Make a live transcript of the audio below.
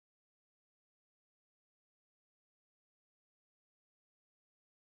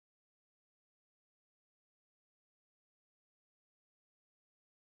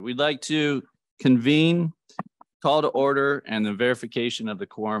We'd like to convene, call to order, and the verification of the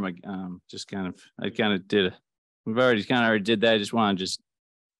quorum. We've already did that. I just want to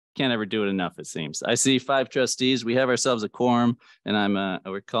can't ever do it enough, it seems. I see 5 trustees. We have ourselves a quorum, and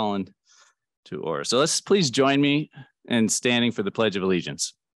we're calling to order. So let's please join me in standing for the Pledge of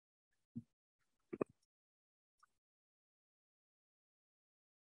Allegiance.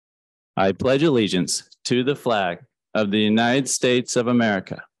 I pledge allegiance to the flag of the United States of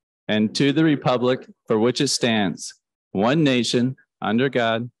America and to the republic for which it stands, one nation, under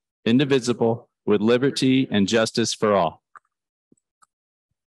God, indivisible, with liberty and justice for all.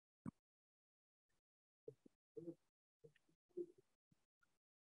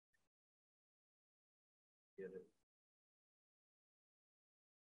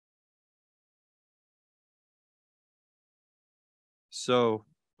 So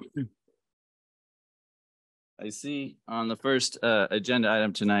I see on the first agenda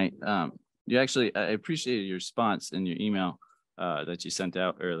item tonight, I appreciated your response in your email that you sent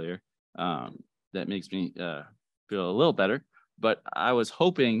out earlier. That makes me feel a little better, but I was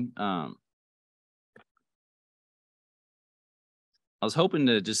hoping to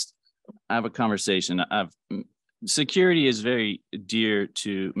just have a conversation. Security is very dear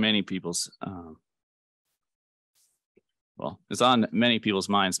to many people's it's on many people's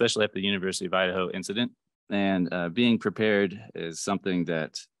minds, especially after the University of Idaho incident. And being prepared is something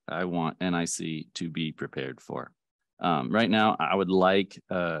that I want NIC to be prepared for. Right now, I would like,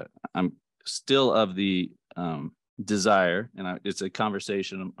 I'm still of the desire, and it's a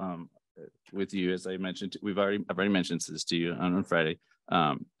conversation with you, as I mentioned, I've already mentioned this to you on Friday,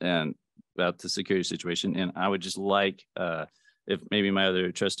 and about the security situation. And I would just like, if maybe my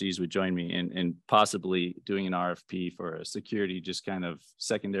other trustees would join me in possibly doing an RFP for a security, just kind of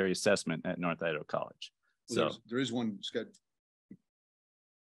secondary assessment at North Idaho College. Well, so there is one schedule.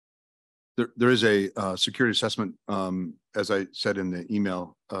 There is a security assessment, as I said in the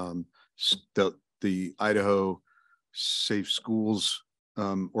email. The Idaho Safe Schools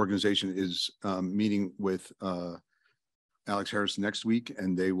organization is meeting with Alex Harris next week,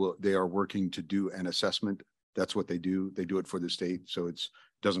 and they are working to do an assessment. That's what they do. They do it for the state, so it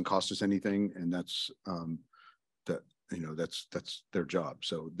doesn't cost us anything, and that's that's their job.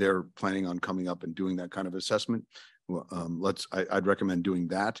 So they're planning on coming up and doing that kind of assessment. Well, I'd recommend doing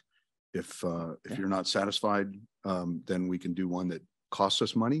that. If you're not satisfied, then we can do one that costs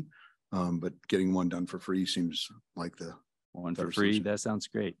us money. But getting one done for free seems like the one for free. Solution. That sounds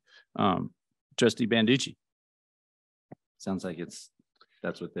great. Trustee Banducci. Sounds like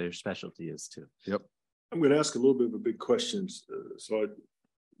that's what their specialty is too. Yep. I'm going to ask a little bit of a big question. So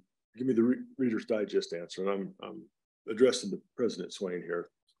give me the Reader's Digest answer. And I'm addressing the President Swain here,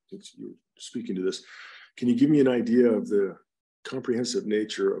 since you're speaking to this. Can you give me an idea of the comprehensive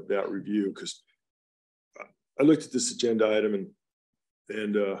nature of that review? Because I looked at this agenda item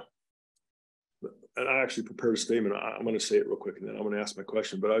and I actually prepared a statement. I'm going to say it real quick, and then I'm going to ask my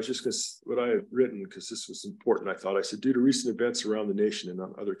question. But I was just going to, what I have written, because this was important, I said, due to recent events around the nation and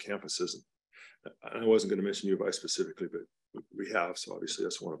on other campuses, and I wasn't going to mention U of I specifically, but we have, so obviously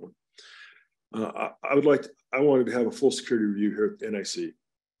that's one of them. I wanted to have a full security review here at NIC.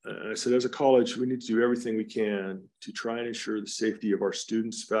 And I said, as a college, we need to do everything we can to try and ensure the safety of our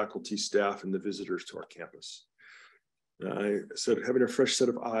students, faculty, staff, and the visitors to our campus. I said, having a fresh set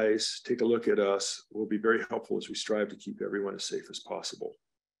of eyes, take a look at us will be very helpful as we strive to keep everyone as safe as possible.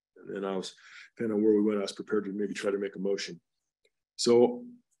 And then I was, depending on where we went, I was prepared to maybe try to make a motion. So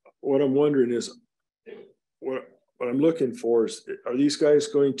what I'm wondering is, what I'm looking for is, are these guys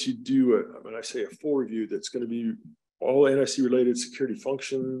going to do when I say a full review, that's going to be all NIC related security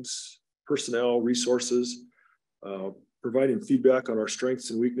functions, personnel, resources, providing feedback on our strengths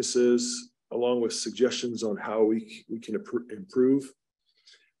and weaknesses, along with suggestions on how we can improve?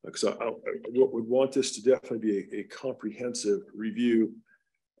 Because I would want this to definitely be a comprehensive review,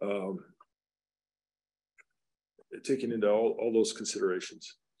 taking into all those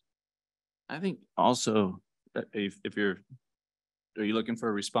considerations. I think also, are you looking for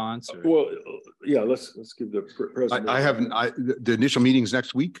a response? Or? Well, yeah, let's give the president. The initial meetings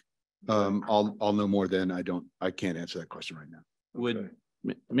next week. I'll know more then. I can't answer that question right now.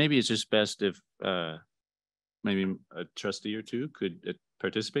 Maybe it's just best if maybe a trustee or two could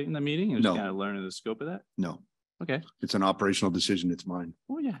participate in the meeting and just kind of learn the scope of that? No. Okay. It's an operational decision. It's mine.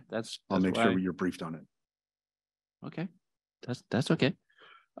 Oh yeah, I'll make sure you're briefed on it. Okay. That's okay.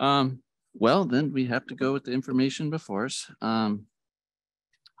 Well, then we have to go with the information before us.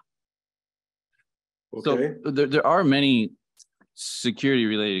 Okay. So there are many security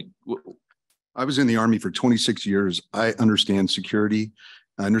related. I was in the Army for 26 years. I understand security.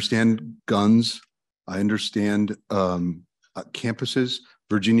 I understand guns. I understand campuses.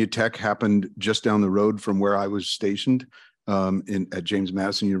 Virginia Tech happened just down the road from where I was stationed at James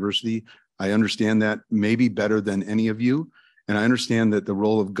Madison University. I understand that maybe better than any of you. And I understand that the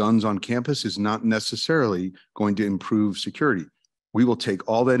role of guns on campus is not necessarily going to improve security. We will take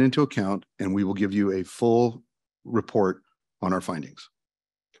all that into account and we will give you a full report on our findings.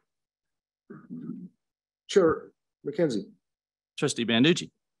 Chair McKenzie. Trustee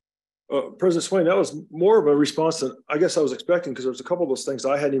Banducci. President Swain, that was more of a response than I guess I was expecting, because there's a couple of those things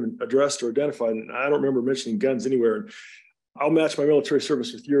I hadn't even addressed or identified, and I don't remember mentioning guns anywhere. And I'll match my military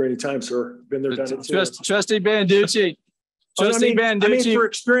service with you anytime, sir. Been there, done it. Trustee Banducci. Trustee Banducci. I mean, for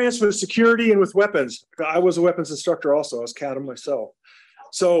experience with security and with weapons. I was a weapons instructor also. I was CADM myself.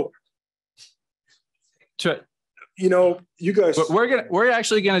 So, you know, you guys. But we're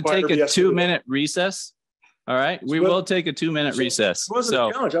actually gonna take a 2-minute recess. All right, we will take a 2-minute recess. It wasn't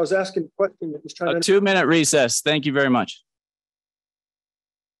a challenge. I was asking a question. Just trying a 2-minute recess. Thank you very much.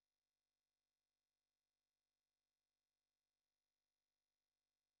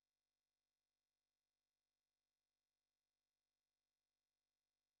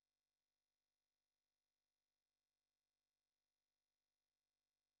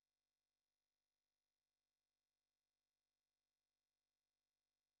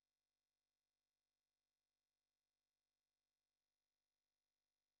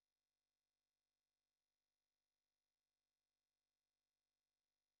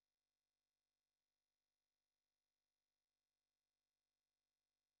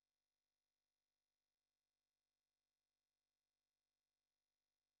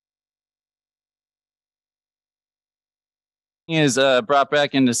 Is brought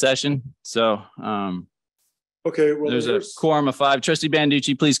back into session. So okay, well, there's a quorum of 5. Trustee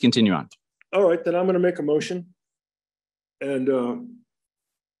Banducci, please continue on. All right, then I'm going to make a motion, and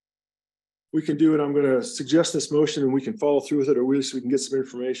we can do it. I'm going to suggest this motion, and we can follow through with it, or at least we can get some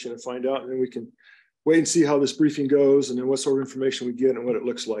information and find out, and then we can wait and see how this briefing goes, and then what sort of information we get and what it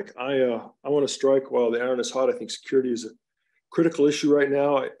looks like. I want to strike while the iron is hot. I think security is a critical issue right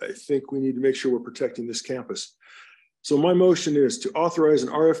now. I think we need to make sure we're protecting this campus. So my motion is to authorize an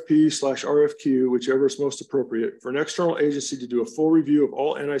RFP/RFQ, whichever is most appropriate, for an external agency to do a full review of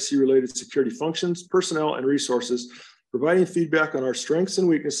all NIC-related security functions, personnel, and resources, providing feedback on our strengths and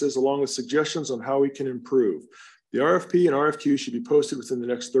weaknesses, along with suggestions on how we can improve. The RFP and RFQ should be posted within the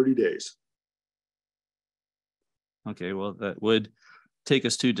next 30 days. Okay, well, that would take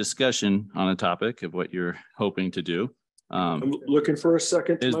us to discussion on a topic of what you're hoping to do. I'm looking for a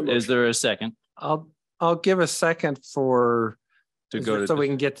second. Is there a second? I'll give a second so we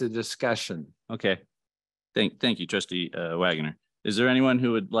can get to discussion. Okay. Thank you, Trustee Wagoner. Is there anyone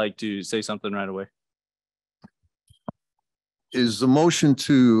who would like to say something right away? Is the motion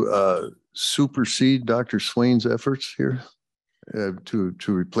to supersede Dr. Swain's efforts here, to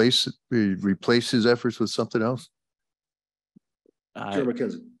replace his efforts with something else? Chair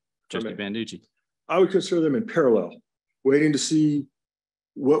McKenzie. Trustee Banducci. I would consider them in parallel, waiting to see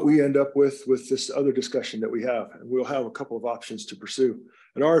what we end up with this other discussion that we have. And we'll have a couple of options to pursue.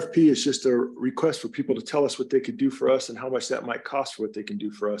 An RFP is just a request for people to tell us what they could do for us and how much that might cost for what they can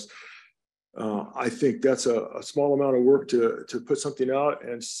do for us. I think that's a small amount of work to put something out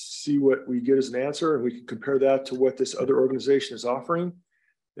and see what we get as an answer. And we can compare that to what this other organization is offering.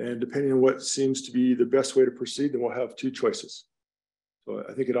 And depending on what seems to be the best way to proceed, then we'll have 2 choices. So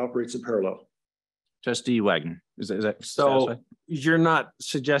I think it operates in parallel. Trustee Wagner, is that so? satisfied? You're not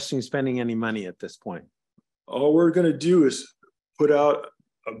suggesting spending any money at this point? All we're going to do is put out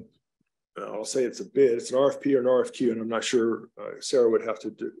I'll say it's a bid. It's an RFP or an RFQ, and I'm not sure. Sarah would have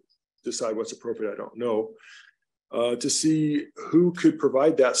to decide what's appropriate. I don't know. To see who could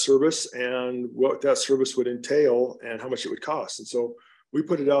provide that service and what that service would entail and how much it would cost. And so we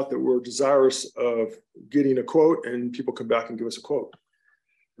put it out that we're desirous of getting a quote, and people come back and give us a quote.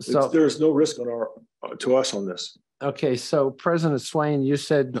 So there's no risk to us on this. Okay, so President Swain, you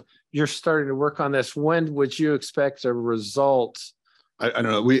said you're starting to work on this. When would you expect a result? I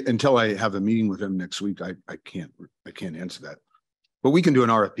don't know. Until I have a meeting with him next week, I can't answer that. But we can do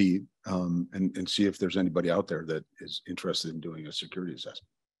an RFP and see if there's anybody out there that is interested in doing a security assessment.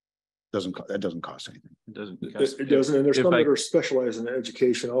 That doesn't cost anything. It doesn't. It doesn't, and there's some that are specialized in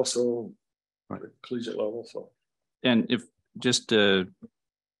education also, right, at collegiate level. So, and if just to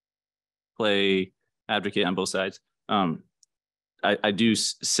play advocate on both sides, I do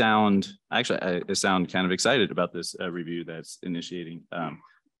sound I sound kind of excited about this review that's initiating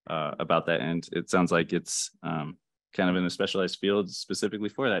about that, and it sounds like it's kind of in a specialized field specifically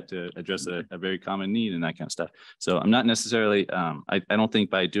for that to address a very common need and that kind of stuff. So I'm not necessarily, I don't think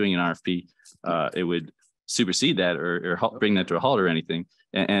by doing an RFP, it would supersede that or bring that to a halt or anything.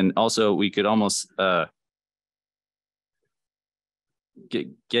 And also we could almost get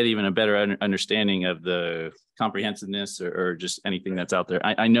even a better understanding of the comprehensiveness or just anything that's out there.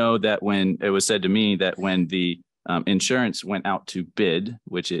 I know that when it was said to me that when the insurance went out to bid,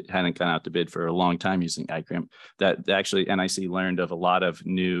 which it hadn't gone out to bid for a long time using ICRIM, that actually NIC learned of a lot of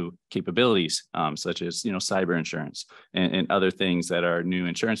new capabilities, such as, cyber insurance and other things that are new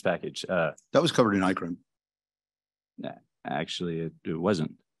insurance package. That was covered in ICRIM. Actually, it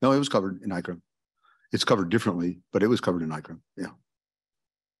wasn't. No, it was covered in ICRIM. It's covered differently, but it was covered in ICRIM. Yeah.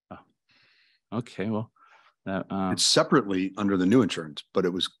 Oh, okay. Well, it's separately under the new insurance, but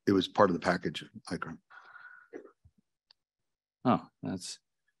it was part of the package ICRIM. Oh, that's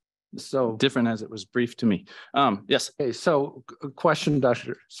so different as it was briefed to me. Yes. Okay. So question,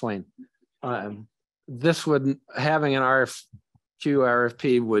 Dr. Swain, this would, having an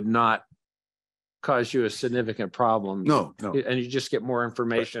RFP would not cause you a significant problem. No. And you just get more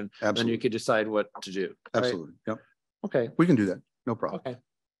information and you could decide what to do. Right? Absolutely. Yep. Okay. We can do that. No problem. Okay.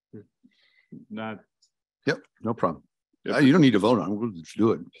 Yep. No problem. You don't need to vote on it. We'll just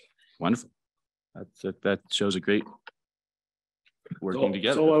do it. Wonderful. That shows a great working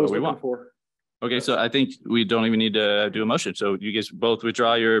together. That's all I was looking for. Okay, so I think we don't even need to do a motion. So you guys both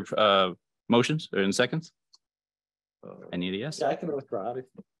withdraw your motions or in seconds? Any of the yes? Yeah, I can withdraw it.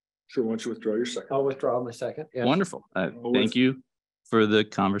 Sure, why don't you withdraw your second? I'll withdraw my second. Yes. Wonderful. Thank you for the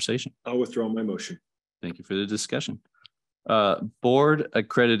conversation. I'll withdraw my motion. Thank you for the discussion. Board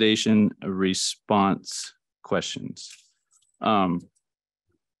accreditation response questions.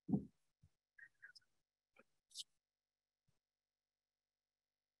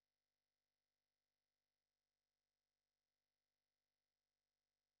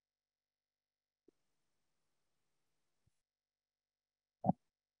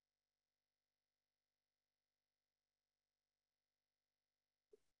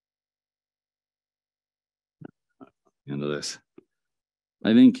 Into this.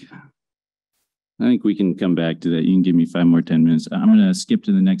 I think we can come back to that. You can give me 5 more 10 minutes. I'm going to skip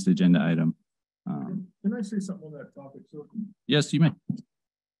to the next agenda item. Can I say something on that topic? So, Yes, you may.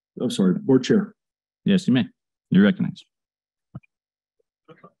 I'm sorry, board chair. Yes, you may. You're recognized.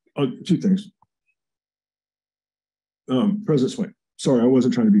 2 things. President Swain, sorry, I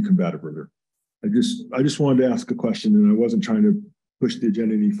wasn't trying to be combative earlier. I just wanted to ask a question and I wasn't trying to push the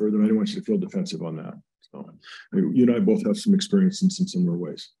agenda any further. I didn't want you to feel defensive on that. So you and I both have some experience in some similar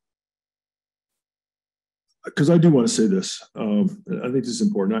ways. Because I do want to say this. I think this is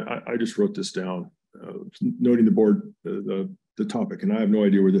important. I just wrote this down, noting the board, the topic, and I have no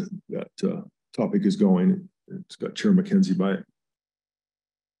idea where that topic is going. It's got Chair McKenzie by it.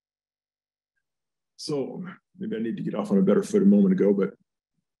 So maybe I need to get off on a better foot a moment ago, but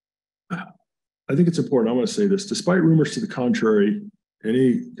I think it's important. I want to say this. Despite rumors to the contrary,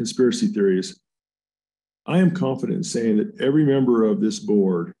 any conspiracy theories, I am confident in saying that every member of this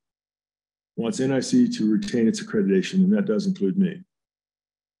board wants NIC to retain its accreditation, and that does include me.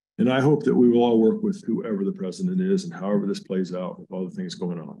 And I hope that we will all work with whoever the president is and however this plays out with all the things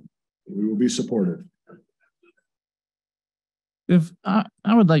going on. We will be supportive. If I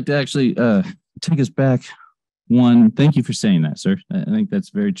would like to actually take us back one, thank you for saying that, sir. I think that's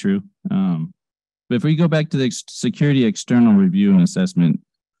very true. But if we go back to the security external review and assessment,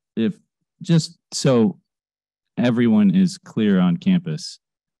 if just so everyone is clear on campus,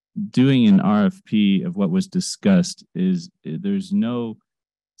 doing an RFP of what was discussed is there's no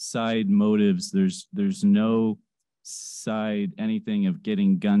side motives. There's no side anything of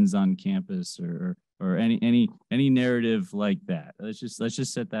getting guns on campus or any narrative like that. Let's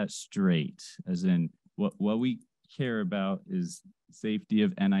just set that straight, as in what we care about is safety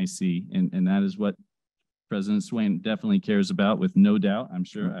of NIC, and that is what President Swain definitely cares about, with no doubt. I'm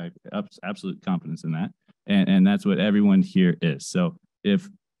sure I have absolute confidence in that, and that's what everyone here is. So if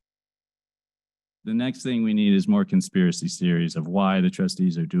the next thing we need is more conspiracy theories of why the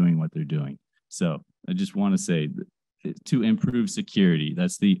trustees are doing what they're doing. So I just want to say to improve security,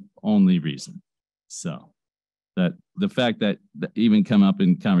 that's the only reason. So that the fact that even come up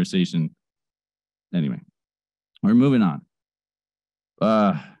in conversation. Anyway, we're moving on.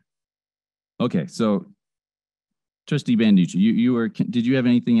 Okay, so Trustee Banducci, did you have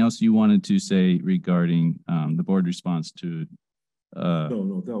anything else you wanted to say regarding the board response to?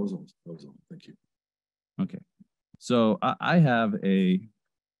 No, that was all. Thank you. Okay, so I have we're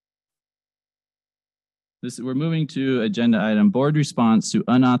moving to agenda item board response to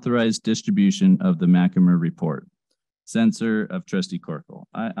unauthorized distribution of the McAmer report. censor of Trustee Corkle.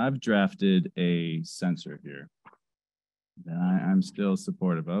 I've drafted a censor here that I'm still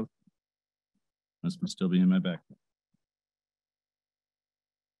supportive of. Must still be in my backpack.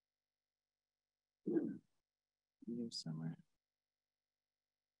 Somewhere.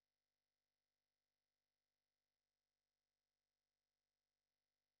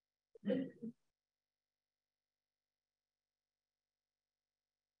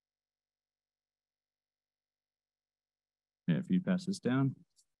 Yeah, if you pass this down,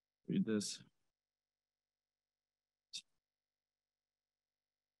 read this.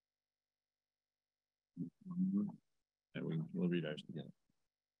 We'll read ours together.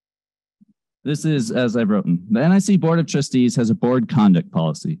 This is, as I've written, the NIC Board of Trustees has a board conduct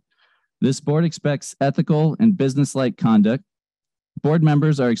policy. This board expects ethical and business-like conduct. Board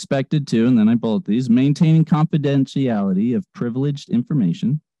members are expected to, and then I bullet these, maintaining confidentiality of privileged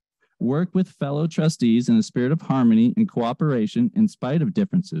information, work with fellow trustees in a spirit of harmony and cooperation in spite of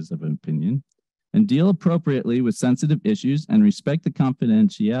differences of opinion, and deal appropriately with sensitive issues and respect the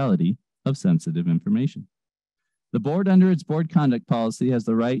confidentiality of sensitive information. The board, under its board conduct policy, has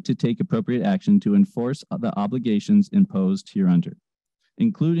the right to take appropriate action to enforce the obligations imposed hereunder,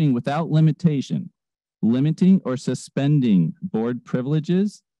 including without limitation, limiting or suspending board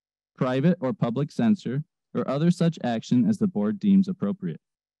privileges, private or public censure, or other such action as the board deems appropriate.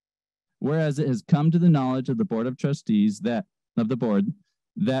 Whereas it has come to the knowledge of the Board of Trustees that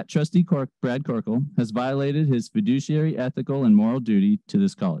Trustee Brad Corkle has violated his fiduciary, ethical, and moral duty to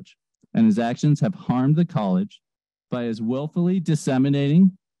this college, and his actions have harmed the college by his willfully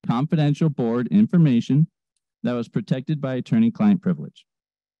disseminating confidential board information that was protected by attorney-client privilege.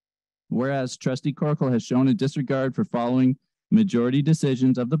 Whereas Trustee Corkle has shown a disregard for following majority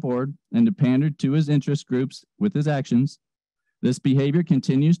decisions of the board and to pander to his interest groups with his actions, this behavior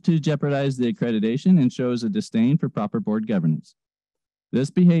continues to jeopardize the accreditation and shows a disdain for proper board governance. This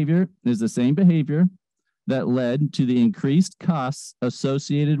behavior is the same behavior that led to the increased costs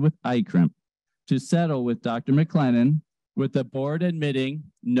associated with ICRIMP to settle with Dr. McLennan, with the board admitting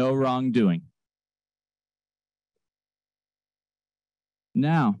no wrongdoing.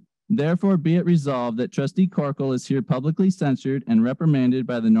 Now, therefore, be it resolved that Trustee Corkle is here publicly censured and reprimanded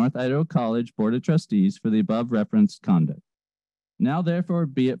by the North Idaho College Board of Trustees for the above referenced conduct. Now, therefore,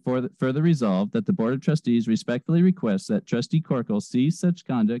 be it further resolved that the Board of Trustees respectfully requests that Trustee Corkle cease such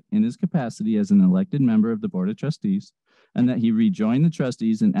conduct in his capacity as an elected member of the Board of Trustees, and that he rejoin the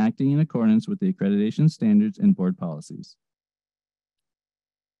trustees in acting in accordance with the accreditation standards and board policies.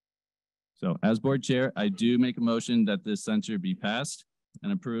 So, as board chair, I do make a motion that this censure be passed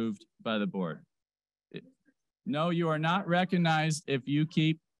and approved by the board. No, you are not recognized if you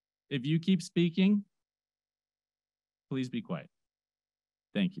keep speaking. Please be quiet.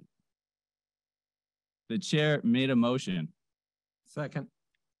 Thank you. The chair made a motion. Second.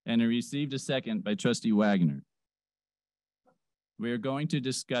 And it received a second by Trustee Wagner. We are going to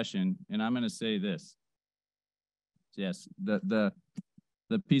discussion, and I'm going to say this. Yes, the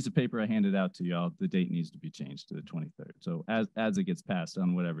piece of paper I handed out to y'all, the date needs to be changed to the 23rd. So as it gets passed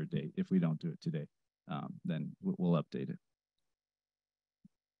on whatever date, if we don't do it today, then we'll update it.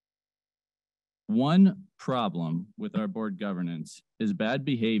 One problem with our board governance is bad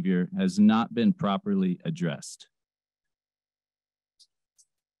behavior has not been properly addressed.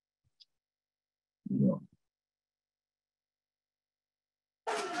 Yeah.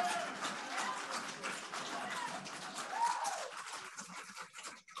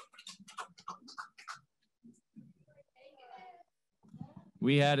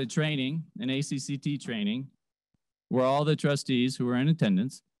 We had a training, an ACCT training, where all the trustees who were in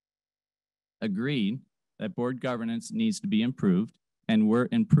attendance agreed that board governance needs to be improved, and we're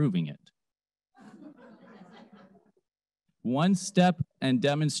improving it. One step and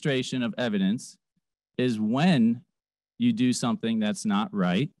demonstration of evidence is when you do something that's not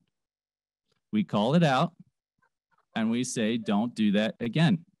right, we call it out, and we say, don't do that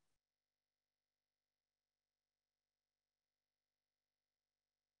again.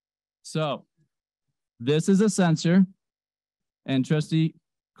 So this is a censure, and Trustee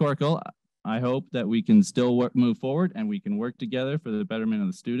Corkle, I hope that we can still move forward and we can work together for the betterment of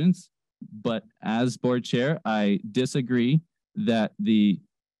the students. But as board chair, I disagree that the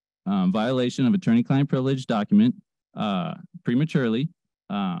violation of attorney-client privilege document prematurely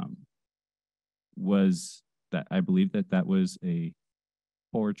was that I believe that was a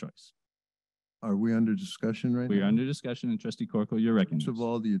poor choice. Are we under discussion right now? We are under discussion, and Trustee Corkle, you're recognized. First of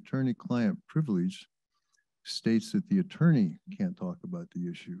all, the attorney-client privilege states that the attorney can't talk about the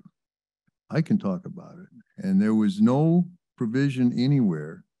issue. I can talk about it. And there was no provision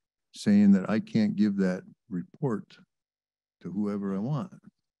anywhere saying that I can't give that report to whoever I want.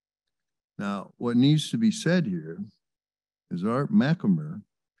 Now, what needs to be said here is Art McAmer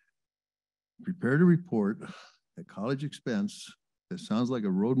prepared a report at college expense that sounds like a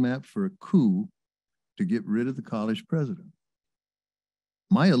roadmap for a coup to get rid of the college president.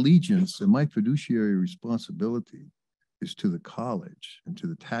 My allegiance and my fiduciary responsibility is to the college and to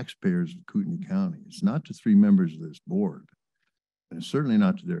the taxpayers of Kootenai County. It's not to 3 members of this board, and it's certainly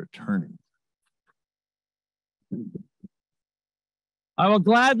not to their attorney. I will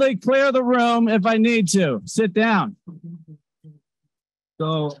gladly clear the room if I need to. Sit down.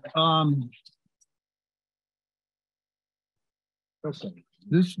 So,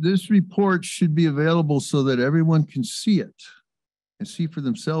 This report should be available so that everyone can see it and see for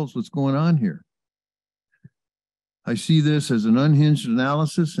themselves what's going on here. I see this as an unhinged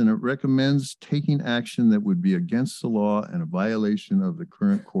analysis, and it recommends taking action that would be against the law and a violation of the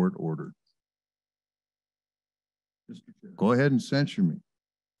current court order. Go ahead and censure me,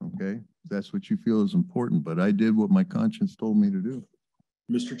 okay? If that's what you feel is important, but I did what my conscience told me to do.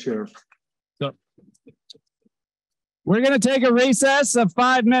 Mr. Chair. so we're going to take a recess of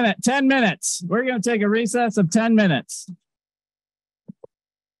 10 minutes. We're going to take a recess of 10 minutes.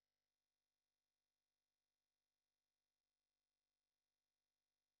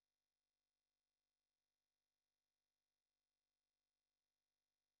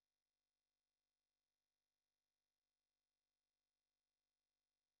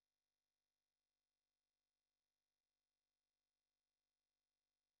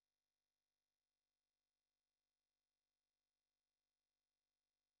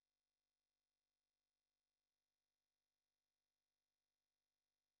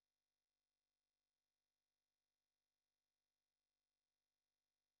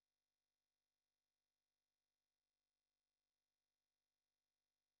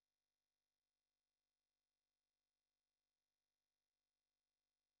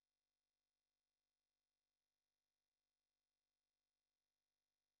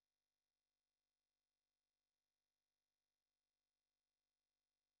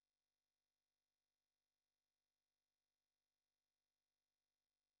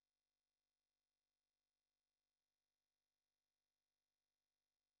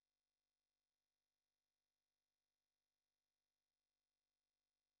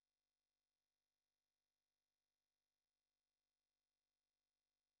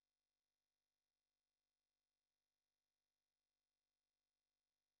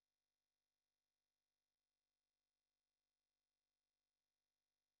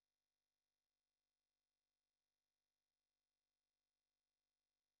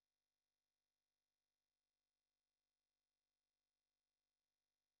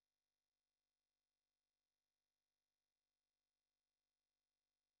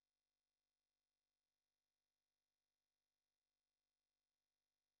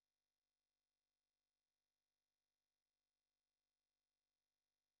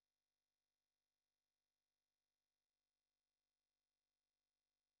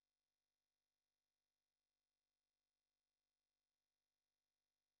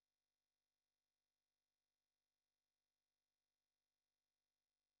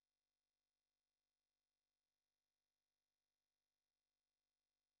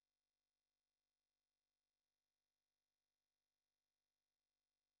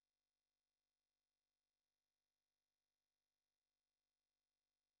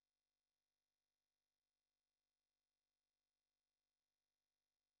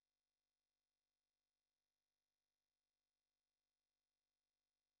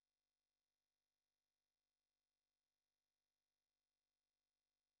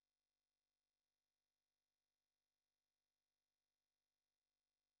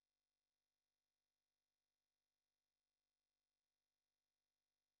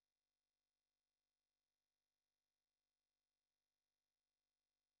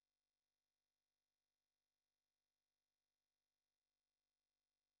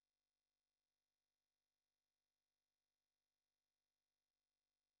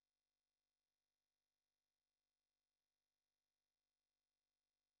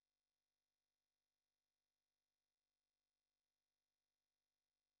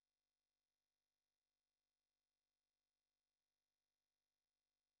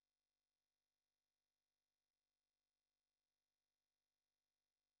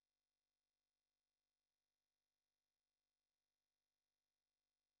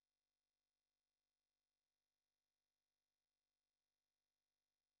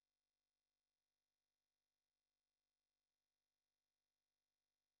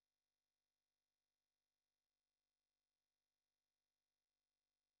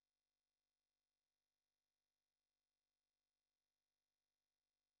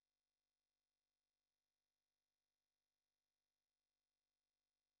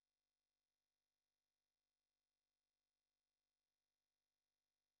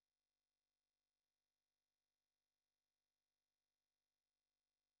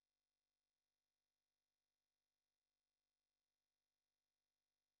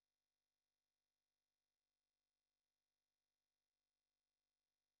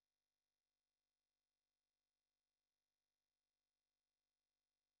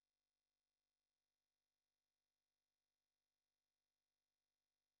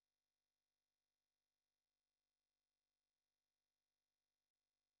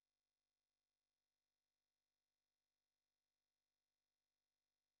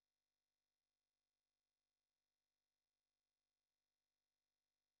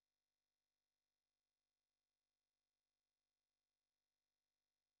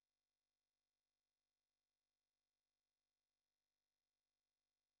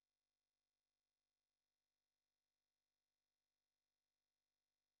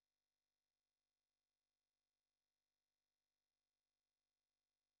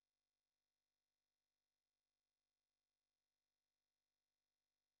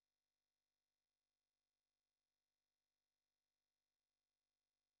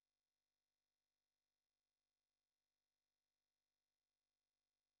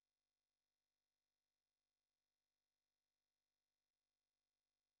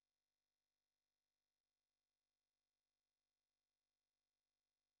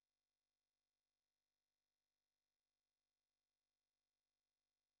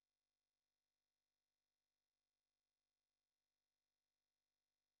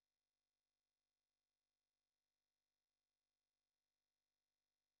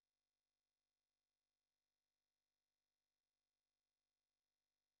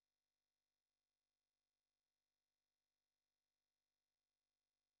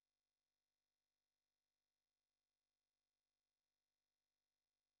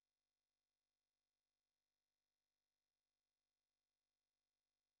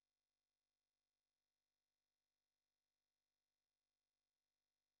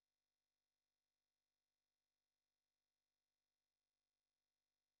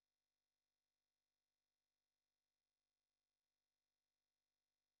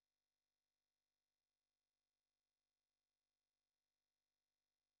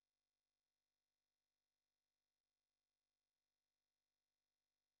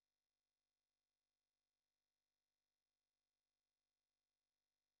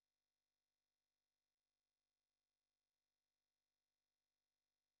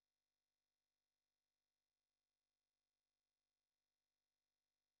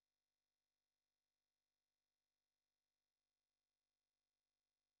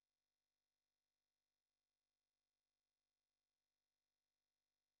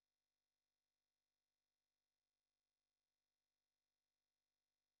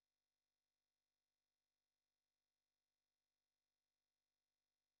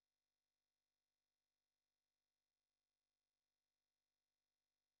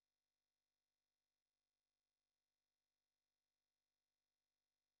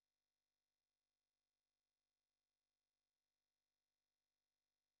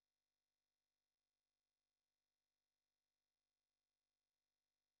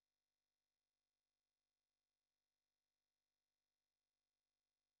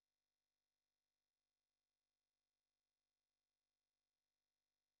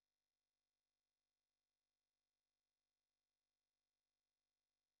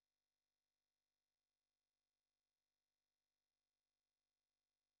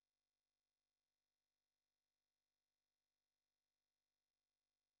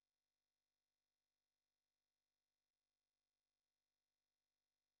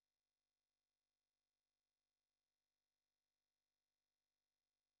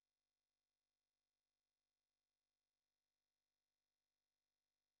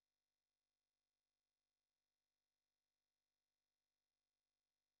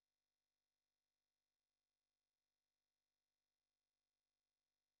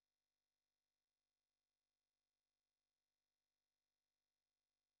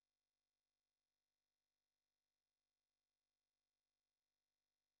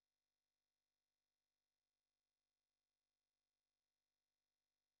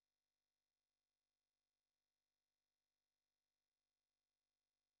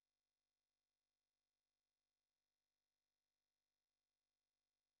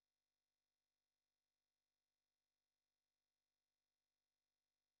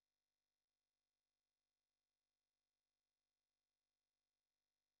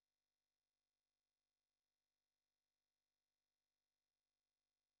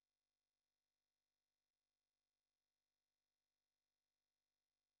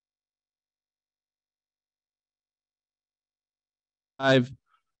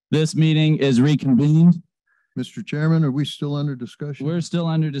 This meeting is reconvened. Mr. Chairman, are we still under discussion? We're still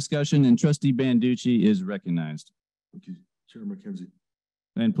under discussion and Trustee Banducci is recognized. Thank you, Chair McKenzie.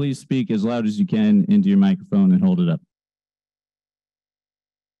 And please speak as loud as you can into your microphone and hold it up.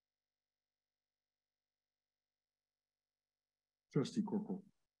 Trustee Corporal,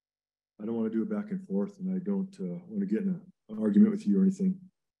 I don't want to do it back and forth, and I don't want to get in an argument with you or anything.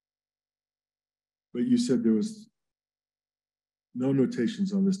 But you said there was no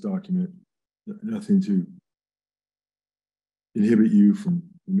notations on this document, nothing to inhibit you from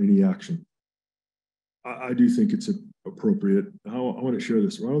any action. I do think it's appropriate. I want to share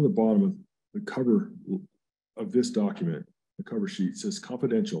this. Right on the bottom of the cover of this document, the cover sheet says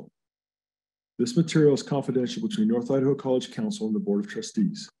confidential. This material is confidential between North Idaho College Council and the Board of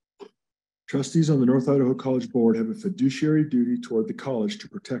Trustees. Trustees on the North Idaho College Board have a fiduciary duty toward the college to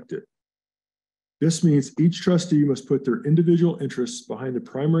protect it. This means each trustee must put their individual interests behind the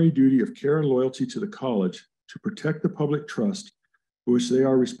primary duty of care and loyalty to the college to protect the public trust for which they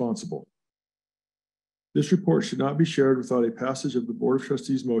are responsible. This report should not be shared without a passage of the Board of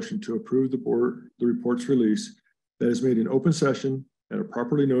Trustees motion to approve the report's release that is made in open session at a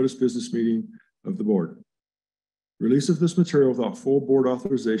properly noticed business meeting of the board. Release of this material without full board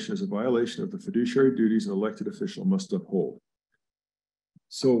authorization is a violation of the fiduciary duties an elected official must uphold.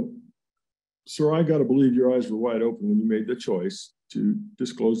 So, sir, I got to believe your eyes were wide open when you made the choice to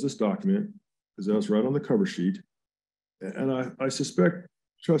disclose this document, because that was right on the cover sheet. And I suspect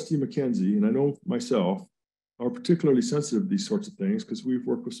Trustee McKenzie, and I know myself, are particularly sensitive to these sorts of things because we've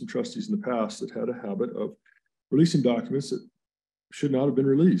worked with some trustees in the past that had a habit of releasing documents that should not have been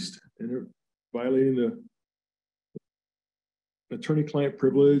released, and they're violating the attorney-client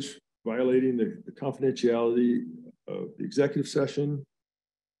privilege, violating the confidentiality of the executive session.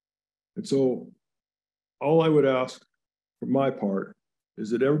 And so all I would ask from my part is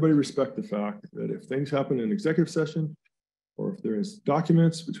that everybody respect the fact that if things happen in executive session, or if there is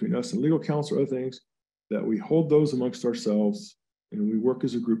documents between us and legal counsel or other things, that we hold those amongst ourselves and we work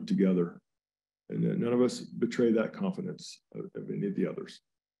as a group together, and that none of us betray that confidence of any of the others.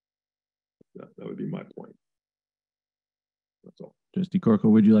 That would be my point. That's all. Trustee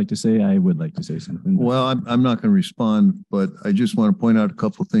Corkle, would you like to say? I would like to say something. Well, I'm not going to respond, but I just want to point out a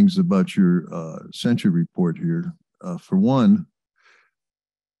couple of things about your censure report here. For one,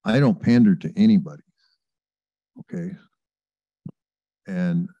 I don't pander to anybody. Okay.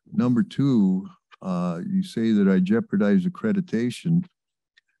 And number two, you say that I jeopardize accreditation.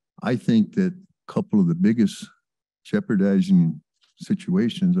 I think that a couple of the biggest jeopardizing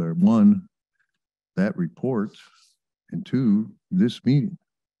situations are, one, that report, and two, this meeting.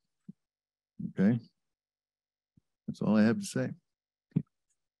 Okay. That's all I have to say.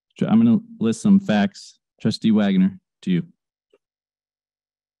 I'm going to list some facts. Trustee Wagner, to you.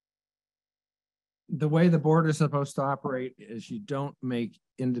 The way the board is supposed to operate is you don't make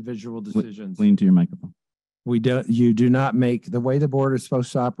individual decisions. Lean to your microphone. You do not make, the way the board is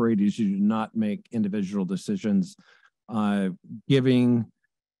supposed to operate is you do not make individual decisions. Giving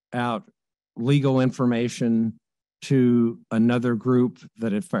out legal information to another group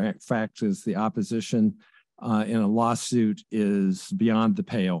that in fact is the opposition in a lawsuit is beyond the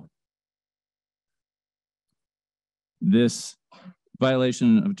pale. This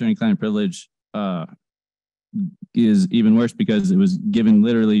violation of attorney-client privilege is even worse because it was given,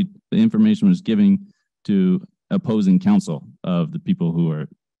 literally the information was given to opposing counsel of the people who are,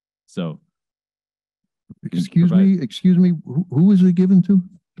 so. Excuse me, who was it given to?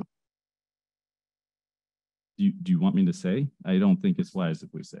 Do you want me to say? I don't think it's wise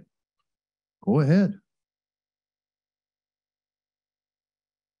if we say. Go ahead.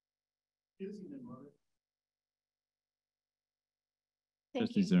 Thank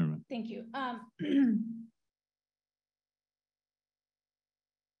Trustee you. Zimmerman. Thank you.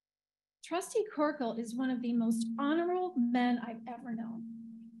 Trustee Corkle is one of the most honorable men I've ever known.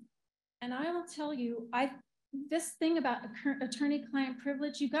 And I will tell you, this thing about attorney-client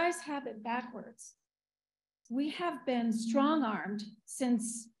privilege, you guys have it backwards. We have been strong-armed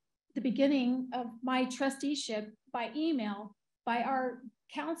since the beginning of my trusteeship by email, by our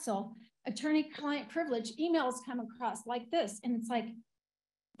counsel. Attorney-client privilege emails come across like this, and it's like,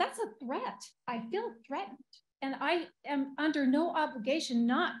 that's a threat. I feel threatened, and I am under no obligation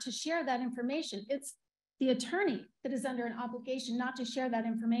not to share that information. It's the attorney that is under an obligation not to share that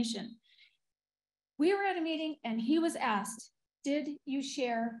information. We were at a meeting and he was asked, did you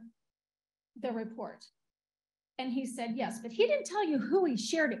share the report? And he said yes, but he didn't tell you who he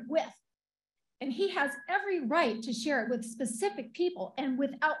shared it with. And he has every right to share it with specific people and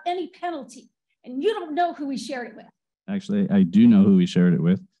without any penalty. And you don't know who he shared it with. Actually, I do know who he shared it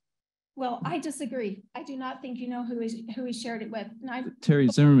with. Well, I disagree. I do not think you know who he shared it with. And Terry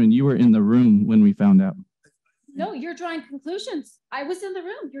Zimmerman, you were in the room when we found out. no, you're drawing conclusions. I was in the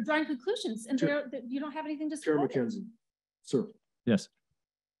room. You're drawing conclusions, and you don't have anything to Chair support it. McKenzie, sir, Yes.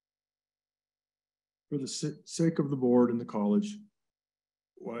 for the sake of the board and the college,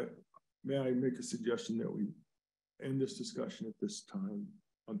 why, may I make a suggestion that we end this discussion at this time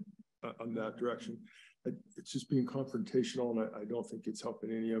on that direction? It's just being confrontational, and I don't think it's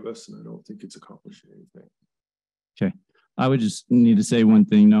helping any of us, and I don't think it's accomplishing anything. Okay. I would just need to say one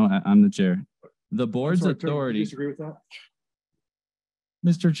thing. No, I'm the chair. The board's authority. Do you disagree with that?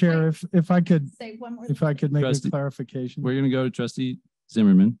 Mr. Chair, if I could, Say one more. if I could make Trustee, a clarification. We're going to go to Trustee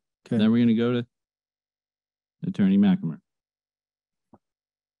Zimmerman. Okay. Then we're going to go to Attorney McNamara.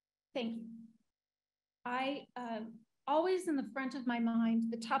 Thank you. I always in the front of my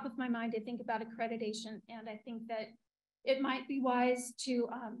mind, the top of my mind, I think about accreditation, and I think that it might be wise to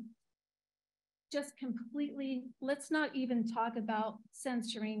just completely, let's not even talk about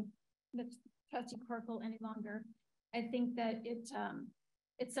censoring the Trustee Corkle any longer. I think that it's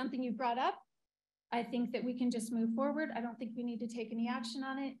something you brought up. I think that we can just move forward. I don't think we need to take any action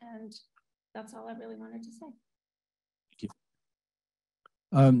on it, and that's all I really wanted to say.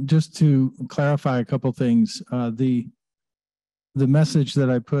 Just to clarify a couple things, the message that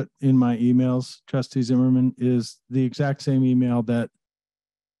I put in my emails, Trustee Zimmerman, is the exact same email that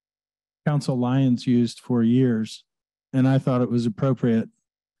Council Lyons used for years, and I thought it was appropriate.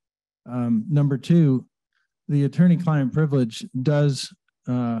 Number two, the attorney-client privilege does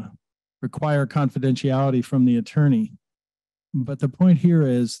require confidentiality from the attorney, but the point here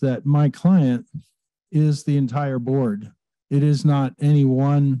is that my client is the entire board. It is not any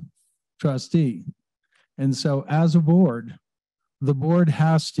one trustee. And so as a board, the board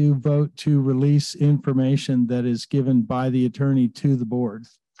has to vote to release information that is given by the attorney to the board.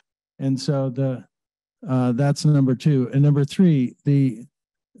 And so that's number two. And number three, the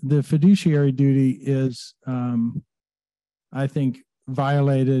fiduciary duty is, I think,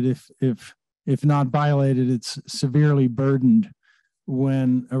 violated. If not violated, it's severely burdened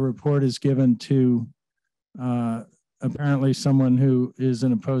when a report is given to apparently someone who is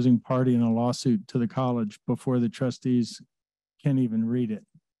an opposing party in a lawsuit to the college before the trustees can even read it.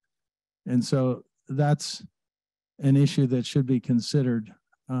 And so that's an issue that should be considered.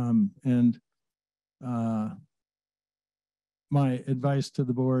 My advice to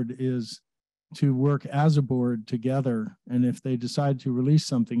the board is to work as a board together. And if they decide to release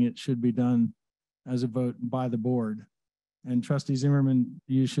something, it should be done as a vote by the board. And Trustee Zimmerman,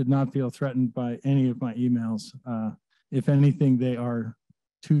 you should not feel threatened by any of my emails. If anything, they are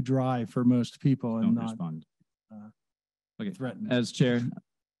too dry for most people and not respond. Okay. Threatened. As chair,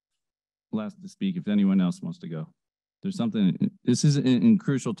 last to speak, if anyone else wants to go. There's something, this is a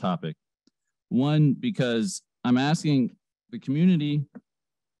crucial topic. One, because I'm asking, the community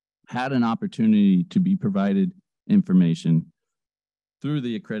had an opportunity to be provided information through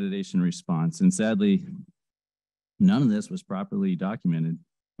the accreditation response. And sadly, none of this was properly documented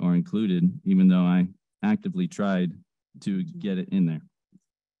or included, even though I actively tried to get it in there.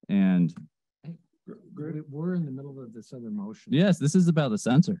 And we're in the middle of this other motion. yes, this is about the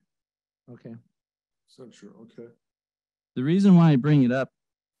censor. Okay. Censure, okay. The reason why I bring it up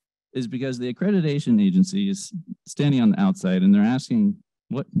is because the accreditation agency is standing on the outside and they're asking,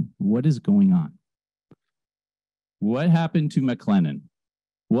 what is going on? What happened to McLennan?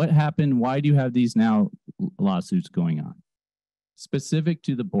 What happened? Why do you have these now lawsuits going on? Specific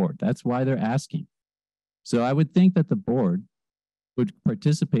to the board. That's why they're asking. So I would think that the board would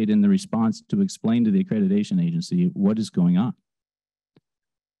participate in the response to explain to the accreditation agency what is going on.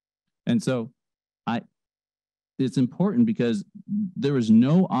 And so it's important because there was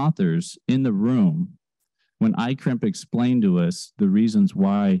no authors in the room when ICRIMP explained to us the reasons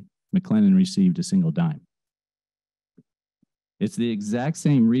why McLennan received a single dime. It's the exact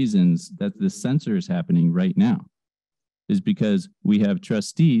same reasons that the censor is happening right now, is because we have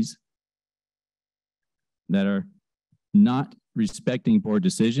trustees that are not respecting board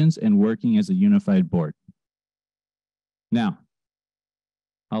decisions and working as a unified board. Now,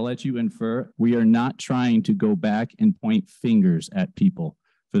 I'll let you infer, we are not trying to go back and point fingers at people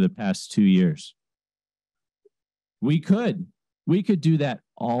for the past 2 years. We could do that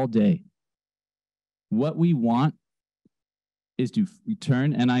all day. What we want is to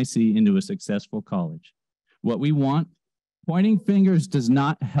turn NIC into a successful college. What we want, pointing fingers does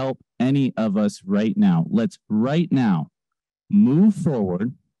not help any of us right now. Let's right now move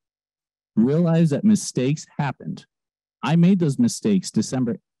forward, realize that mistakes happened. I made those mistakes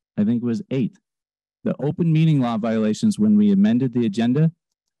December, I think it was 8th. The open meeting law violations, when we amended the agenda,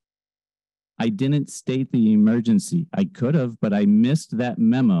 I didn't state the emergency. I could have, but I missed that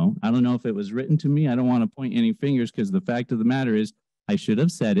memo. I don't know if it was written to me. I don't want to point any fingers because the fact of the matter is I should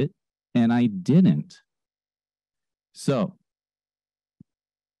have said it and I didn't. So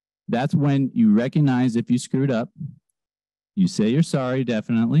that's when you recognize if you screwed up, you say you're sorry,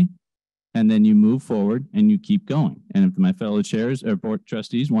 definitely, and then you move forward and you keep going. And if my fellow chairs or board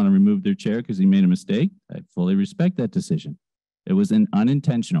trustees want to remove their chair because he made a mistake, I fully respect that decision. It was an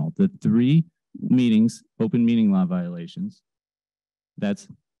unintentional. The 3 meetings, open meeting law violations. That's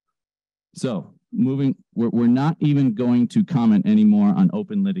so moving. We're not even going to comment anymore on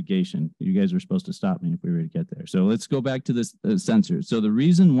open litigation. You guys were supposed to stop me if we were to get there. So let's go back to this censor. So the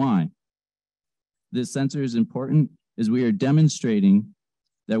reason why this censor is important is we are demonstrating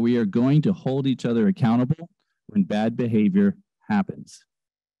that we are going to hold each other accountable when bad behavior happens.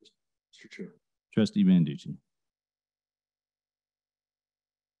 Mr. Chair. Trustee Banducci.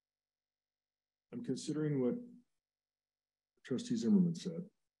 I'm considering what Trustee Zimmerman said,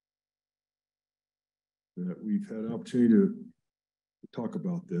 that we've had an opportunity to talk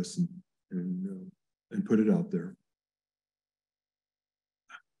about this and put it out there.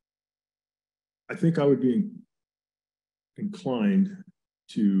 I think I would be inclined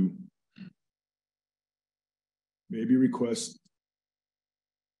to maybe request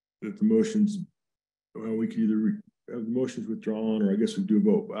that the motions, well, we could either have the motions withdrawn, or I guess we do a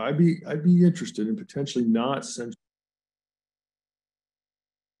vote. But I'd be interested in potentially not censoring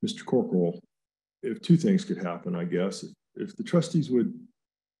Mr. Corcoran if 2 things could happen, I guess. If the trustees would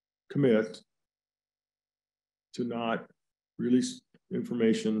commit to not release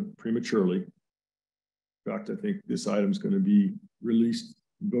information prematurely. In fact, I think this item is going to be released,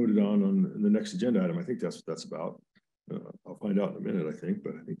 voted on in the next agenda item. I think that's what that's about. I'll find out in a minute, I think,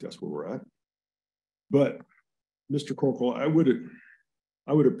 but I think that's where we're at. But Mr. Corcoran,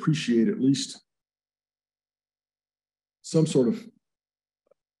 I would appreciate at least some sort of,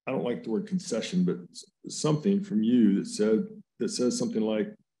 I don't like the word concession, but something from you that says something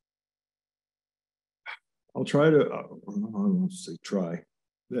like, I'll try to, I don't want to say try,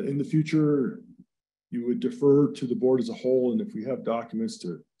 that in the future you would defer to the board as a whole, and if we have documents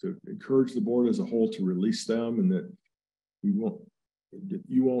to encourage the board as a whole to release them, and that you won't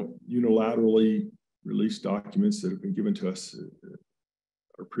unilaterally release documents that have been given to us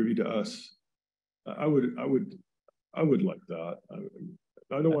or privy to us. I would like that.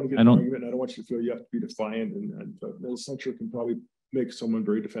 I don't want to get an argument. I don't want you to feel you have to be defiant, and the censure can probably make someone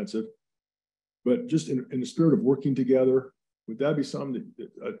very defensive. But just in the spirit of working together, would that be something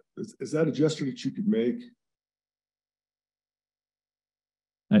that is that a gesture that you could make?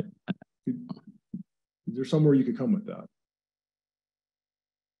 Is there somewhere you could come with that?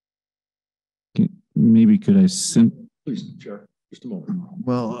 Maybe could I Please, Chair, just a moment.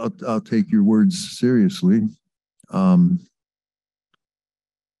 Well, I'll take your words seriously. I'm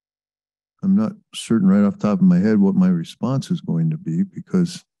not certain right off the top of my head what my response is going to be,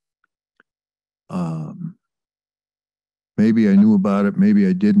 because maybe I knew about it, maybe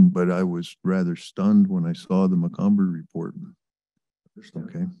I didn't, but I was rather stunned when I saw the McCumber report.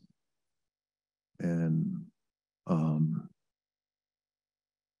 Okay. And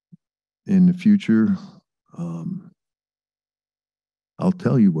in the future, I'll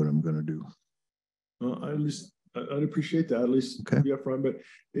tell you what I'm going to do. I'd appreciate that, at least okay. Be upfront. But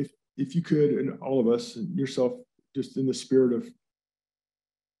if you could, and all of us and yourself, just in the spirit of,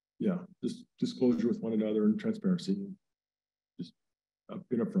 just disclosure with one another and transparency, just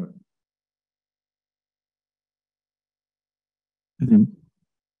being upfront. I think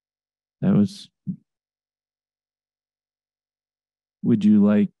that was. Would you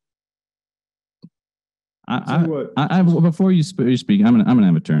like? Before you speak, I'm gonna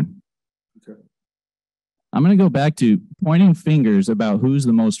have a turn. Okay. I'm gonna go back to pointing fingers about who's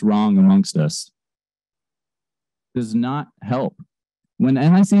the most wrong amongst us. Does not help. When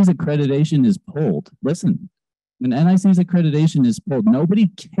NIC's accreditation is pulled, listen. When NIC's accreditation is pulled, nobody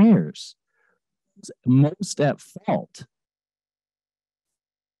cares. Who's most at fault.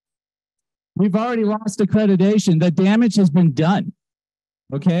 We've already lost accreditation. The damage has been done.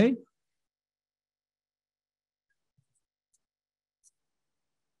 Okay.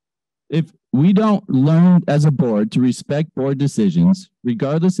 If we don't learn as a board to respect board decisions,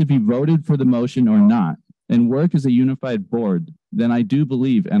 regardless if you voted for the motion or not, and work as a unified board, then I do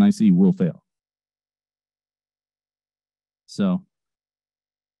believe NIC will fail. So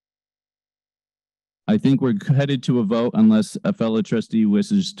I think we're headed to a vote unless a fellow trustee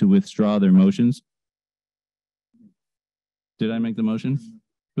wishes to withdraw their motions. Did I make the motion?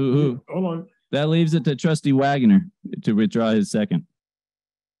 Who? Hold on. That leaves it to Trustee Wagner to withdraw his second.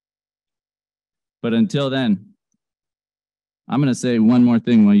 But until then, I'm going to say one more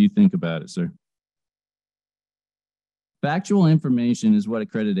thing while you think about it, sir. Factual information is what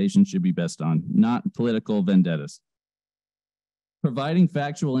accreditation should be based on, not political vendettas. Providing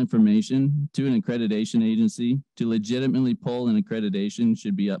factual information to an accreditation agency to legitimately pull an accreditation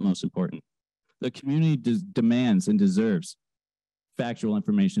should be utmost important. The community demands and deserves factual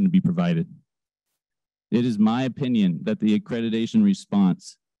information to be provided. It is my opinion that the accreditation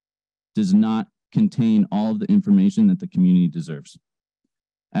response does not contain all of the information that the community deserves.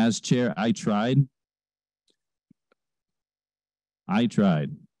 As chair, I tried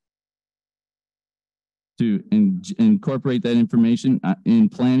to incorporate that information in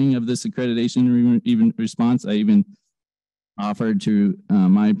planning of this accreditation response. I even offered to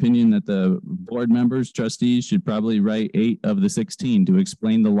my opinion that the board members, trustees should probably write 8 of the 16 to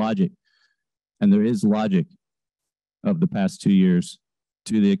explain the logic. And there is logic of the past 2 years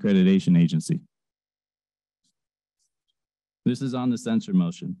to the accreditation agency. This is on the censor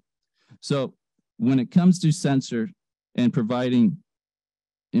motion. So when it comes to censor and providing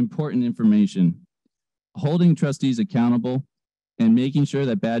important information, holding trustees accountable and making sure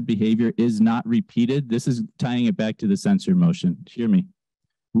that bad behavior is not repeated, this is tying it back to the censor motion. Hear me.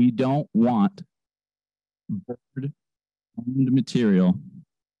 We don't want board-owned material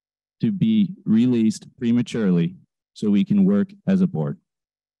to be released prematurely so we can work as a board.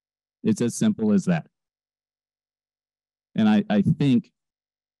 It's as simple as that. And I think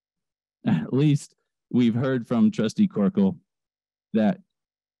at least we've heard from Trustee Corkle that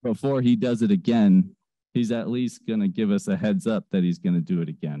before he does it again, he's at least going to give us a heads up that he's going to do it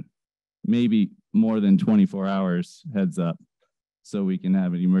again. Maybe more than 24 hours heads up so we can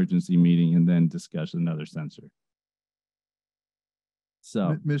have an emergency meeting and then discuss another censor.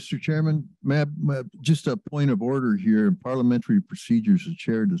 So, Mr. Chairman, just a point of order here. In parliamentary procedures, the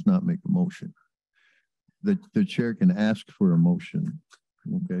chair does not make a motion. The chair can ask for a motion.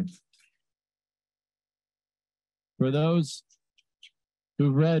 Okay. For those who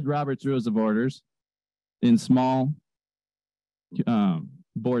read Robert's Rules of Orders, in small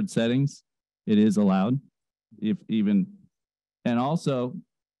board settings, it is allowed. And also,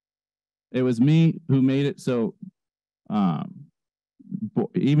 it was me who made it so.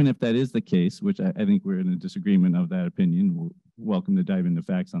 Even if that is the case, which I think we're in a disagreement of that opinion, we're welcome to dive into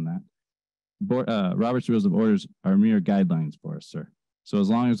facts on that. Robert's Rules of Orders are mere guidelines for us, sir. So as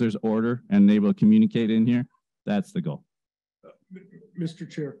long as there's order and able to communicate in here, that's the goal. Mr.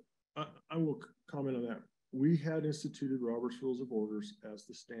 Chair, I will comment on that. We had instituted Robert's Rules of Orders as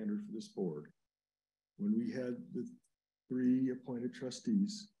the standard for this board. When we had the 3 appointed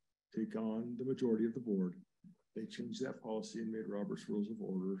trustees take on the majority of the board, they changed that policy and made Robert's Rules of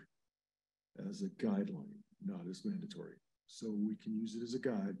Order as a guideline, not as mandatory. So we can use it as a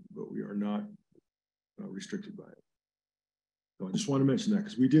guide, but we are not restricted by it. So I just want to mention that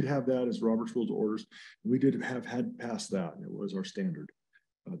because we did have that as Robert's Rules of Orders, and we did have had passed that, and it was our standard.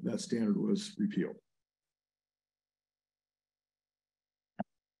 That standard was repealed.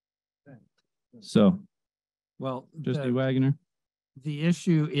 So, Well, Trustee Wagner, the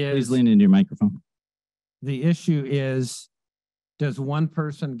issue is, please lean into your microphone. the issue is, does one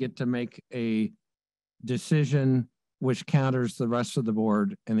person get to make a decision which counters the rest of the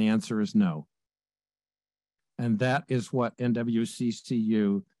board? And the answer is no. And that is what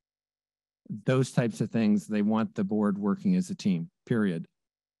NWCCU, those types of things, they want the board working as a team, period.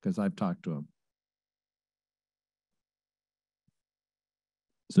 Because I've talked to them.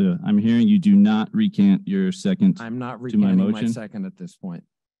 So I'm hearing you do not recant your second. I'm not to my recanting my motion. second at this point.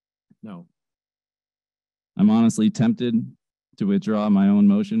 No. I'm honestly tempted to withdraw my own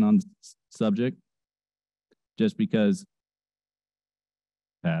motion on the subject just because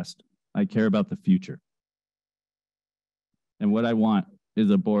past, I care about the future. And what I want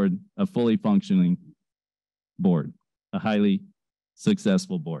is a board, a fully functioning board, a highly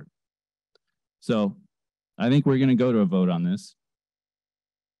successful board. So I think we're going to go to a vote on this.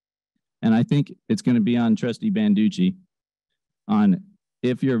 And I think it's going to be on Trustee Banducci on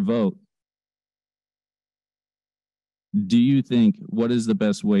if your vote, do you think what is the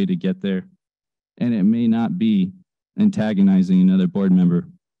best way to get there? And it may not be antagonizing another board member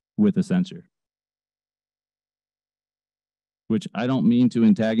with a censure, which I don't mean to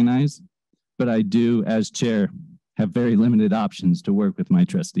antagonize, but I do, as chair, have very limited options to work with my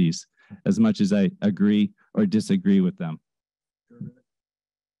trustees as much as I agree or disagree with them.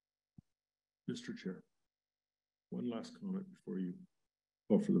 Mr. Chair, one last comment before you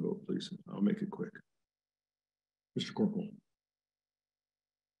call for the vote, please. I'll make it quick. Mr. Corporal.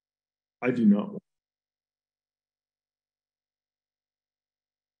 I do not.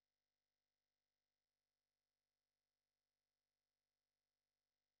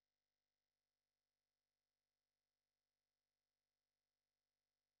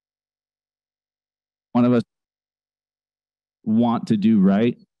 One of us want to do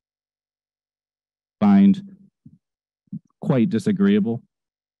right, find quite disagreeable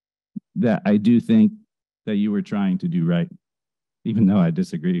that I do think that you were trying to do right, even though I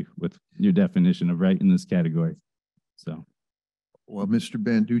disagree with your definition of right in this category. So, Well, Mr.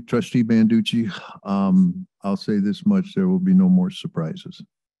 Banducci, Trustee Banducci, I'll say this much, there will be no more surprises.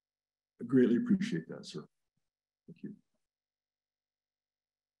 I greatly appreciate that, sir. Thank you.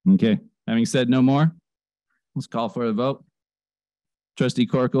 okay. Having said no more, let's call for a vote. Trustee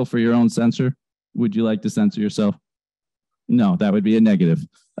Corkle, for your own censor, would you like to censor yourself? No, that would be a negative.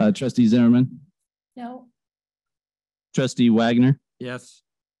 Trustee Zimmerman? No. Trustee Wagner? Yes.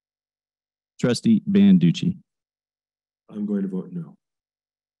 Trustee Banducci? I'm going to vote no.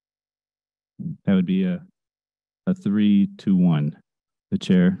 That would be a 3-1. The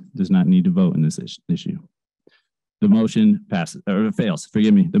chair does not need to vote in this issue. The motion passes, or fails.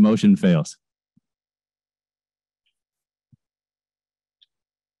 Forgive me. The motion fails.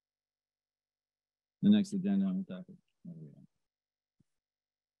 The next agenda on the topic.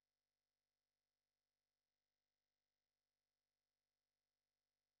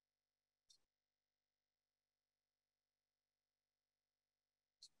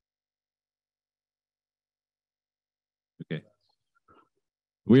 Okay.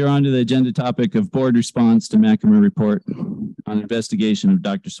 We are on to the agenda topic of board response to McNamara report on investigation of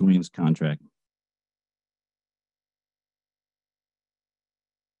Dr. Sweeney's contract.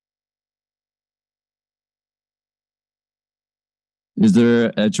 Is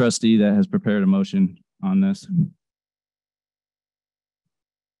there a trustee that has prepared a motion on this?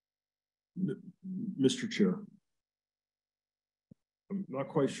 Mr. Chair, I'm not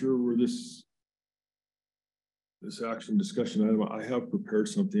quite sure where this action discussion item, I have prepared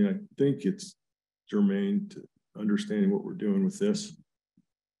something. I think it's germane to understanding what we're doing with this.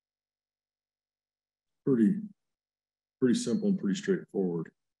 Pretty simple and pretty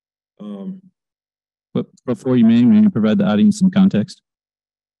straightforward. But before you may you provide the audience some context?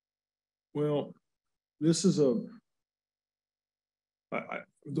 Well, this is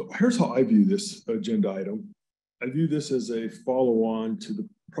here's how I view this agenda item. I view this as a follow-on to the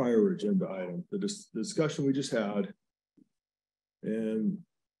prior agenda item, the discussion we just had, and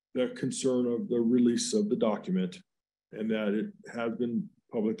the concern of the release of the document, and that it has been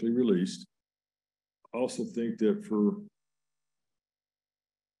publicly released. I also think that for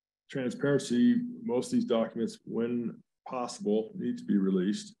transparency, most of these documents, when possible, need to be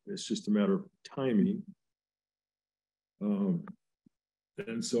released. It's just a matter of timing.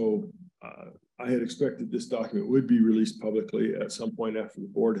 And so I had expected this document would be released publicly at some point after the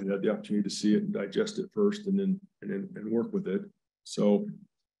board had had the opportunity to see it and digest it first, and then work with it. So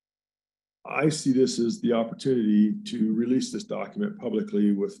I see this as the opportunity to release this document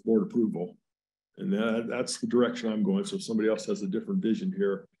publicly with board approval, and that's the direction I'm going. So if somebody else has a different vision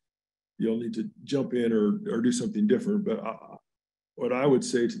here, you'll need to jump in or do something different. But what I would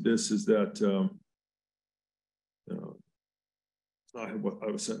say to this is that I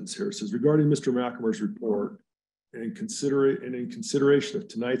have a sentence here. It says, regarding Mr. McNamara's report and in consideration of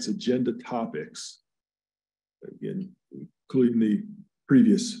tonight's agenda topics, again, including the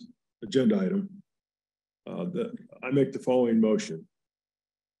previous agenda item, that I make the following motion.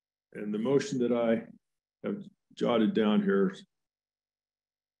 And the motion that I have jotted down here is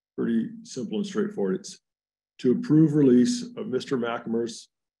pretty simple and straightforward. It's to approve release of Mr. McNamara's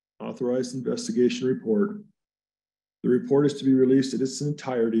authorized investigation report. The report is to be released in its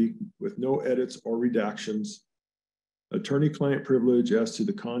entirety with no edits or redactions. Attorney-client privilege as to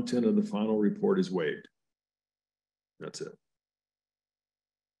the content of the final report is waived. That's it.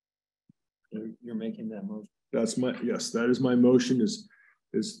 You're making that motion? That's yes, that is my motion is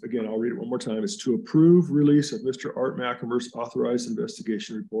again, I'll read it one more time. It's to approve release of Mr. Art McNamara's authorized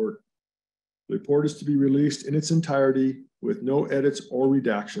investigation report. The report is to be released in its entirety with no edits or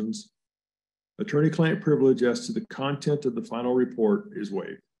redactions. Attorney-client privilege as to the content of the final report is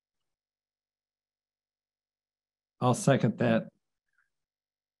waived. I'll second that.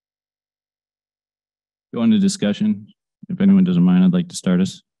 Go into discussion. If anyone doesn't mind, I'd like to start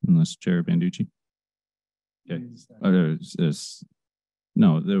us, unless Chair Banducci. Okay.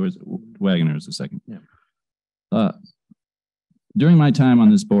 No, there was Wagner was the second. Yeah. During my time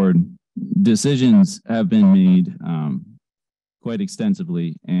on this board, decisions have been made quite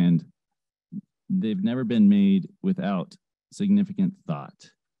extensively, and they've never been made without significant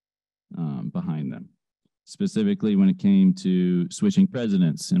thought. behind them. Specifically when it came to switching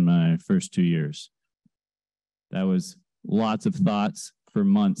presidents in my first 2 years. That was lots of thoughts for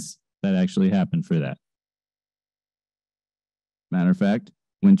months that actually happened for that. Matter of fact,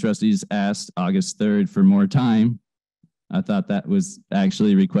 when trustees asked August 3rd for more time, I thought that was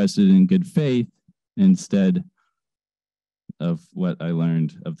actually requested in good faith instead of what I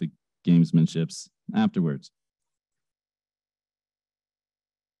learned of the gamesmanships afterwards.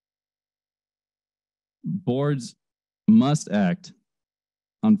 Boards must act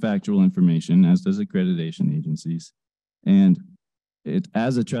on factual information, as does accreditation agencies. And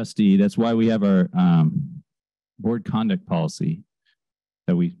as a trustee, that's why we have our board conduct policy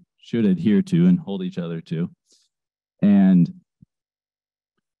that we should adhere to and hold each other to. And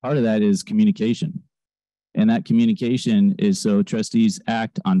part of that is communication. And that communication is so trustees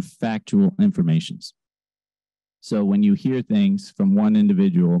act on factual informations. So when you hear things from one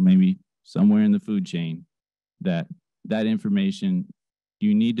individual, maybe somewhere in the food chain, that information,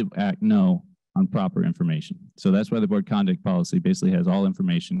 you need to know on proper information. So that's why the board conduct policy basically has all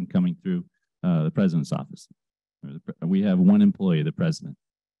information coming through the president's office. We have one employee, the president.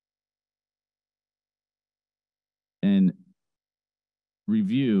 And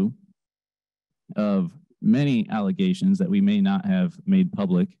review of many allegations that we may not have made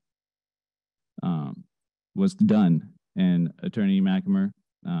public was done. And Attorney McAmer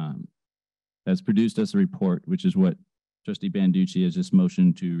has produced us a report, which is what Trustee Banducci has just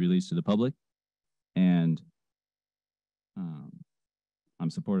motioned to release to the public. And I'm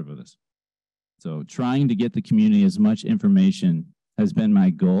supportive of this. So trying to get the community as much information has been my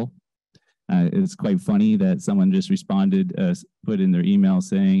goal. It's quite funny that someone just responded, put in their email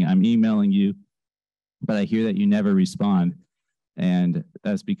saying, I'm emailing you, but I hear that you never respond. And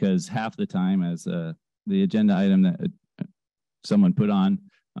that's because half the time, as the agenda item that someone put on,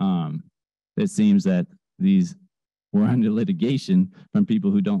 it seems that these were under litigation from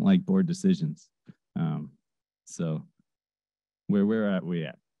people who don't like board decisions. So where we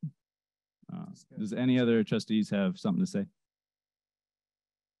at? Does any other trustees have something to say?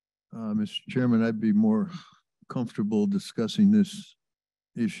 Mr. Chairman, I'd be more comfortable discussing this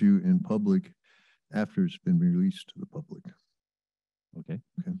issue in public after it's been released to the public. Okay.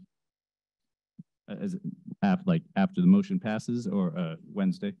 Okay. Like after the motion passes, or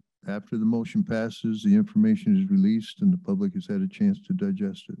Wednesday? After the motion passes, the information is released and the public has had a chance to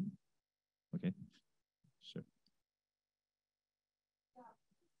digest it. Okay, sure.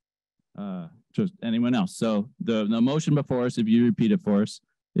 Just anyone else? So the motion before us, if you repeat it for us,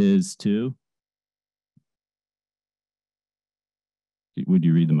 is to, would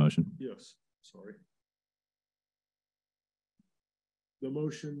you read the motion? Yes, sorry. The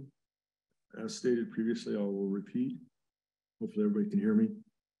motion, as stated previously, I will repeat. Hopefully everybody can hear me.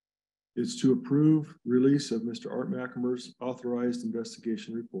 Is to approve release of Mr. Art McAmer's authorized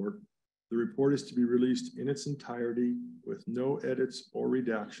investigation report. The report is to be released in its entirety with no edits or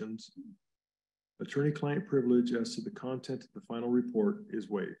redactions. Attorney-client privilege as to the content of the final report is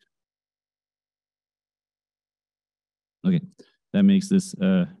waived. Okay, that makes this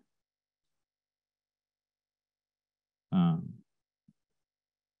I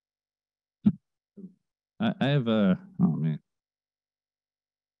have oh man.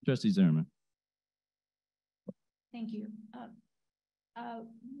 Trustee Zimmerman. Thank you.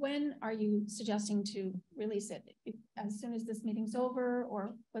 When are you suggesting to release it? As soon as this meeting's over,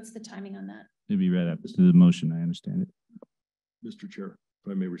 or what's the timing on that? It'd be right after the motion. I understand it. Mr. Chair,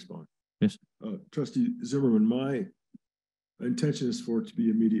 if I may respond. Yes. Trustee Zimmerman, my intention is for it to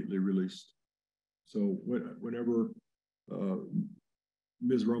be immediately released. So whenever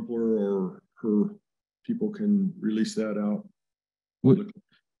Ms. Rumpler or her people can release that out.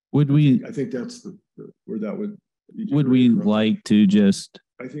 Would we? I think that's where that would. Would we like to just?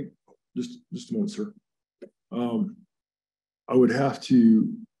 I think just a moment, sir. I would have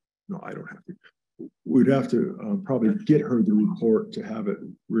to. No, I don't have to. We'd have to probably get her the report to have it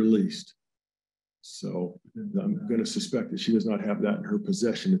released. So I'm going to suspect that she does not have that in her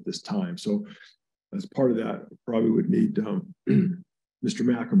possession at this time. So as part of that, probably would need Mr.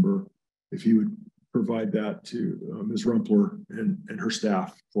 McAmer, if he would provide that to Ms. Rumpler and her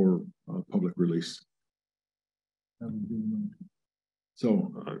staff for public release.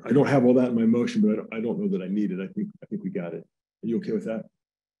 So I don't have all that in my motion, but I don't know that I need it. I think we got it. Are you okay with that?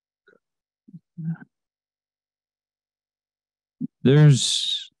 Okay.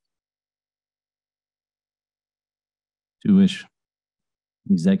 There's two-ish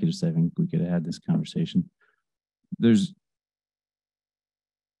executives. I think we could have had this conversation. There's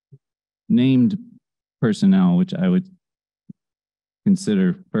named personnel, which I would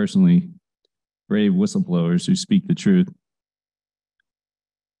consider personally brave whistleblowers who speak the truth.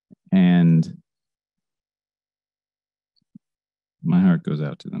 And my heart goes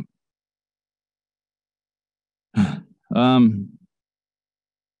out to them.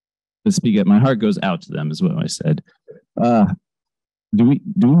 Let's speak up. My heart goes out to them is what I said. Do we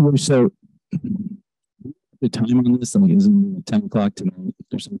wish so the time on this? Like, isn't it 10 o'clock tonight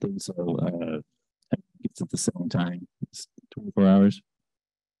or something? So it's at the same time. It's 24 hours.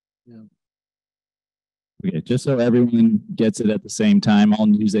 Yeah. Okay, just so everyone gets it at the same time, all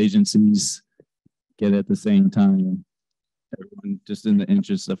news agencies get it at the same time. Everyone, just in the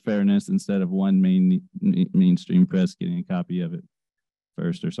interest of fairness, instead of one mainstream press getting a copy of it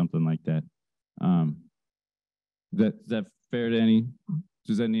first or something like that. Is that fair to any?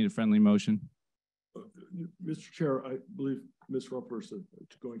 Does that need a friendly motion? Mr. Chair, I believe Ms. Rumpler is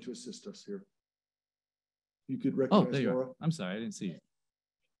going to assist us here. You could recognize there you Laura. are. I'm sorry, I didn't see you.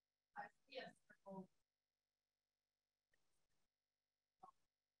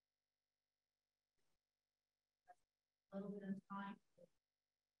 A little bit of time,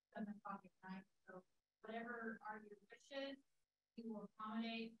 7 o'clock at night. So whatever are your wishes, we will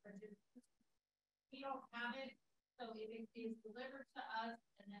accommodate. But we don't have it, so if it is delivered to us,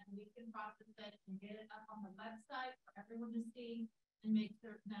 and then we can process it and get it up on the website for everyone to see, and make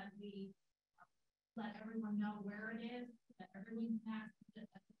certain that we let everyone know where it is, that everyone can access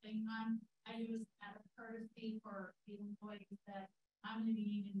it at the same time. I use out of courtesy for the employees that I'm going to be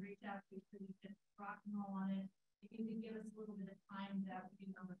needing to reach out to so we can rock and roll on it. If you could give us a little bit of time, that would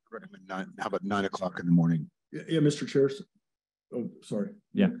be number. How about 9 o'clock in the morning? Yeah, Mr. Chair. Oh, sorry.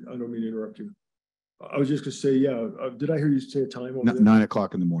 Yeah. I don't mean to interrupt you. I was just going to say, yeah. Did I hear you say a time? Over there? 9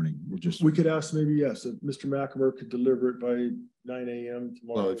 o'clock in the morning. We could ask maybe, yes, if Mr. McNamara could deliver it by 9 a.m.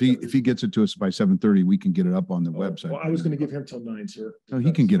 tomorrow. Well, if he gets it to us by 7:30, we can get it up on the website. Well, I was going to give him till 9, sir. No,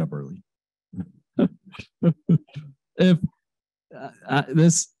 he can get up early. If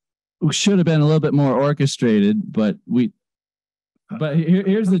this should have been a little bit more orchestrated, but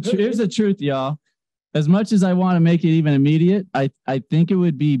here's the truth, y'all. As much as I want to make it even immediate, I think it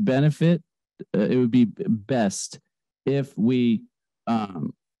would be it would be best if we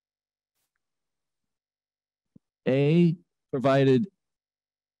provided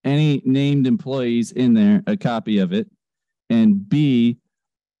any named employees in there a copy of it, and B,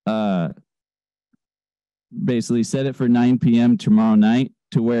 basically set it for 9 p.m. tomorrow night,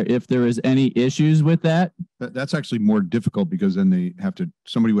 to where if there is any issues with that. That's actually more difficult, because then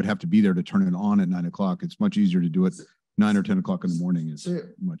somebody would have to be there to turn it on at 9 o'clock. It's much easier to do it 9 or 10 o'clock in the morning. It's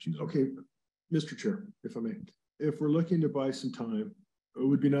much easier. Okay, Mr. Chair, if I may, if we're looking to buy some time, it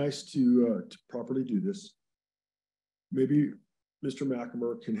would be nice to properly do this. Maybe Mr.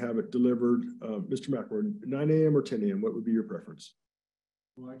 McNamara can have it delivered. Mr. McNamara, 9 a.m. or 10 a.m., what would be your preference?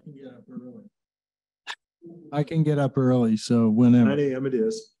 Well, I can get up early. I can get up early, so whenever. 9 a.m. it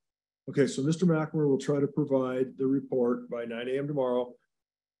is. Okay, so Mr. McNamara will try to provide the report by 9 a.m. tomorrow.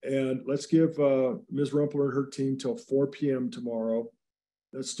 And let's give Ms. Rumpler and her team till 4 p.m. tomorrow.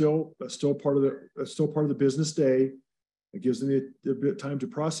 That's still part of the business day. It gives them a bit of time to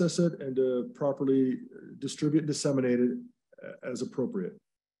process it and to properly distribute and disseminate it as appropriate.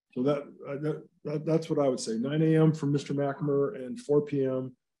 So that's what I would say. 9 a.m. from Mr. McNamara and 4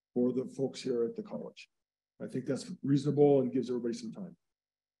 p.m. for the folks here at the college. I think that's reasonable and gives everybody some time.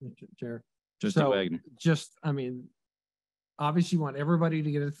 Mr. Chair. I mean, obviously you want everybody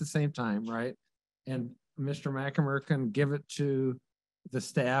to get it at the same time, right? And Mr. McNamara can give it to the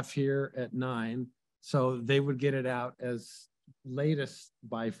staff here at 9. So they would get it out as latest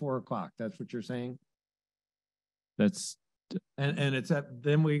by 4 o'clock. That's what you're saying? That's. And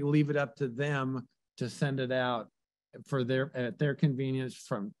then we leave it up to them to send it out at their convenience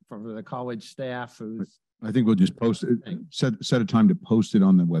from the college staff who's. I think we'll just post it, set a time to post it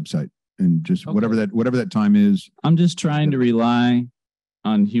on the website, and just whatever that time is. I'm just trying to rely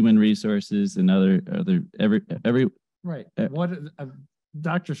on human resources and every right. What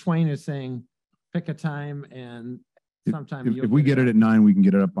Dr. Swain is saying, pick a time, and sometime if we get it at 9, we can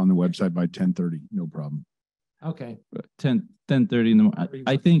get it up on the website by 10:30. No problem. Okay. 10:30 in the morning.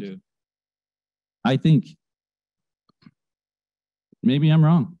 I think maybe I'm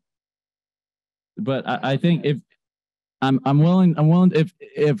wrong. But I think if I'm willing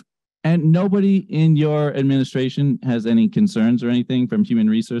if and nobody in your administration has any concerns or anything from human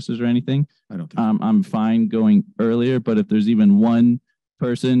resources or anything, I don't think I'm fine going earlier. But if there's even one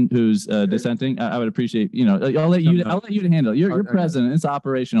person who's dissenting, I would appreciate, I'll let you to handle it. You're president. It's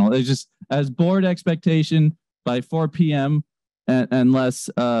operational. It's just as board expectation by 4 p.m. unless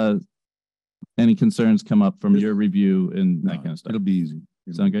any concerns come up from your review and that No, kind of stuff. It'll be easy.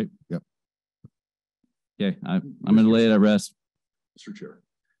 Sound great? Yep. Okay, I'm going to lay it at rest. Mr. Chair,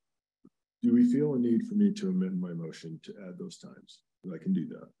 do we feel a need for me to amend my motion to add those times? I can do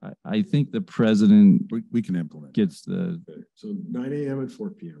that. I think the president We can implement. gets the, Okay, so 9 a.m. and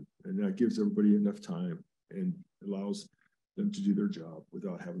 4 p.m. And that gives everybody enough time and allows them to do their job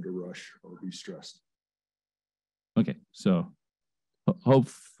without having to rush or be stressed. okay, so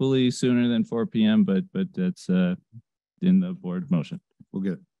hopefully sooner than 4 p.m., but that's in the board motion. We'll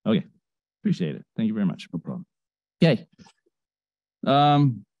get it. Okay, appreciate it. Thank you very much. No problem. Okay.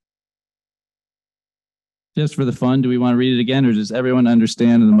 Just for the fun, do we want to read it again or does everyone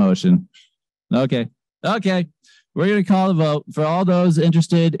understand the motion? Okay. Okay. We're going to call the vote for all those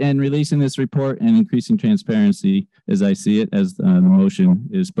interested in releasing this report and increasing transparency as I see it, as the motion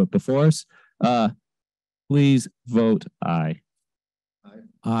is put before us. Please vote aye.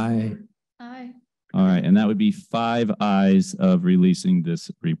 Aye. Aye. All right. And that would be 5 ayes of releasing this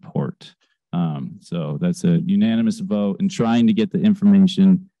report. So that's a unanimous vote and trying to get the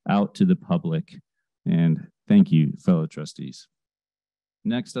information out to the public. And thank you, fellow trustees.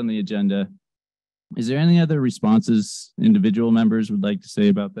 Next on the agenda, is there any other responses individual members would like to say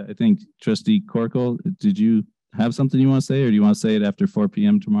about that? I think Trustee Corkle, did you have something you want to say or do you want to say it after 4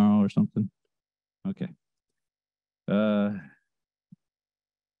 p.m. tomorrow or something? Okay. All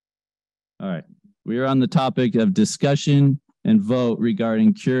right. We are on the topic of discussion and vote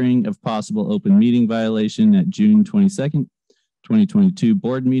regarding curing of possible open meeting violation at June 22nd, 2022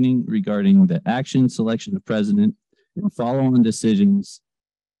 board meeting regarding the action, selection of president, and follow-on decisions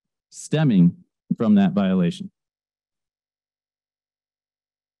stemming from that violation.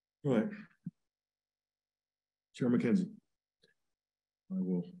 All right. Chair McKenzie, I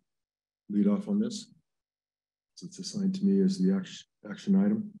will lead off on this. It's assigned to me as the action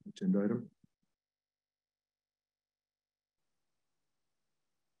item, agenda item.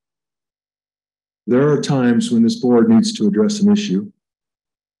 There are times when this board needs to address an issue.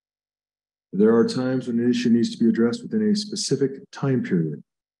 There are times when an issue needs to be addressed within a specific time period.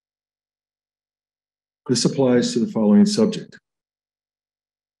 This applies to the following subject.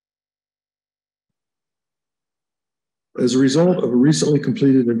 As a result of a recently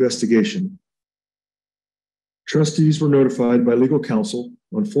completed investigation, trustees were notified by legal counsel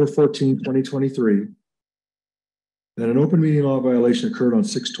on 4/14/2023 that an open meeting law violation occurred on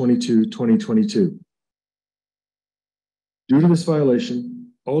 6/22/2022. Due to this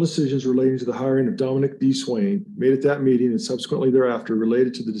violation, all decisions relating to the hiring of Dominic D. Swain made at that meeting and subsequently thereafter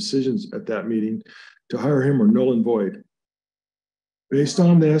related to the decisions at that meeting to hire him are null and void. Based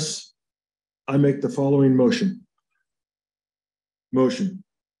on this, I make the following motion. Motion.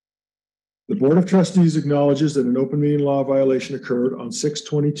 The Board of Trustees acknowledges that an open meeting law violation occurred on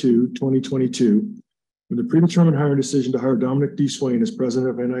 6/22/2022 when the predetermined hiring decision to hire Dominic D. Swain as president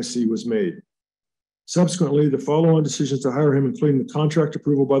of NIC was made. Subsequently, the follow-on decisions to hire him, including the contract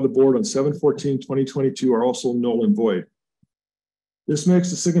approval by the board on 7/14/2022, are also null and void. This makes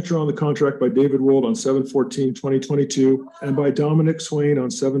the signature on the contract by David Wold on 7/14/2022 and by Dominic Swain on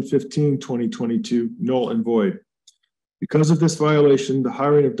 7/15/2022 null and void. Because of this violation, the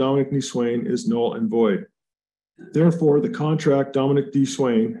hiring of Dominic D. Swain is null and void. Therefore, the contract Dominic D.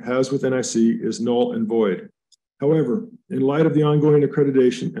 Swain has with NIC is null and void. However, in light of the ongoing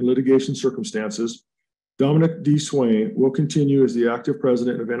accreditation and litigation circumstances, Dominic D. Swain will continue as the active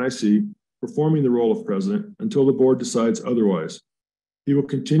president of NIC, performing the role of president until the board decides otherwise. He will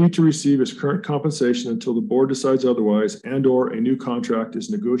continue to receive his current compensation until the board decides otherwise and/or a new contract is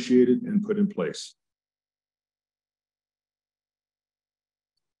negotiated and put in place.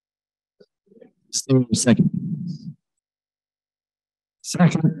 Second.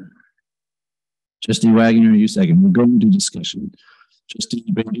 Second. Trustee Wagner, you second. We're going to discussion. Trustee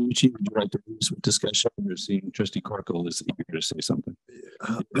Banducci, would you like to do this with discussion? We're seeing Trustee Corkle is eager to say something.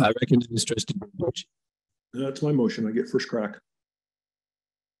 I recognize Trustee Banducci. That's my motion. I get first crack.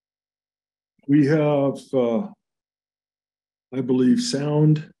 We have, I believe,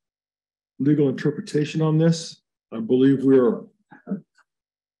 sound legal interpretation on this. I believe we are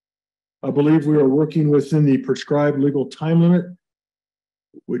working within the prescribed legal time limit,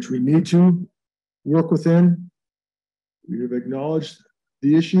 which we need to work within. We have acknowledged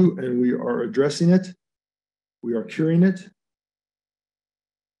the issue and we are addressing it. We are curing it.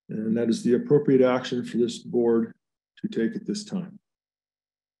 And that is the appropriate action for this board to take at this time.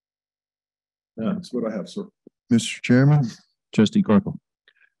 That's what I have, sir. Mr. Chairman, Trustee Corkle.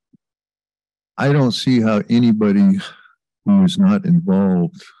 I don't see how anybody who is not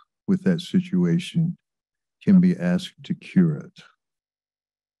involved with that situation can be asked to cure it.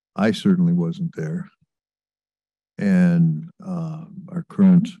 I certainly wasn't there. And our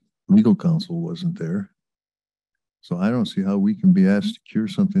current legal counsel wasn't there. So I don't see how we can be asked to cure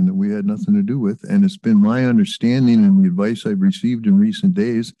something that we had nothing to do with. And it's been my understanding and the advice I've received in recent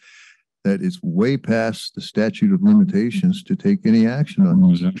days that it's way past the statute of limitations to take any action on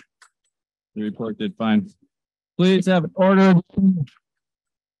these. The report did fine. Please have order.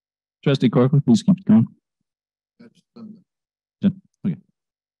 Trustee Corcoran, please keep going. Yeah, okay.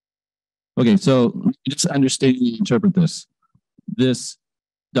 Okay, so just understand and interpret this.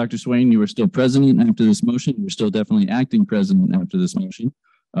 Dr. Swain, you were still president after this motion. You're still definitely acting president after this motion.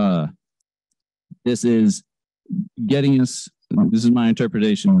 This is getting us, this is my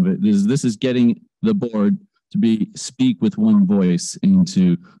interpretation of it, this is getting the board to speak with one voice and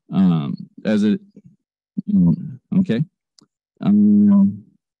to, okay.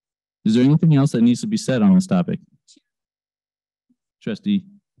 Is there anything else that needs to be said on this topic? Trustee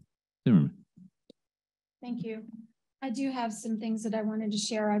Zimmerman. Thank you. I do have some things that I wanted to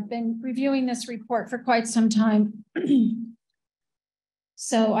share. I've been reviewing this report for quite some time.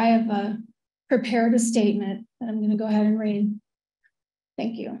 So I have prepared a statement that I'm going to go ahead and read.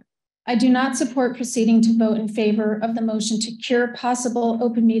 Thank you. I do not support proceeding to vote in favor of the motion to cure possible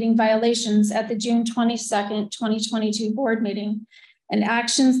open meeting violations at the June 22nd, 2022 board meeting and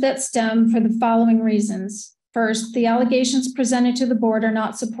actions that stem for the following reasons. First, the allegations presented to the board are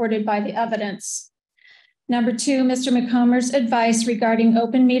not supported by the evidence. Number two, Mr. McComer's advice regarding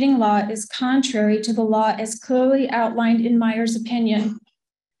open meeting law is contrary to the law as clearly outlined in Meyer's opinion.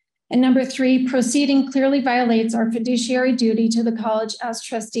 And number three, proceeding clearly violates our fiduciary duty to the college as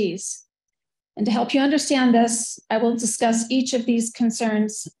trustees. And to help you understand this, I will discuss each of these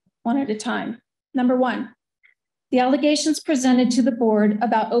concerns one at a time. Number one, the allegations presented to the board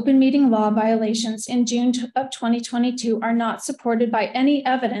about open meeting law violations in June of 2022 are not supported by any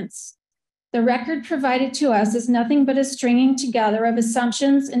evidence. The record provided to us is nothing but a stringing together of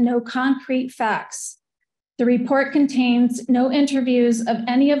assumptions and no concrete facts. The report contains no interviews of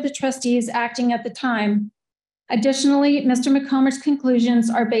any of the trustees acting at the time. Additionally, Mr. McComer's conclusions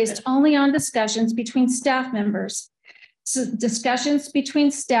are based only on discussions between staff members. So discussions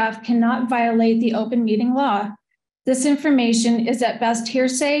between staff cannot violate the open meeting law. This information is at best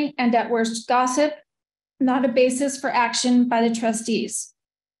hearsay and at worst gossip, not a basis for action by the trustees.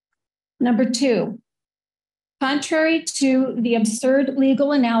 Number two, contrary to the absurd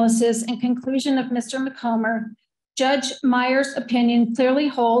legal analysis and conclusion of Mr. McComer, Judge Meyer's opinion clearly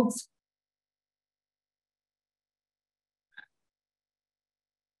holds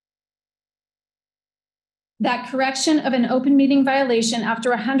that correction of an open meeting violation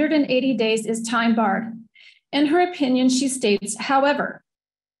after 180 days is time barred. In her opinion, she states, however,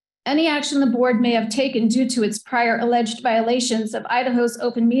 any action the board may have taken due to its prior alleged violations of Idaho's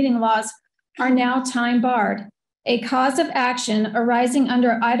open meeting laws are now time barred. A cause of action arising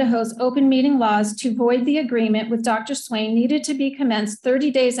under Idaho's open meeting laws to void the agreement with Dr. Swain needed to be commenced 30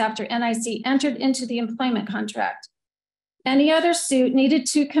 days after NIC entered into the employment contract. Any other suit needed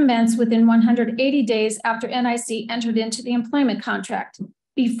to commence within 180 days after NIC entered into the employment contract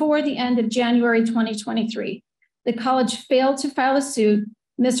before the end of January 2023. The college failed to file a suit.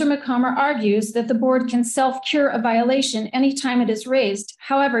 Mr. McComer argues that the board can self-cure a violation anytime it is raised.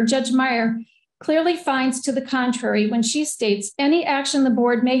 However, Judge Meyer clearly finds to the contrary when she states any action the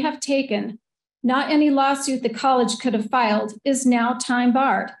board may have taken, not any lawsuit the college could have filed, is now time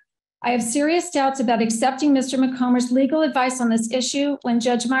barred. I have serious doubts about accepting Mr. McComer's legal advice on this issue when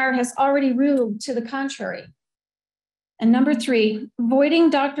Judge Meyer has already ruled to the contrary. And number three, voiding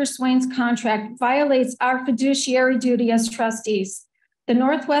Dr. Swain's contract violates our fiduciary duty as trustees. The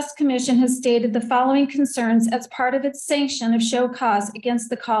Northwest Commission has stated the following concerns as part of its sanction of show cause against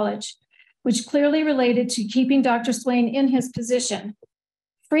the college, which clearly related to keeping Dr. Swain in his position.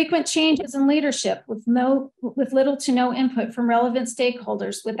 Frequent changes in leadership with little to no input from relevant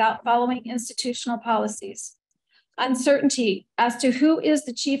stakeholders without following institutional policies. Uncertainty as to who is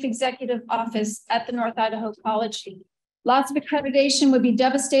the chief executive office at the North Idaho College. Loss of accreditation would be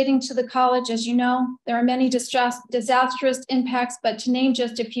devastating to the college. As you know, there are many disastrous impacts, but to name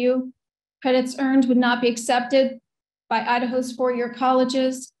just a few, credits earned would not be accepted by Idaho's four-year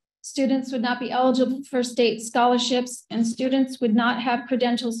colleges. Students would not be eligible for state scholarships, and students would not have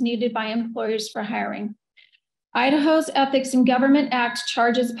credentials needed by employers for hiring. Idaho's Ethics in Government Act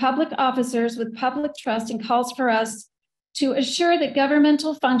charges public officers with public trust and calls for us to assure that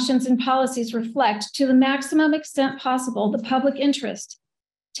governmental functions and policies reflect to the maximum extent possible the public interest.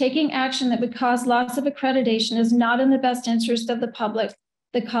 Taking action that would cause loss of accreditation is not in the best interest of the public,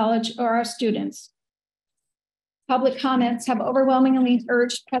 the college, or our students. public comments have overwhelmingly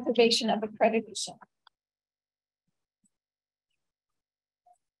urged preservation of accreditation.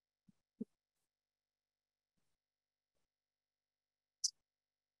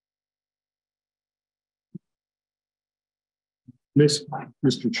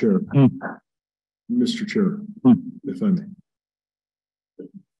 Mr. Chair, Mr. Chair, if I may.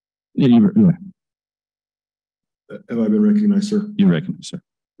 Yeah, Have I been recognized, sir? you recognize, sir.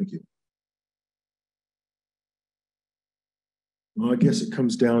 Thank you. Well, I guess it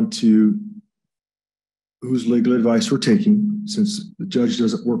comes down to whose legal advice we're taking, since the judge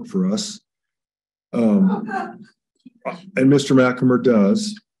doesn't work for us. And Mr. McNamara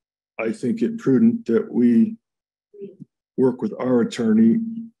does. I think it prudent that we work with our attorney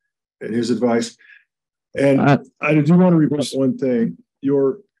and his advice. And I do want to repeat one thing.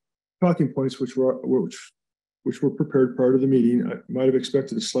 Your talking points, which were prepared prior to the meeting, I might have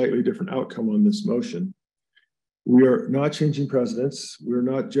expected a slightly different outcome on this motion. We are not changing precedents. We're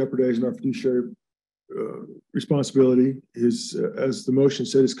not jeopardizing our fiduciary responsibility. As the motion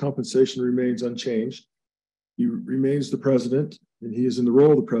said, his compensation remains unchanged. He remains the president, and he is in the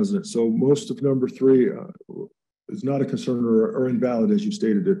role of the president. So most of number 3 is not a concern or invalid, as you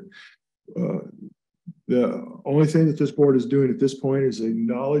stated it. The only thing that this board is doing at this point is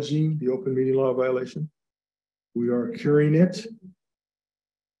acknowledging the open meeting law violation. We are curing it,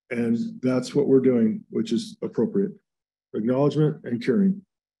 and that's what we're doing, which is appropriate. Acknowledgement and curing.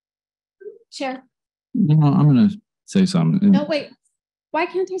 Chair. No, I'm going to say something. No, wait. Why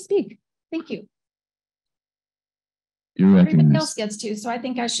can't I speak? Thank you. You're Everybody else recognized. gets to, so I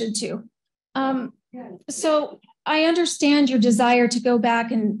think I should too. So I understand your desire to go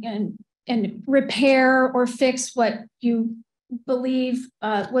back and repair or fix what you believe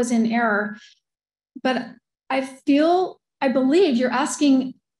was in error. But I believe you're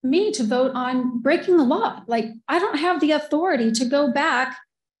asking me to vote on breaking the law. Like, I don't have the authority to go back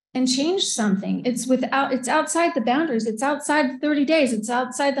and change something. It's outside the boundaries. It's outside 30 days. It's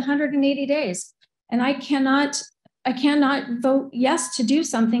outside the 180 days. And I cannot vote yes to do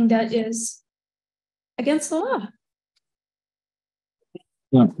something that is against the law.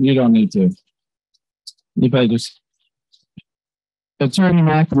 No, you don't need to. If I just, Attorney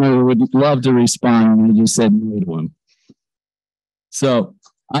McNamara would love to respond, and you just said no to him. So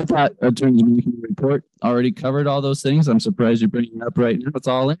I thought Attorney McNamara's report already covered all those things. I'm surprised you're bringing it up right now. It's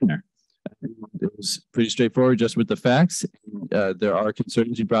all in there. It was pretty straightforward, just with the facts. There are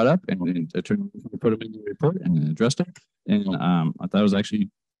concerns you brought up, and Attorney McNamara put them in the report and addressed it. And I thought it was actually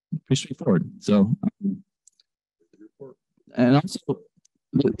pretty straightforward. So, and also,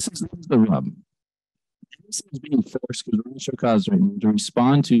 this is the rub. This is being forced because we're going to show cause right now to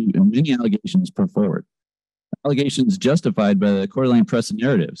respond to many allegations put forward. Allegations justified by the Coeur d'Alene press and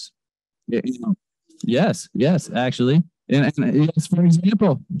narratives. Yes, actually. And yes, for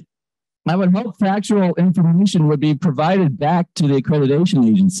example, I would hope factual information would be provided back to the accreditation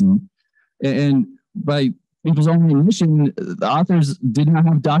agency. And by people's own admission, the authors did not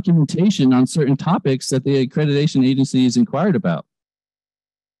have documentation on certain topics that the accreditation agencies inquired about.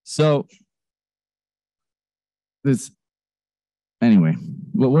 So anyway,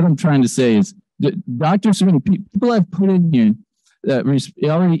 what I'm trying to say is that Dr. Swain, people have put in here that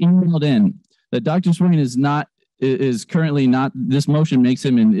already emailed in that Dr. Swain is currently not, this motion makes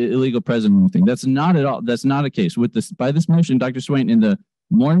him an illegal president or anything. That's not at all. That's not a case. By this motion, Dr. Swain, in the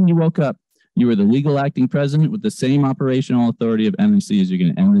morning you woke up, you were the legal acting president with the same operational authority of NEC as you're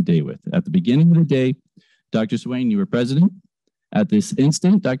going to end the day with. At the beginning of the day, Dr. Swain, you were president. At this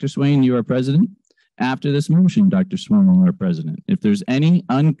instant, Dr. Swain, you are president. After this motion, Dr. Swain, you are president. If there's any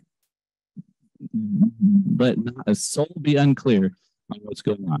but not a soul be unclear on what's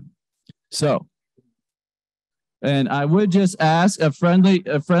going on. So, and I would just ask a friendly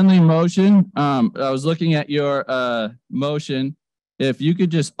motion. I was looking at your motion. If you could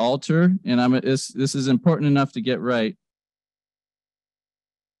just alter, and this is important enough to get right.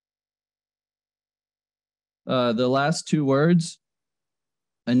 The last 2 words,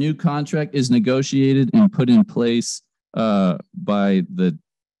 a new contract is negotiated and put in place by the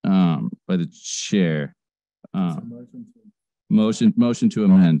chair. Motion to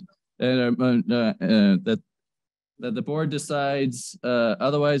amend. That the board decides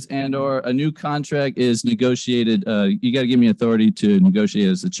otherwise, and/or a new contract is negotiated. You got to give me authority to negotiate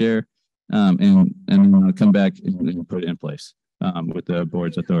as the chair, and then I'll come back and put it in place with the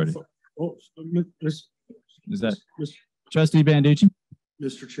board's authority. Is that Trustee Banducci?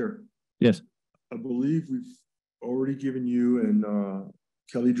 Mr. Chair. Yes. I believe we've already given you and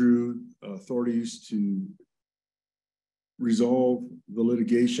Kelly Drew authorities to resolve the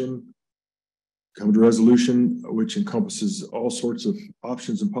litigation come to a resolution which encompasses all sorts of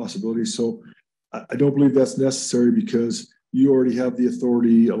options and possibilities. So I don't believe that's necessary because you already have the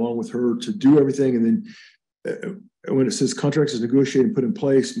authority along with her to do everything. And then when it says contracts is negotiated and put in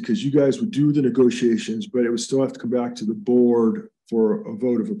place, because you guys would do the negotiations, but it would still have to come back to the board for a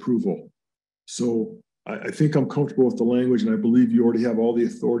vote of approval. So I think I'm comfortable with the language, and I believe you already have all the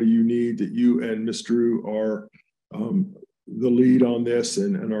authority you need, that you and Ms. Drew are the lead on this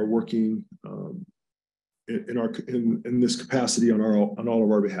and are working in this capacity on all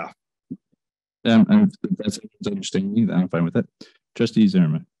of our behalf. And if that's understanding, then I'm fine with that. Trustee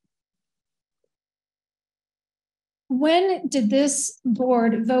Zimmerman. When did this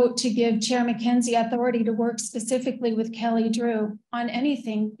board vote to give Chair McKenzie authority to work specifically with Kelly Drew on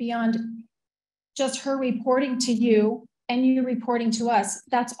anything beyond just her reporting to you and you reporting to us?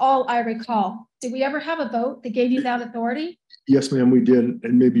 That's all I recall. Did we ever have a vote that gave you that authority? Yes, ma'am, we did.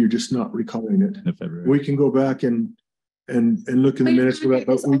 And maybe you're just not recalling it. We can go back and look in the minutes for that,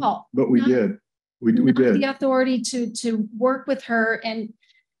 but we did. We did. The authority to work with her. And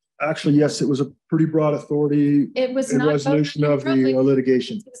actually, yes, it was a pretty broad authority. It was in not resolution of the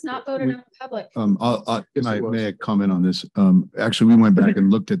litigation. It was not voted on in public. May I comment on this? Actually, we went back and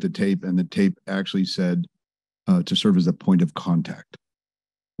looked at the tape, and the tape actually said to serve as a point of contact.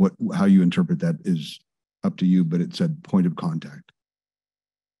 How you interpret that is up to you, but it said point of contact.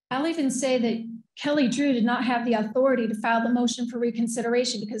 I'll even say that Kelly Drew did not have the authority to file the motion for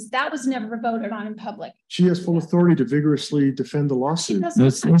reconsideration because that was never voted on in public. She has full authority to vigorously defend the lawsuit.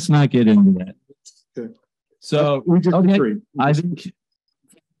 Let's not get into that. Okay. So we just agree. I think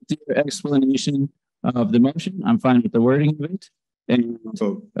your explanation of the motion, I'm fine with the wording of it, and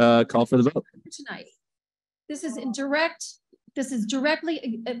call for the vote tonight. This is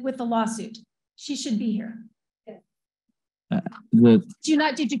directly with the lawsuit. She should be here. Did you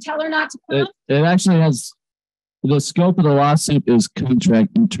tell her not to come? It actually has the scope of the lawsuit is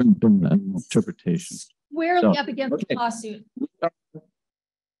contract interpretation. Squarely up against the lawsuit.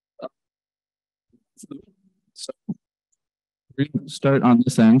 So we start on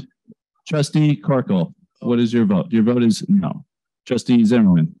this end. Trustee Corkle, what is your vote? Your vote is no. Trustee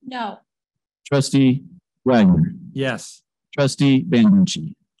Zimmerman. No. Trustee Wagner. Yes. Trustee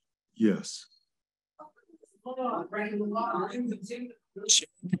Banducci. Yes. Chair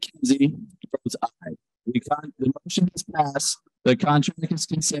McKenzie votes aye. The motion is passed. The contract is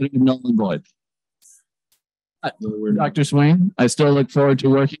considered null and void. Dr. Swain, I still look forward to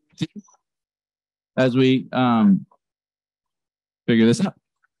working with you as we figure this out.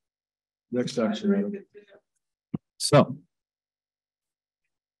 Next action item. So.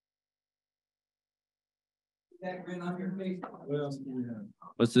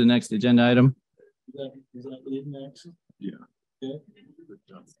 What's the next agenda item? Is that lead next? Yeah. Okay.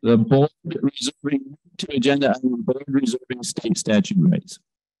 The board reserving to agenda item, board reserving state statute rights.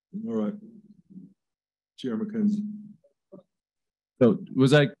 All right. Chair McKenzie. So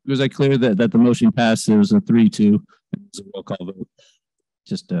was I clear that the motion passed? There was a 3-2. It was a roll call vote.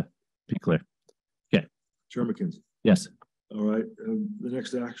 Just to be clear. Okay. Chair McKenzie. Yes. All right. The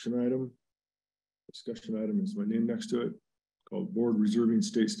next discussion item is my name next to it, called Board Reserving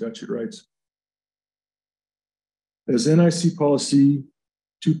State Statute Rights. As NIC policy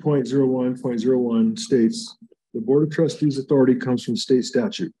 2.01.01 states, the Board of Trustees authority comes from state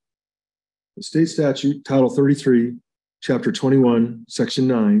statute. The state statute, Title 33, Chapter 21, Section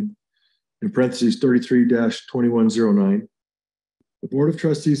 9, in parentheses 33-2109. The Board of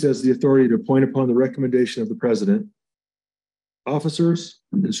Trustees has the authority to appoint upon the recommendation of the President officers,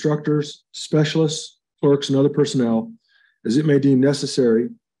 instructors, specialists, clerks, and other personnel as it may deem necessary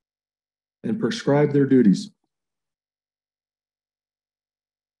and prescribe their duties.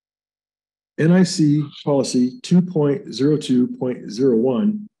 NIC policy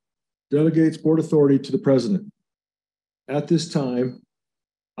 2.02.01 delegates board authority to the President. At this time,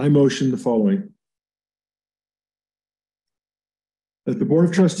 I motion the following. That the Board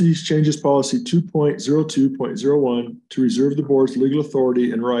of Trustees changes policy 2.02.01 to reserve the board's legal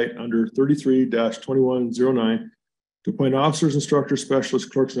authority and right under 33-2109 to appoint officers, instructors, specialists,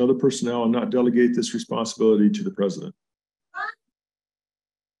 clerks, and other personnel and not delegate this responsibility to the President.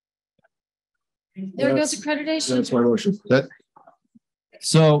 There goes accreditation. That's my motion.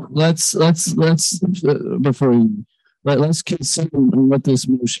 So let's consider what this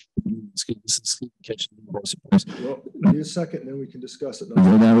motion means. This is catching the most surprise. Well, need a second, and then we can discuss it.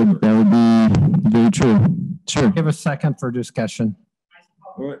 Well, that would be very true. Sure. Give a second for discussion.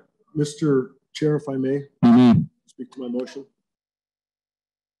 All right, Mr. Chair, if I may speak to my motion.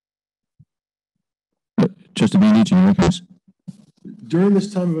 Just to be each of you. During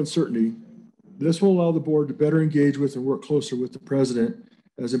this time of uncertainty, This will allow the board to better engage with and work closer with the president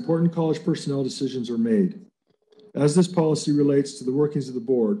as important college personnel decisions are made. As this policy relates to the workings of the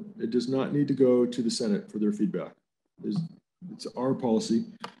board, it does not need to go to the Senate for their feedback. It's our policy,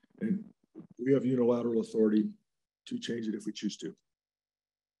 and we have unilateral authority to change it if we choose to.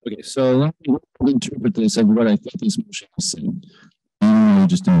 Okay, so let me interpret this and what I think this motion is saying. I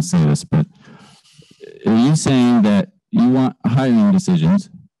just didn't say this, but are you saying that you want hiring decisions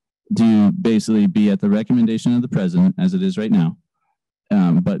to basically be at the recommendation of the president, as it is right now,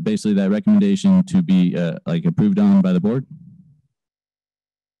 but basically that recommendation to be like approved on by the board?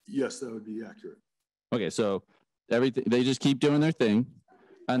 Yes, that would be accurate. Okay, so everything, they just keep doing their thing,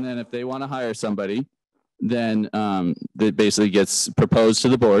 and then if they want to hire somebody, then that basically gets proposed to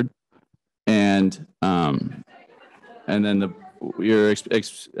the board, and then you're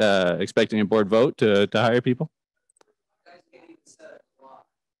expecting a board vote to hire people.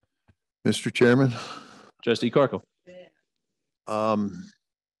 Mr. Chairman. Trustee Corkle.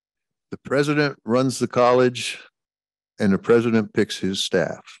 The president runs the college and the president picks his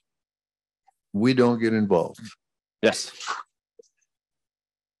staff. We don't get involved. Yes.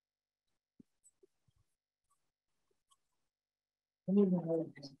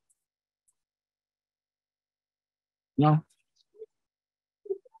 No.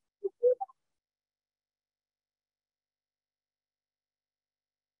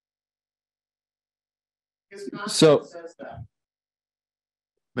 So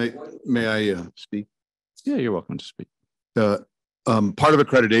may I speak? yeah, you're welcome to speak. Part of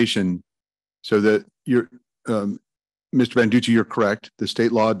accreditation, so that you're Mr. Banducci, you're correct. The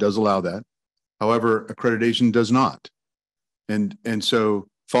state law does allow that. However, accreditation does not. And so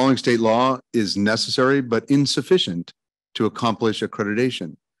following state law is necessary, but insufficient to accomplish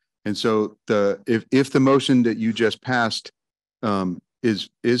accreditation. And so if the motion that you just passed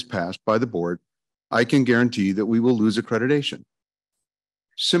is passed by the board, I can guarantee that we will lose accreditation.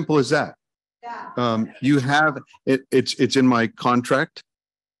 Simple as that. You have it's in my contract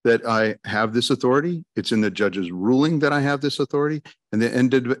that I have this authority. It's in the judge's ruling that I have this authority, and the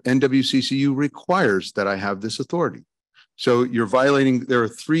NWCCU requires that I have this authority. So you're violating. There are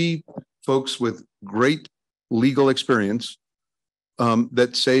 3 folks with great legal experience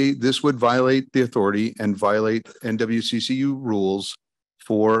that say this would violate the authority and violate NWCCU rules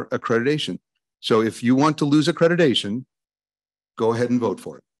for accreditation. So if you want to lose accreditation, go ahead and vote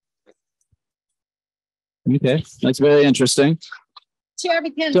for it. Okay, that's very interesting. Chair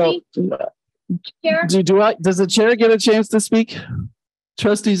McKenzie. Chair. Does the chair get a chance to speak?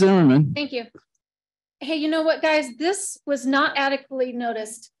 Trustee Zimmerman. Thank you. Hey, you know what, guys? This was not adequately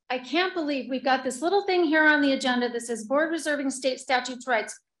noticed. I can't believe we've got this little thing here on the agenda that says board reserving state statutes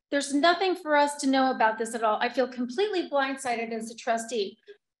rights. There's nothing for us to know about this at all. I feel completely blindsided as a trustee.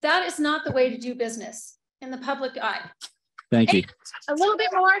 That is not the way to do business in the public eye. Thank you. A little bit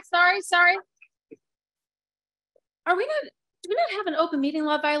more. Sorry. Do we not have an open meeting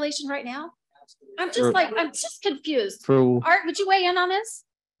law violation right now? I'm just confused. Art, would you weigh in on this?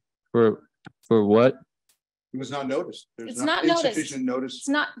 For what? It was not noticed. There's it's not insufficient notice. It's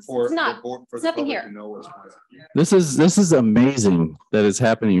not. For it's not. The board, for it's the nothing here. To know what's this is amazing that is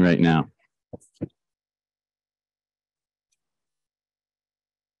happening right now. I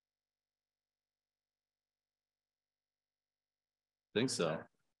think so.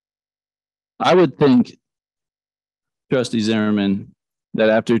 I would think, Trustee Zimmerman, that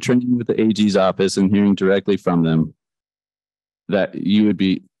after training with the AG's office and hearing directly from them, that you would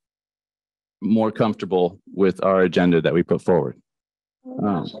be more comfortable with our agenda that we put forward.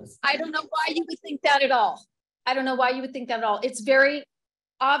 I don't know why you would think that at all. It's very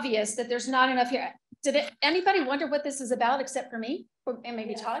obvious that there's not enough here. Anybody wonder what this is about except for me? And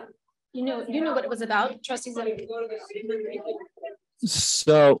maybe Todd? You know what it was about, Trustee Zimmerman.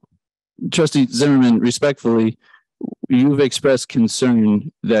 So, Trustee Zimmerman, respectfully, you've expressed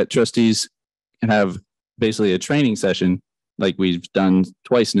concern that trustees have basically a training session like we've done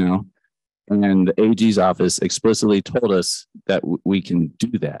twice now, and the AG's office explicitly told us that we can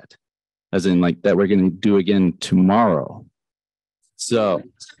do that, as in like that we're going to do again tomorrow. So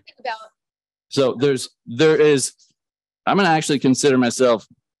there is, I'm going to actually consider myself,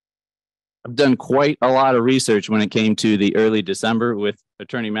 I've done quite a lot of research when it came to the early December with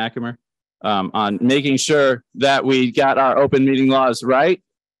Attorney McAmer on making sure that we got our open meeting laws right.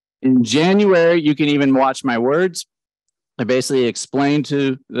 In January, you can even watch my words. I basically explained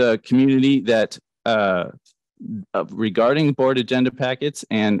to the community that regarding board agenda packets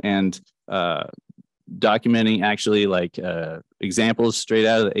and documenting actually like examples straight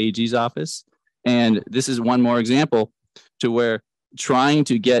out of the AG's office. And this is one more example to where trying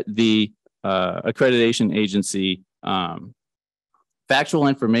to get the accreditation agency factual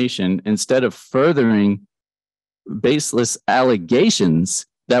information instead of furthering baseless allegations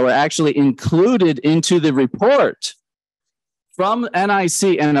that were actually included into the report from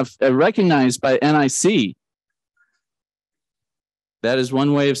NIC and recognized by NIC. That is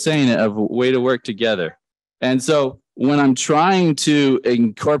one way of saying it, of a way to work together. And so when I'm trying to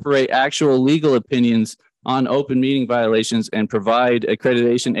incorporate actual legal opinions on open meeting violations and provide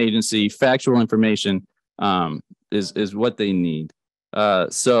accreditation agency factual information, is what they need.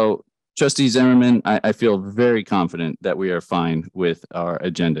 So Trustee Zimmerman, I feel very confident that we are fine with our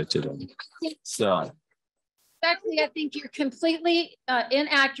agenda today. So Actually, I think you're completely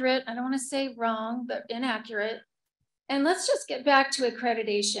inaccurate. I don't want to say wrong, but inaccurate. And let's just get back to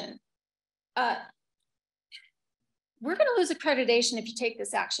accreditation. We're going to lose accreditation if you take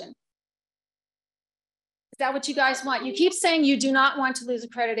this action. Is that what you guys want? You keep saying you do not want to lose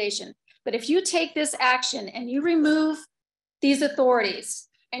accreditation, but if you take this action and you remove these authorities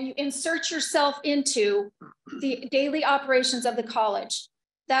and you insert yourself into the daily operations of the college,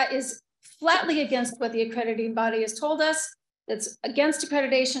 that is flatly against what the accrediting body has told us. It's against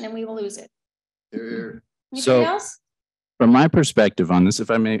accreditation and we will lose it. Anybody else? From my perspective on this, if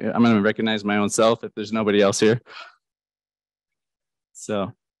I may, I'm going to recognize my own self if there's nobody else here.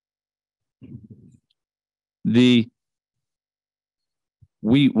 So we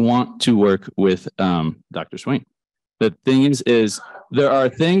want to work with Dr. Swain. The thing is there are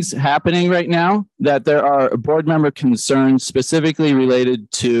things happening right now that there are board member concerns specifically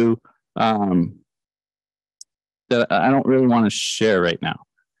related to that I don't really want to share right now.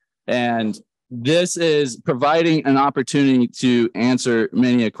 And this is providing an opportunity to answer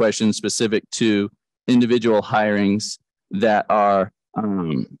many a question specific to individual hirings that are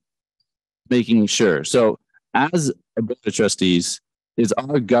making sure. So as a board of trustees, it's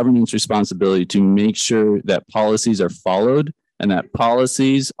our governance responsibility to make sure that policies are followed and that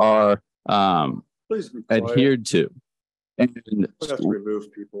policies are adhered to. And we have to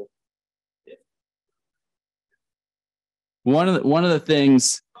remove people. One of the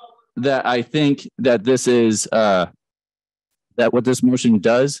things that I think that this is that what this motion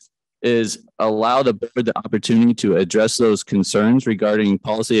does is allow the board the opportunity to address those concerns regarding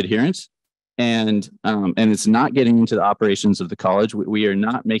policy adherence. And it's not getting into the operations of the college. We are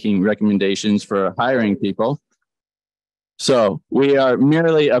not making recommendations for hiring people. So we are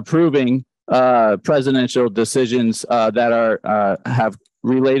merely approving presidential decisions that are have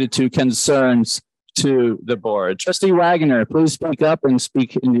related to concerns to the board. Trustee Wagner, please speak up and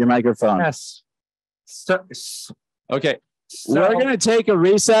speak into your microphone. Yes. Okay. We're going to take a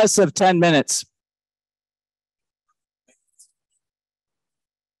recess of 10 minutes.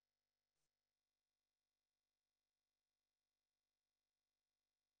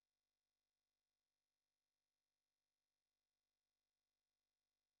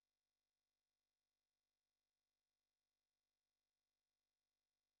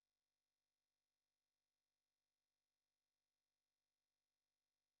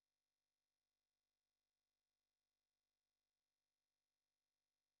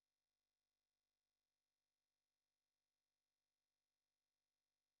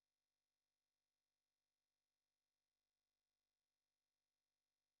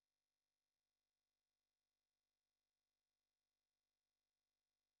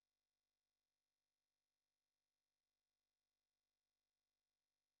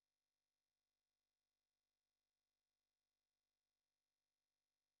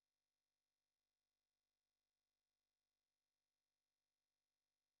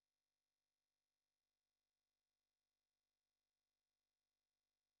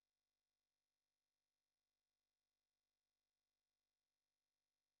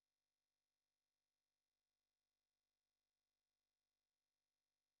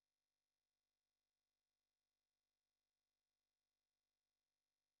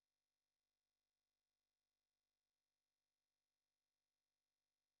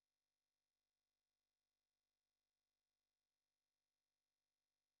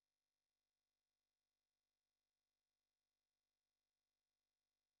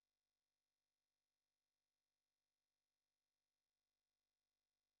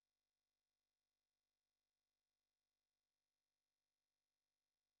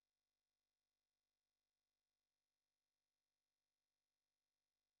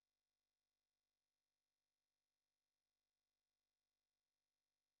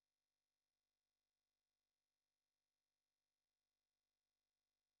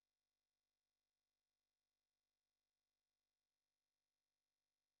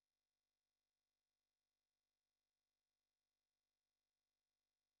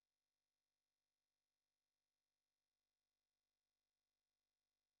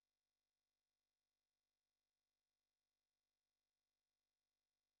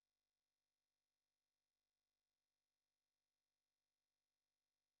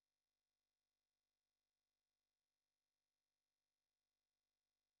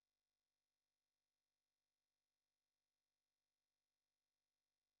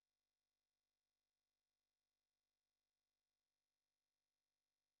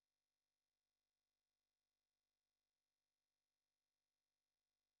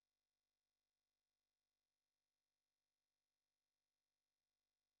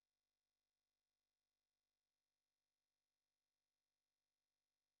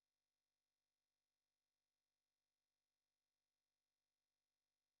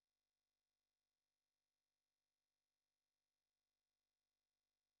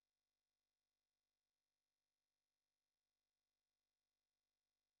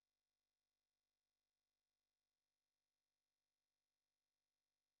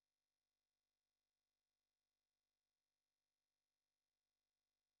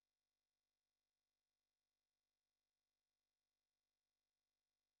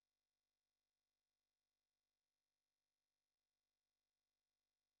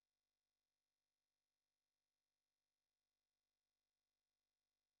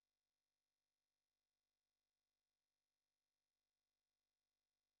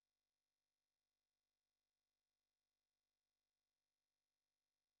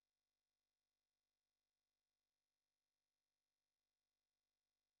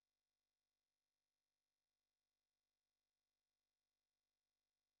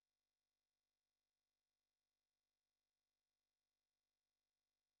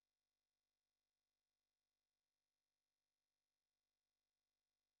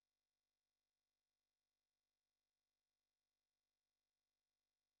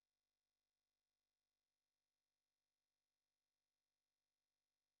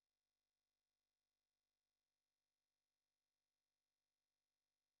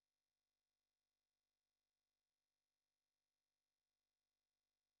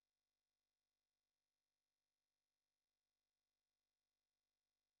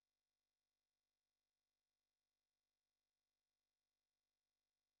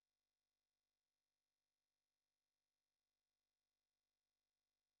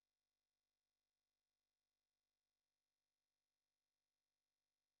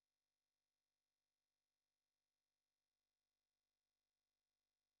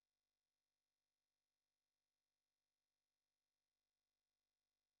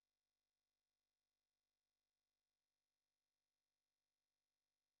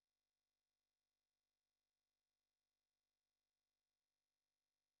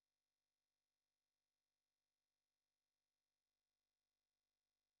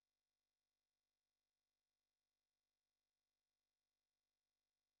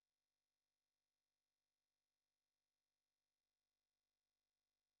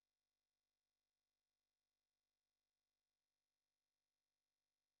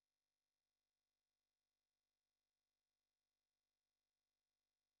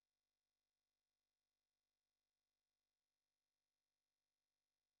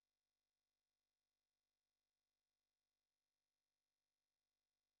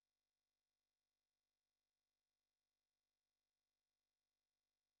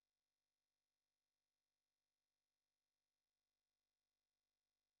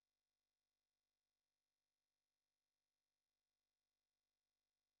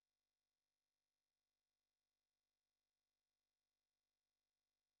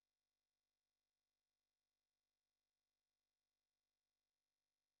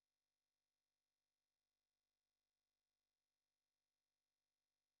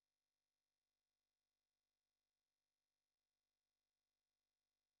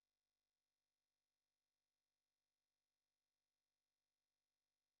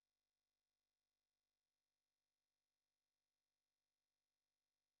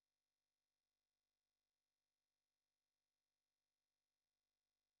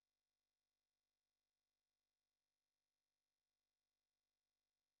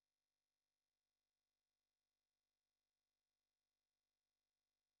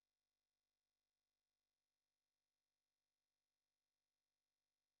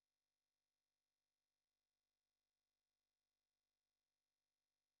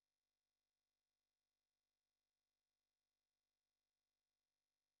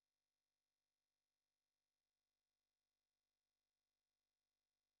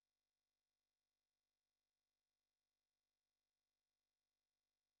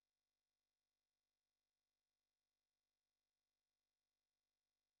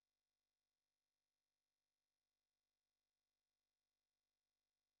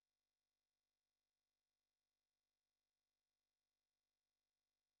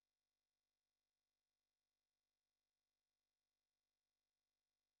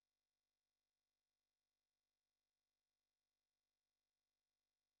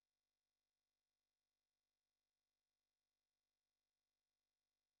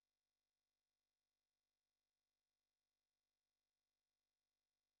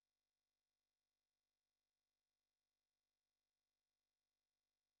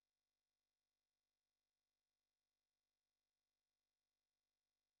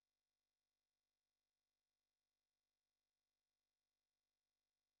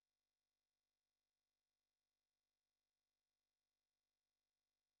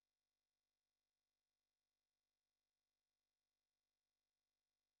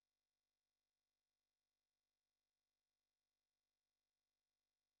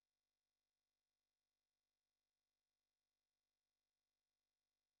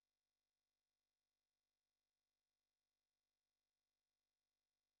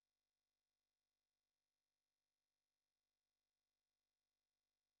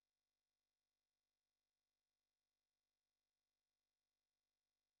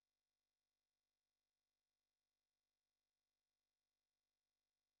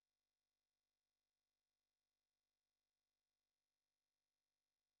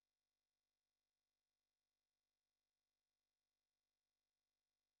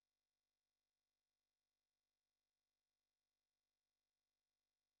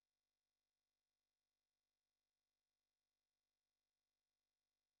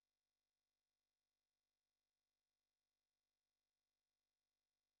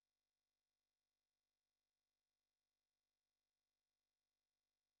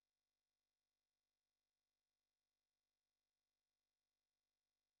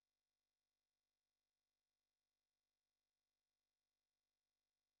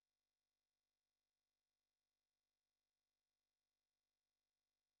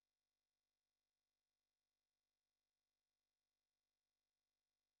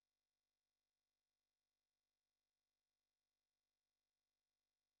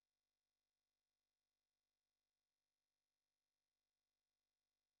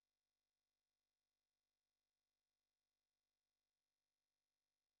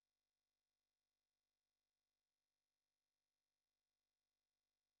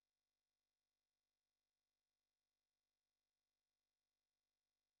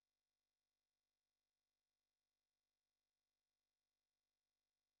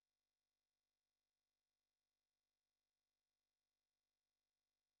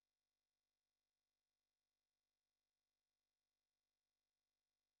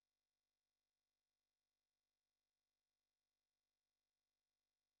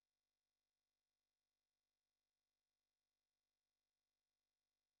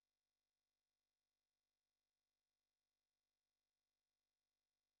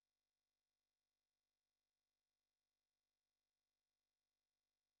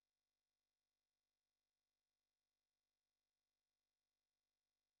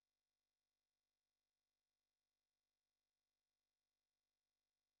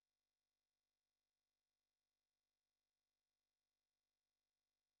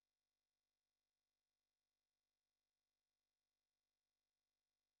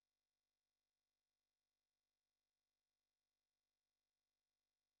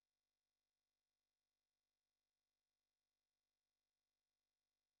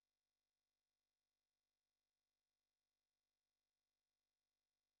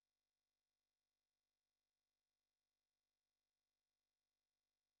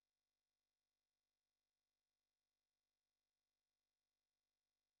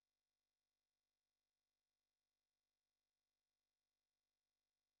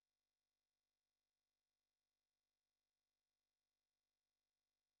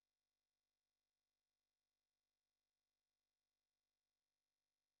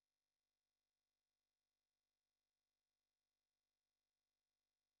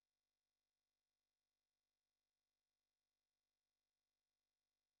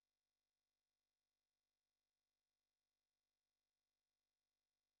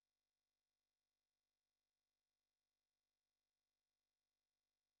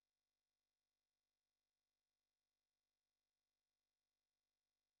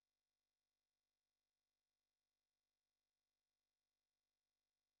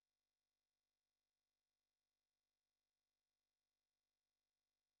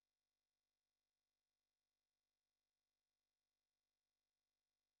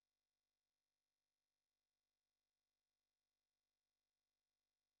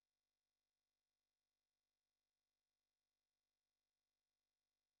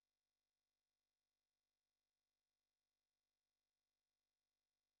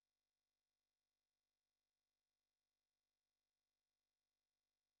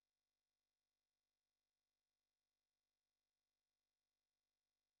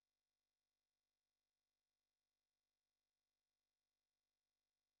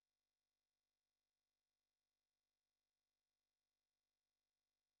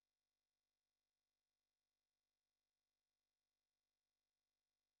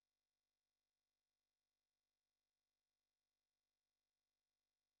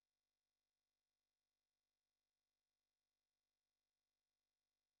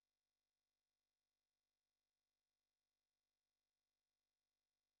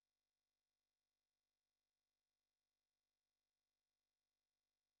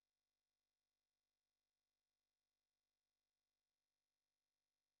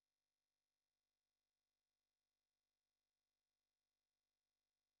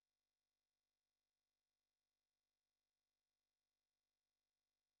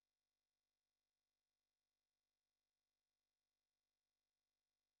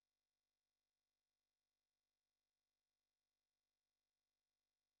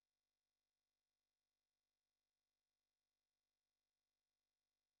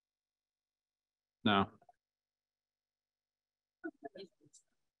 No.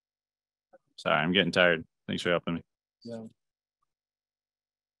 Sorry, I'm getting tired. Thanks for helping me. Yeah.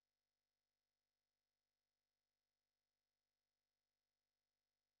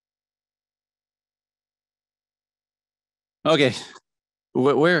 Okay.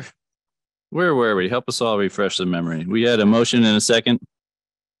 Where were we? Help us all refresh the memory. We had a motion and a second.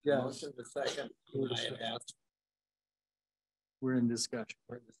 Yeah. We're in discussion.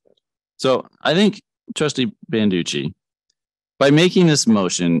 So I think Trustee Banducci, by making this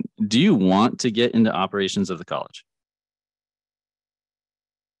motion, do you want to get into operations of the college?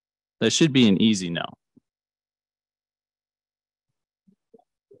 That should be an easy no.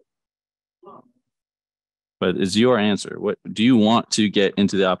 But it's your answer. What do you want to get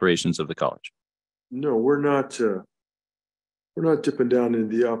into the operations of the college? No, we're not dipping down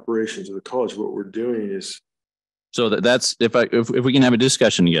into the operations of the college. What we're doing is, So that's if we can have a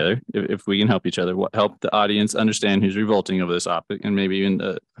discussion together, if we can help each other, help the audience understand who's revolting over this topic, and maybe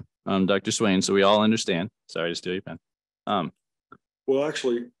even Dr. Swain, so we all understand. Sorry to steal your pen. well,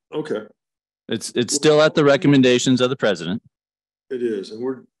 actually, okay, It's still at the recommendations of the president. it is, and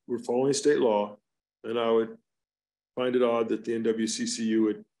we're following state law, and I would find it odd that the NWCCU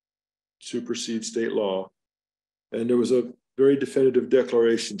would supersede state law. And there was a very definitive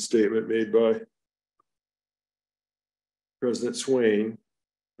declaration statement made by President Swain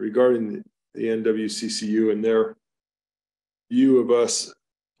regarding the NWCCU and their view of us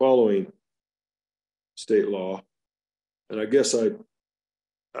following state law. And I guess I'd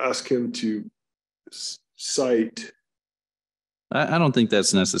ask him to cite. I don't think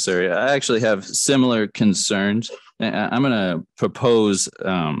that's necessary. I actually have similar concerns. I'm going to propose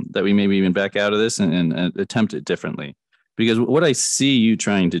that we maybe even back out of this and attempt it differently. Because what I see you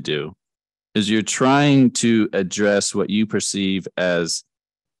trying to do is you're trying to address what you perceive as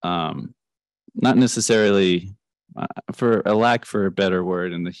not necessarily, for a lack for a better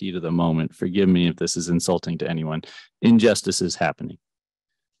word in the heat of the moment, forgive me if this is insulting to anyone, injustices happening.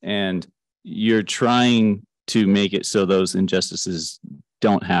 And you're trying to make it so those injustices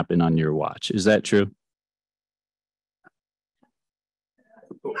don't happen on your watch. Is that true?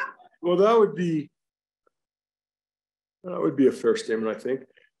 Well, that would be a fair statement, I think.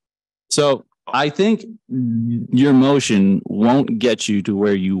 So I think your motion won't get you to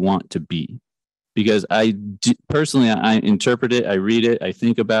where you want to be, because personally, I interpret it, I read it, I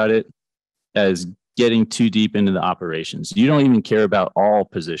think about it as getting too deep into the operations. You don't even care about all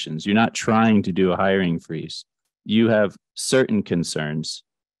positions. You're not trying to do a hiring freeze. You have certain concerns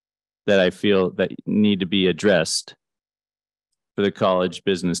that I feel that need to be addressed for the college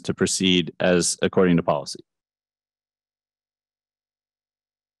business to proceed as according to policy.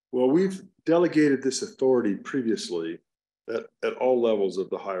 Well, we've delegated this authority previously at all levels of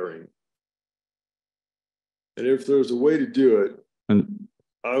the hiring. And if there's a way to do it, And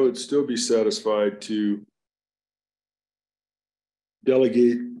I would still be satisfied to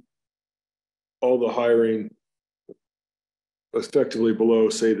delegate all the hiring effectively below,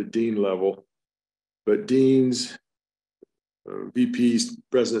 say, the dean level, but deans, VPs,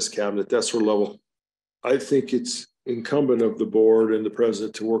 president's cabinet, that sort of level. I think it's incumbent of the board and the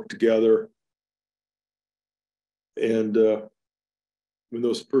president to work together. And when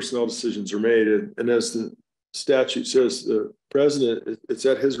those personnel decisions are made, and as the statute says, the president, it's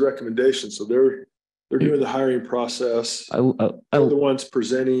at his recommendation. So they're doing the hiring process. They're the ones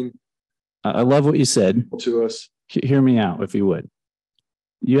presenting. I love what you said to us. Hear me out, if you would.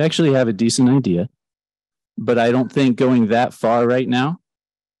 You actually have a decent idea, but I don't think going that far right now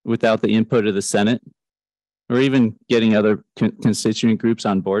without the input of the Senate or even getting other constituent groups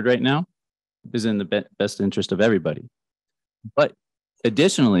on board right now is in the best interest of everybody. But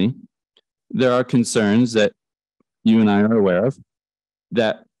additionally, there are concerns that you and I are aware of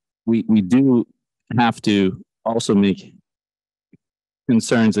that we do have to also make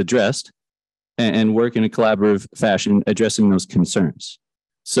concerns addressed and work in a collaborative fashion addressing those concerns.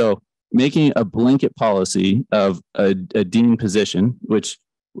 So making a blanket policy of a dean position, which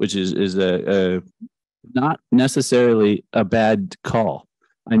is a not necessarily a bad call.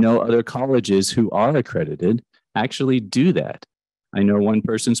 I know other colleges who are accredited actually do that. I know one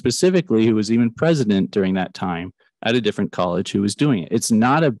person specifically who was even president during that time at a different college who was doing it. It's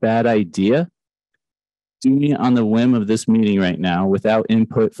not a bad idea. Doing it on the whim of this meeting right now without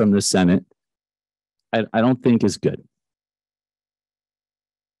input from the Senate, I don't think is good.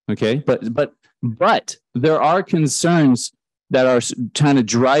 Okay, but there are concerns that are kind of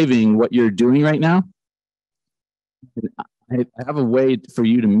driving what you're doing right now. I have a way for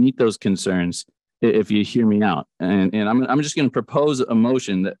you to meet those concerns if you hear me out, and I'm just going to propose a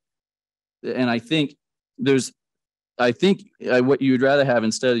motion that and I think what you would rather have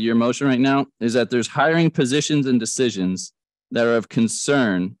instead of your motion right now is that there's hiring positions and decisions that are of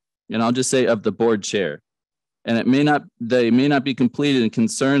concern, and I'll just say of the board chair. And they may not be completed, and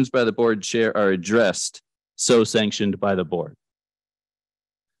concerns by the board chair are addressed, so sanctioned by the board.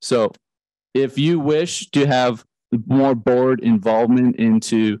 So if you wish to have more board involvement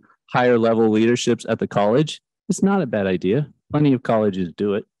into higher level leaderships at the college, it's not a bad idea. Plenty of colleges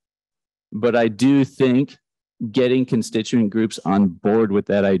do it. But I do think getting constituent groups on board with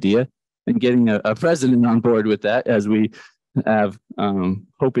that idea and getting a president on board with that, as we have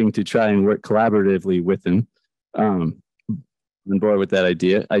hoping to try and work collaboratively with them on board with that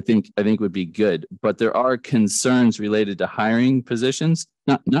idea, I think would be good. But there are concerns related to hiring positions,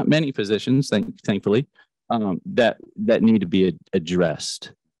 not many positions, thankfully, that need to be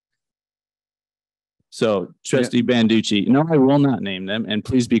addressed. So, Trustee Banducci, no, I will not name them, and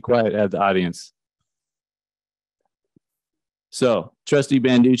please be quiet at the audience. So, Trustee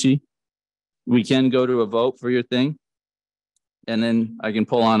Banducci, we can go to a vote for your thing, and then I can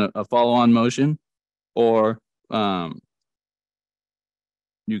pull on a follow-on motion, or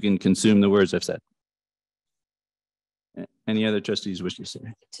you can consume the words I've said. Any other trustees wish to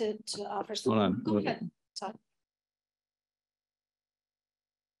say? To offer some. Hold on. Go ahead, Todd.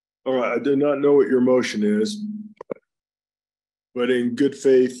 All right, I do not know what your motion is, but in good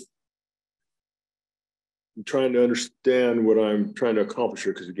faith, I'm trying to understand what I'm trying to accomplish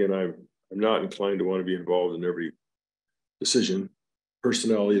here, because again, I'm not inclined to want to be involved in every decision,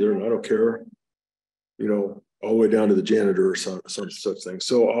 personnel either, and I don't care, you know, all the way down to the janitor or some such thing.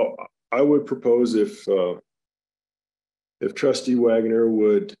 So I would propose if Trustee Wagner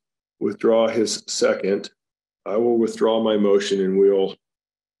would withdraw his second, I will withdraw my motion and we'll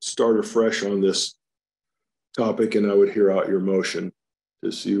start afresh on this topic, and I would hear out your motion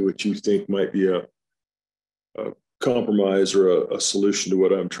to see what you think might be a compromise or a solution to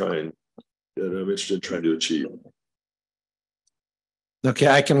what I'm interested in trying to achieve. Okay,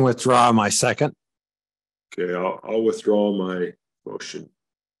 I can withdraw my second. Okay, I'll withdraw my motion.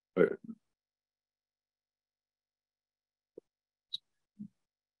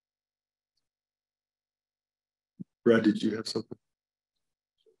 Brad, did you have something?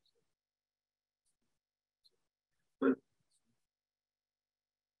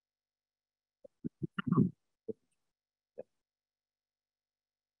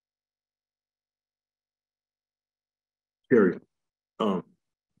 Carrie,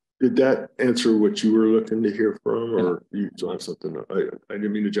 did that answer what you were looking to hear from, or you still have something? I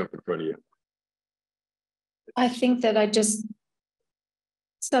didn't mean to jump in front of you. I think that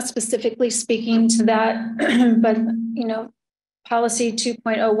it's not specifically speaking to that, but you know, policy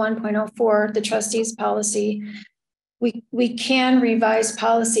 2.01.04, the trustees policy, we can revise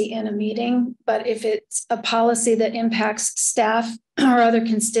policy in a meeting, but if it's a policy that impacts staff or other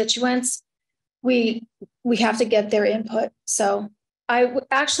constituents, we have to get their input. So I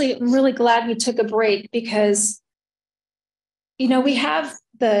actually am really glad we took a break, because, you know, we have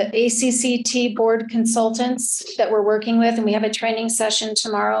the ACCT board consultants that we're working with, and we have a training session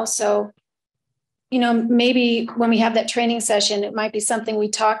tomorrow. So, you know, maybe when we have that training session, it might be something we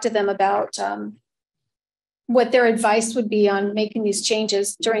talk to them about, what their advice would be on making these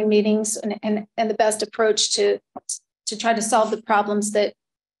changes during meetings, and the best approach to try to solve the problems that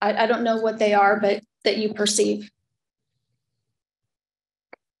I don't know what they are, but that you perceive.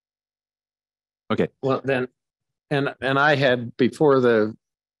 Okay. Well, then, and I had before the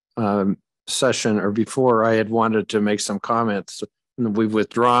session, or before, I had wanted to make some comments, and we've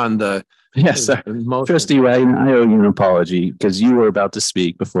withdrawn the. Yes, sir. Trustee Wagner, I owe you an apology, because you were about to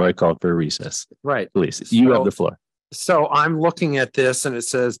speak before I called for a recess. Right. Please, you have the floor. So I'm looking at this, and it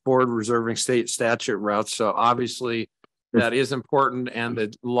says board reserving state statute routes. So obviously that is important, and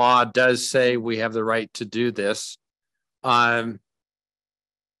the law does say we have the right to do this.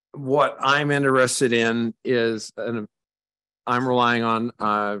 What I'm interested in is, and I'm relying on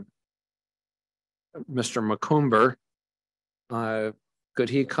Mr. McCumber. Could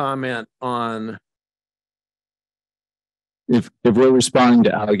he comment on? If we're responding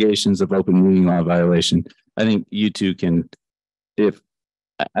to allegations of open meeting law violation, I think you two can. I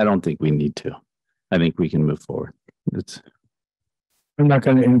don't think we need to. I think we can move forward. I'm not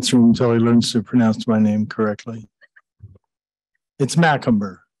going to answer him until he learns to pronounce my name correctly. It's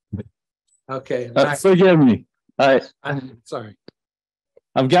Macumber. Okay. Forgive me. I'm sorry.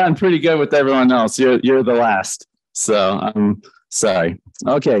 I've gotten pretty good with everyone else. You're the last. So I'm sorry.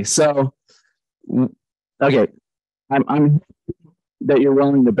 Okay. So, okay. I'm that you're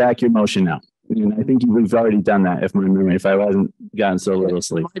willing to back your motion now. And I think we've already done that, if I wasn't gotten so little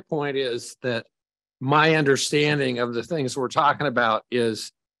sleep. My point is that my understanding of the things we're talking about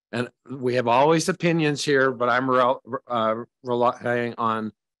is, and we have always opinions here, but I'm relying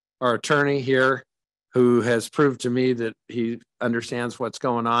on our attorney here, who has proved to me that he understands what's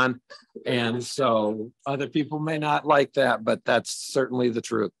going on. And so other people may not like that, but that's certainly the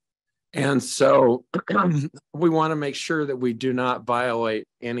truth. And so we want to make sure that we do not violate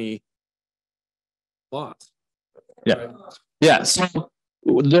any laws. Yeah. Yeah. So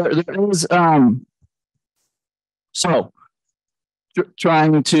there is, so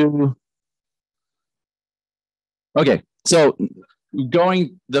trying to, okay. So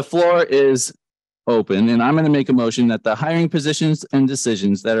the floor is open, and I'm going to make a motion that the hiring positions and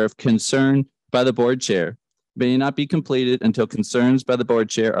decisions that are of concern by the board chair may not be completed until concerns by the board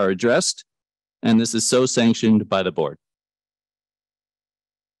chair are addressed, and this is so sanctioned by the board.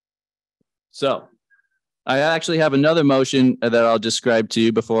 So I actually have another motion that I'll describe to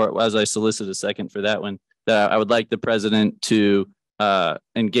you before, as I solicit a second for that one, that I would like the president to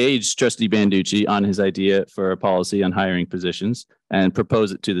engage Trustee Banducci on his idea for a policy on hiring positions and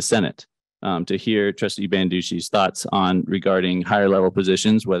propose it to the Senate. To hear Trustee Banducci's thoughts on regarding higher level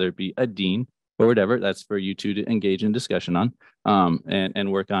positions, whether it be a dean or whatever. That's for you two to engage in discussion on,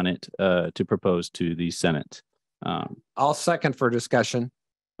 and work on it to propose to the Senate. I'll second for discussion.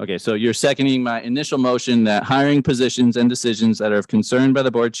 Okay, so you're seconding my initial motion that hiring positions and decisions that are of concern by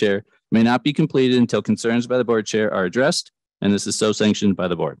the board chair may not be completed until concerns by the board chair are addressed, and this is so sanctioned by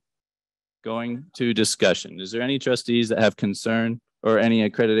the board. Going to discussion. Is there any trustees that have concern or any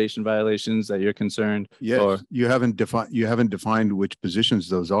accreditation violations that you're concerned? Yes, or you haven't defined which positions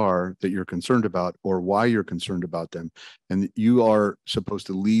those are that you're concerned about or why you're concerned about them. And you are supposed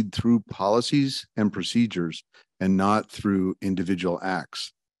to lead through policies and procedures and not through individual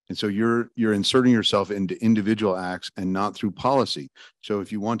acts. And so you're inserting yourself into individual acts and not through policy. So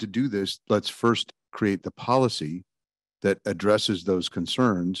if you want to do this, let's first create the policy that addresses those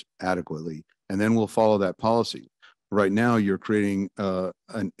concerns adequately, and then we'll follow that policy. Right now, you're creating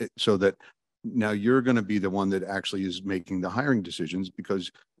so that now you're going to be the one that actually is making the hiring decisions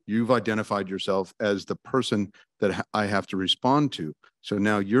because you've identified yourself as the person that I have to respond to. So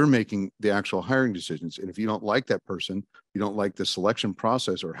now you're making the actual hiring decisions. And if you don't like that person, you don't like the selection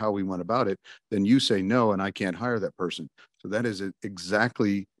process or how we went about it, then you say no, and I can't hire that person. So that is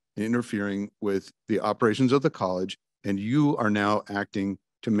exactly interfering with the operations of the college. And you are now acting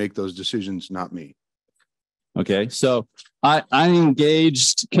to make those decisions, not me. okay, so I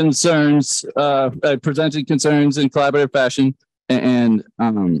engaged concerns, I presented concerns in collaborative fashion, and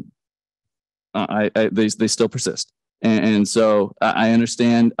they still persist. And so I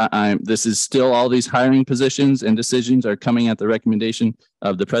understand this is still all these hiring positions and decisions are coming at the recommendation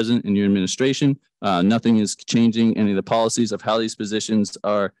of the president and your administration. Nothing is changing any of the policies of how these positions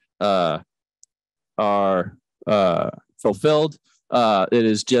are fulfilled. It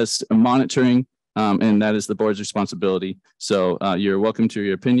is just monitoring, and that is the board's responsibility. So you're welcome to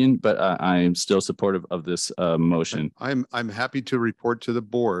your opinion, but I am still supportive of this motion. I'm happy to report to the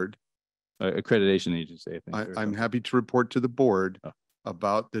board. Accreditation agency, I think. I'm happy to report to the board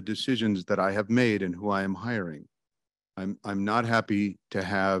about the decisions that I have made and who I am hiring. I'm not happy to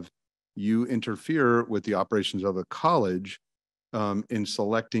have you interfere with the operations of the college in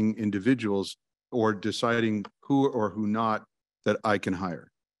selecting individuals or deciding who or who not that I can hire.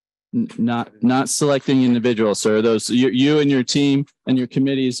 Not selecting individuals, sir. Those you and your team and your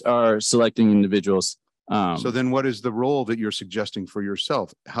committees are selecting individuals. So then what is the role that you're suggesting for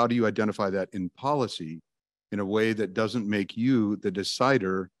yourself? How do you identify that in policy in a way that doesn't make you the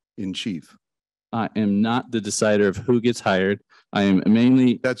decider in chief? I am not the decider of who gets hired. I am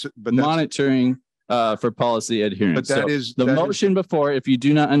mainly monitoring for policy adherence. But that is the motion before, if you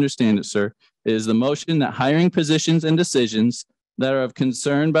do not understand it, sir, is the motion that hiring positions and decisions that are of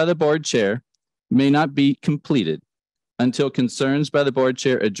concern by the board chair may not be completed until concerns by the board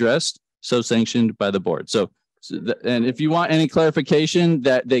chair addressed, so sanctioned by the board. And if you want any clarification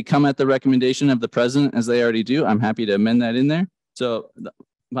that they come at the recommendation of the president, as they already do, I'm happy to amend that in there. So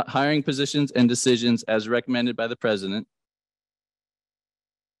hiring positions and decisions as recommended by the president.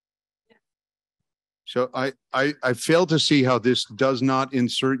 So I fail to see how this does not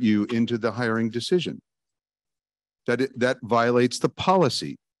insert you into the hiring decision. That violates the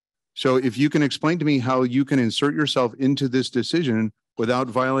policy. So if you can explain to me how you can insert yourself into this decision without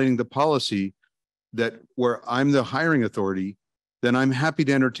violating the policy that where I'm the hiring authority, then I'm happy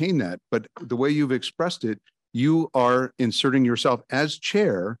to entertain that. But the way you've expressed it, you are inserting yourself as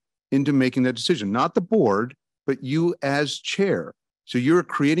chair into making that decision, not the board, but you as chair. So you're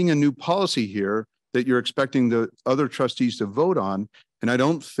creating a new policy here that you're expecting the other trustees to vote on. And I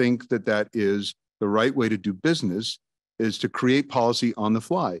don't think that that is the right way to do business, is to create policy on the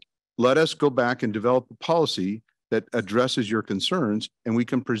fly. Let us go back and develop a policy that addresses your concerns, and we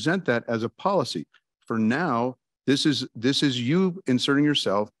can present that as a policy. For now, this is you inserting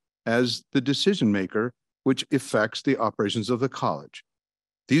yourself as the decision maker, which affects the operations of the college.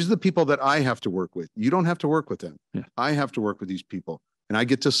 These are the people that I have to work with. You don't have to work with them. Yeah. I have to work with these people, and I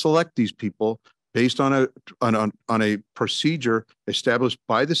get to select these people based on a procedure established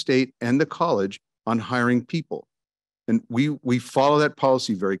by the state and the college on hiring people. And we follow that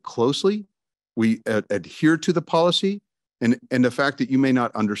policy very closely. We adhere to the policy, and the fact that you may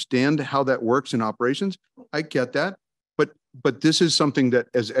not understand how that works in operations, I get that. But this is something that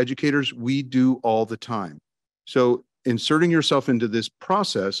as educators, we do all the time. So inserting yourself into this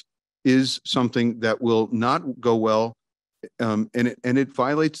process is something that will not go well, and it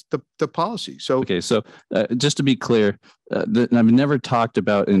violates the policy. So okay, so just to be clear, I've never talked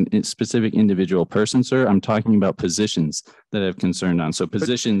about a specific individual person, sir. I'm talking about positions that I've concerned on. So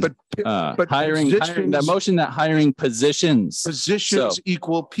positions, but hiring, that motion that hiring positions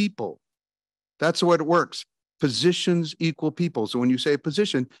equal people. That's what it works. Positions equal people. So when you say a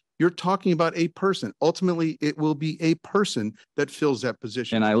position, you're talking about a person. Ultimately, it will be a person that fills that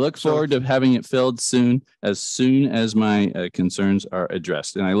position. And I look forward to having it filled soon as my concerns are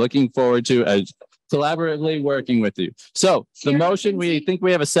addressed. And I'm looking forward to collaboratively working with you. So the motion, we think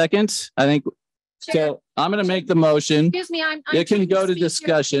we have a second. I think, so I'm going to make the motion. Excuse me, it can go to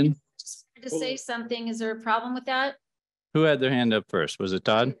discussion. To say something, is there a problem with that? Who had their hand up first? Was it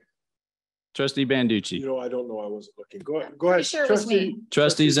Todd? Trustee Banducci. You know, I don't know. I wasn't looking. Go ahead. Sure, it was me.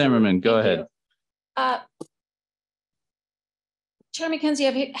 Trustee Zimmerman, go ahead. Chair McKenzie,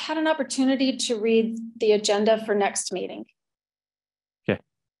 have you had an opportunity to read the agenda for next meeting? Okay.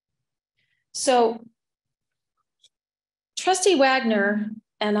 So Trustee Wagner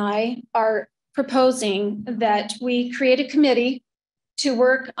and I are proposing that we create a committee to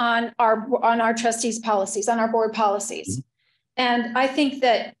work on our trustees' policies, on our board policies. Mm-hmm. And I think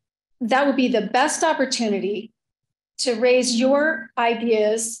that would be the best opportunity to raise your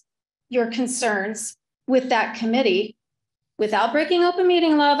ideas, your concerns with that committee without breaking open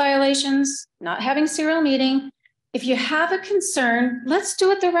meeting law violations, not having serial meeting. If you have a concern, let's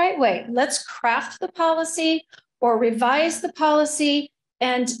do it the right way. Let's craft the policy or revise the policy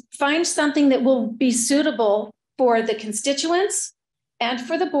and find something that will be suitable for the constituents and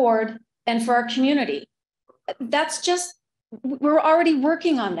for the board and for our community. We're already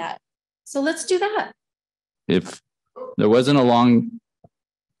working on that. So let's do that. If there wasn't a long,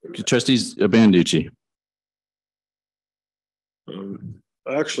 Trustees Banducci.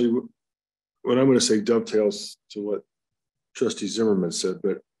 Actually, what I'm going to say dovetails to what Trustee Zimmerman said,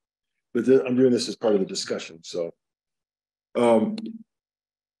 but I'm doing this as part of the discussion. So I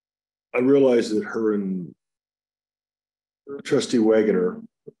realize that her and Trustee Wagner,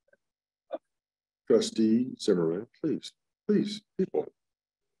 Trustee Zimmerman, please, people.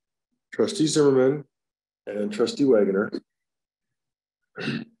 Trustee Zimmerman and Trustee Wagner are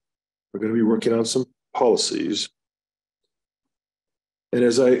going to be working on some policies. And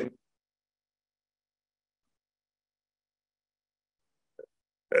as I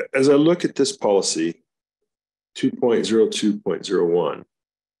look at this policy 2.02.01,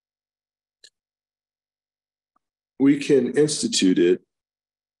 we can institute it,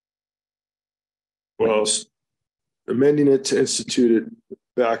 well, amending it to institute it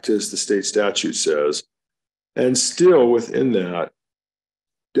back to as the state statute says, and still within that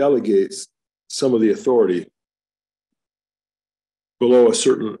delegates some of the authority below a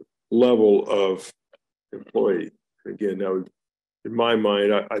certain level of employee. Again, now in my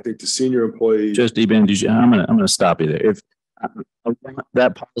mind, I think the senior employee. Trustee Banducci, I'm gonna stop you there. If I want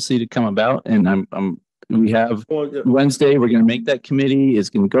that policy to come about, and we have Wednesday, we're going to make that committee. It's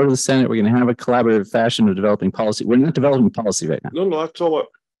going to go to the Senate. We're going to have a collaborative fashion of developing policy. We're not developing policy right now. No, that's all.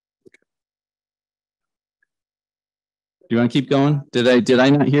 You want to keep going? Did I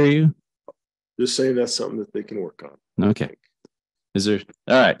not hear you? Just saying that's something that they can work on. Okay. Is there?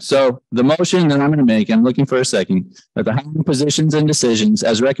 All right. So the motion that I'm going to make, I'm looking for a second, that the hiring positions and decisions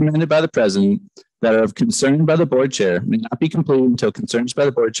as recommended by the president that are of concern by the board chair may not be completed until concerns by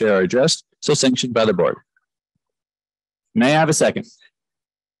the board chair are addressed, so sanctioned by the board. May I have a second?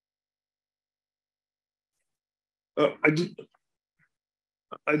 I do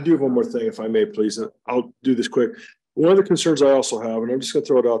have one more thing, if I may, please. And I'll do this quick. One of the concerns I also have, and I'm just going to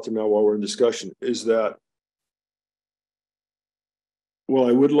throw it out there now while we're in discussion, is that, well,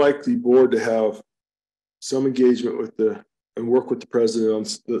 I would like the board to have some engagement with the and work with the president on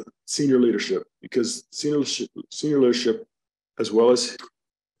the senior leadership, because senior leadership, as well as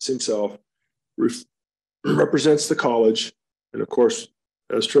himself, represents the college. And of course,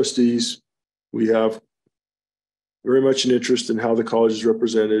 as trustees, we have very much an interest in how the college is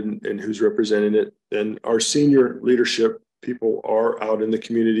represented and who's representing it. And our senior leadership people are out in the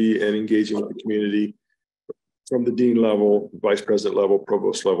community and engaging with the community from the dean level, vice president level,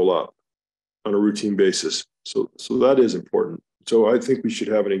 provost level up on a routine basis. So that is important. So I think we should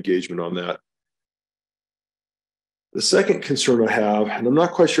have an engagement on that. The second concern I have, and I'm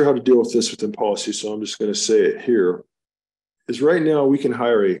not quite sure how to deal with this within policy, so I'm just going to say it here, is right now we can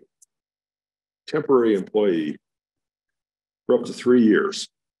hire a temporary employee for up to 3 years.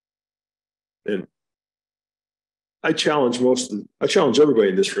 And I challenge everybody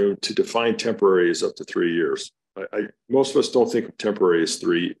in this room to define temporary as up to 3 years. Most of us don't think of temporary as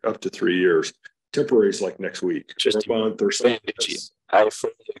up to 3 years. Temporary is like next week, Just or a month or something. I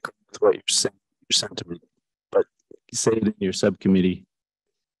fully agree with what you're saying, your sentiment, but say it in your subcommittee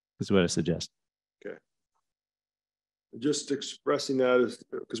is what I suggest. Okay. Just expressing that is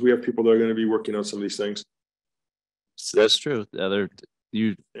because we have people that are going to be working on some of these things. That's true.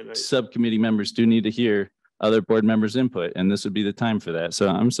 Subcommittee members do need to hear other board members' input, and this would be the time for that. So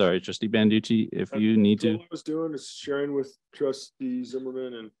I'm sorry, Trustee Banducci, if you need to. All I was doing is sharing with Trustee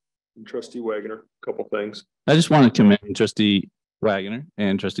Zimmerman and Trustee Wagner a couple things. I just want to commend Trustee Wagner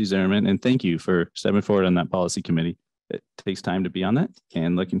and Trustee Zimmerman, and thank you for stepping forward on that policy committee. It takes time to be on that,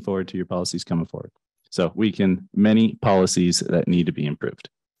 and looking forward to your policies coming forward. So many policies that need to be improved.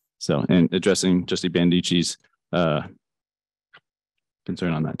 So, and addressing Trustee Banducci's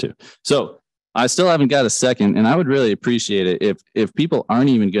concern on that too. So I still haven't got a second, and I would really appreciate it if people aren't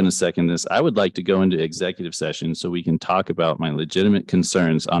even going to second this. I would like to go into executive session so we can talk about my legitimate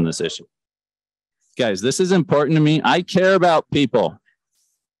concerns on this issue. Guys, this is important to me. I care about people.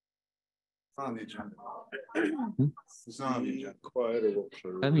 On the agenda. It's not on the agenda.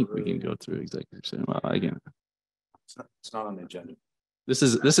 I think we can go through executive session. Well, again, It's not on the agenda. this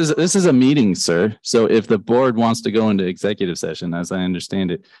is a meeting, sir. So if the board wants to go into executive session, as I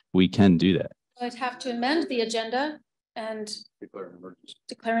understand it, we can do that. I'd have to amend the agenda and declare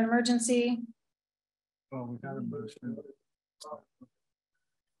an emergency. Oh, we got a motion.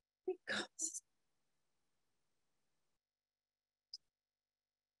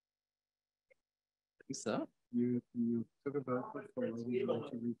 So You took a vote before you like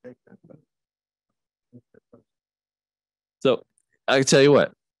to retake that vote. So I tell you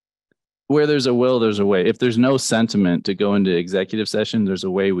what, where there's a will, there's a way. If there's no sentiment to go into executive session, there's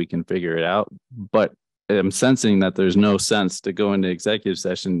a way we can figure it out. But I'm sensing that there's no sense to go into executive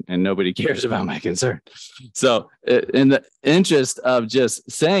session and nobody cares about my concern. So in the interest of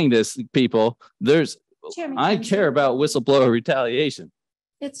just saying this, people, Chairman I Kennedy, care about whistleblower retaliation.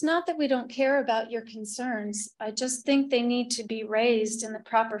 it's not that we don't care about your concerns. I just think they need to be raised in the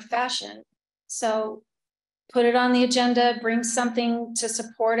proper fashion. So put it on the agenda, bring something to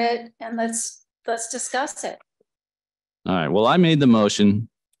support it, and let's discuss it. All right. Well, I made the motion.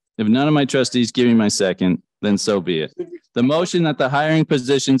 If none of my trustees give me my second, then so be it. The motion that the hiring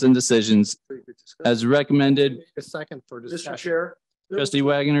positions and decisions as recommended. A second for Mr. discussion. Chair. Trustee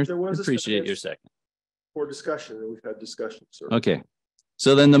Wagner, there was a appreciate second your second. For discussion, and we've had discussion, sir. Okay.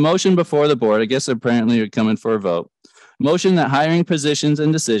 So then the motion before the board, I guess apparently you're coming for a vote. Motion that hiring positions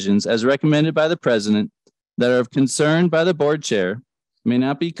and decisions as recommended by the president that are of concern by the board chair may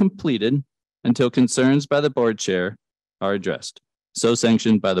not be completed until concerns by the board chair are addressed. So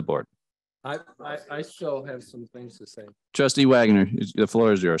sanctioned by the board. I still have some things to say. Trustee Wagner, the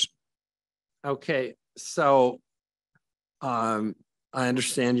floor is yours. Okay, so I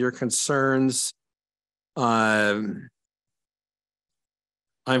understand your concerns. I'm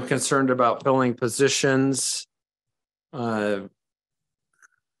concerned about filling positions. So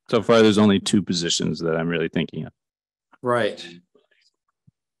far, there's only 2 positions that I'm really thinking of. Right.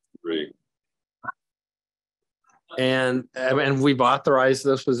 Great. And we've authorized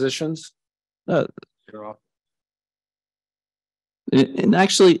those positions. And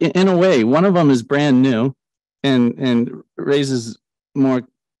actually, in a way, one of them is brand new and raises more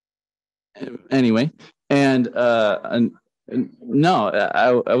anyway. And no,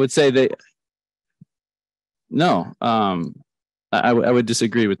 I would say that no, I would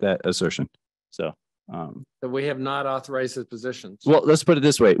disagree with that assertion. So That we have not authorized the positions. well, let's put it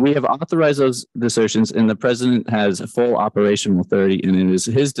this way. We have authorized those assertions and the president has full operational authority and it is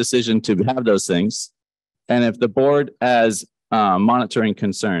his decision to have those things. And if the board has monitoring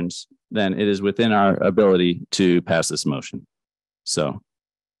concerns, then it is within our ability to pass this motion. So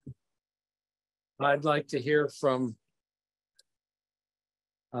I'd like to hear from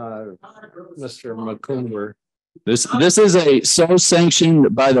Mr. McCumber. This is a so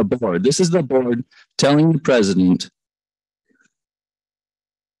sanctioned by the board. This is the board telling the president.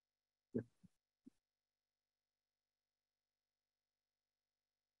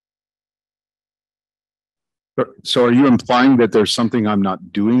 So are you implying that there's something I'm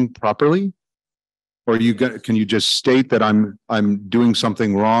not doing properly? Or can you just state that I'm doing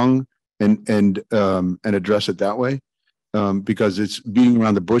something wrong and address it that way? Because it's beating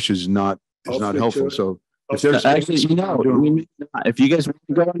around the bush is not helpful. So if there's actually, if you guys want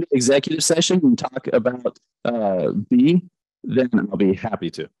to go into executive session and talk about B, then I'll be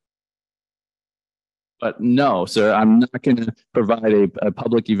happy to. But no, sir, I'm not going to provide a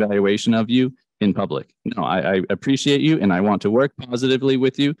public evaluation of you in public. No, I appreciate you and I want to work positively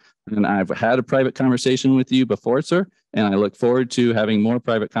with you. And I've had a private conversation with you before, sir. And I look forward to having more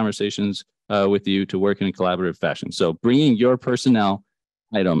private conversations with you to work in a collaborative fashion. So bringing your personnel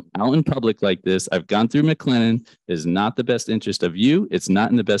item out in public like this, I've gone through McLennan, is not the best interest of you. It's not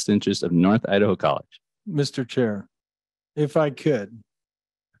in the best interest of North Idaho College. Mr. Chair, if I could.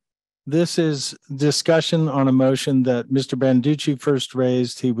 This is discussion on a motion that Mr. Banducci first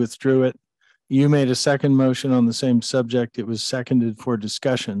raised. He withdrew it. You made a second motion on the same subject. It was seconded for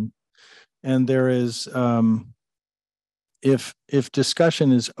discussion. And there is, if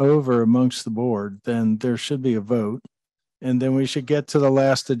discussion is over amongst the board, then there should be a vote. And then we should get to the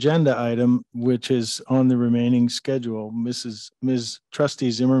last agenda item, which is on the remaining schedule, Ms.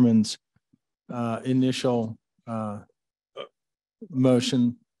 Trustee Zimmerman's initial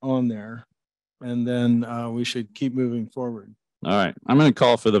motion on there. And then we should keep moving forward. All right, I'm going to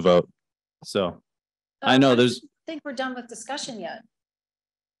call for the vote. So I know there's. I think we're done with discussion yet.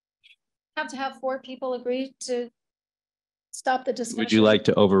 Have to have 4 people agree to stop the discussion. Would you like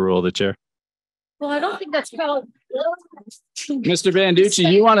to overrule the chair? Well, I don't think that's called. Mr.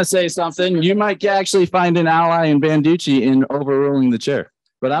 Banducci, you want to say something? You might actually find an ally in Banducci in overruling the chair.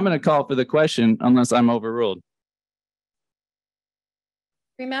 But I'm going to call for the question unless I'm overruled.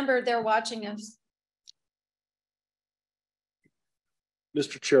 Remember, they're watching us.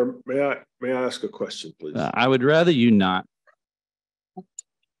 Mr. Chair, may I ask a question, please? I would rather you not.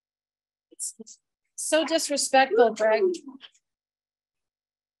 It's so disrespectful, Greg.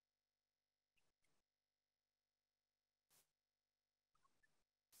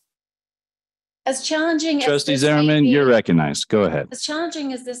 As challenging Trustee Zimmerman, you're recognized. Go ahead. As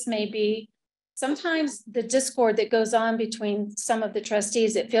challenging as this may be, sometimes the discord that goes on between some of the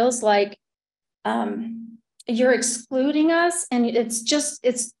trustees, it feels like you're excluding us, and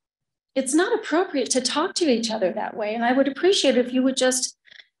it's not appropriate to talk to each other that way. And I would appreciate it if you would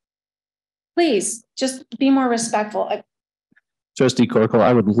please just be more respectful. Trustee Corkle,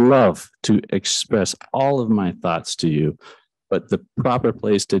 I would love to express all of my thoughts to you, but the proper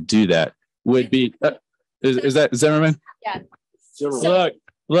place to do that would be, is that Zimmerman? Yeah. Zimmerman.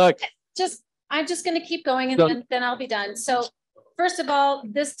 Look. I'm just going to keep going and then I'll be done. So first of all,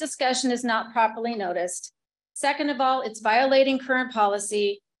 this discussion is not properly noticed. Second of all, it's violating current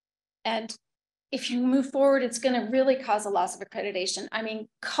policy. And if you move forward, it's going to really cause a loss of accreditation. I mean,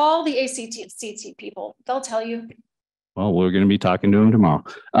 call the ACT people. They'll tell you. Well, we're going to be talking to them tomorrow.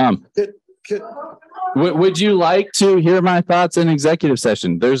 Would you like to hear my thoughts in executive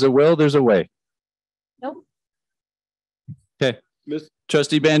session? There's a will, there's a way. Nope. Okay.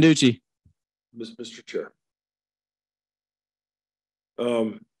 Trustee Banducci. Mr. Chair.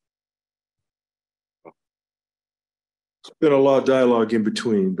 It's been a lot of dialogue in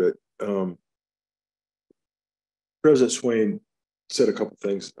between, but President Swain said a couple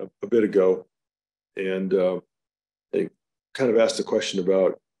things a bit ago, and they kind of asked a question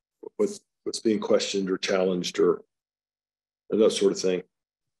about what's being questioned or challenged or that sort of thing.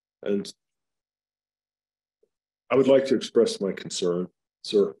 And I would like to express my concern,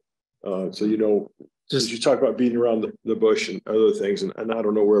 sir. So, you know, just you talk about beating around the bush and other things, and I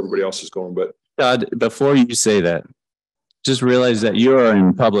don't know where everybody else is going, but God, before you say that, just realize that you are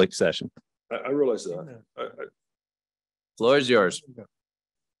in public session. I realize that. Floor is yours.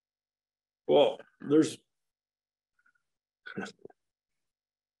 Well,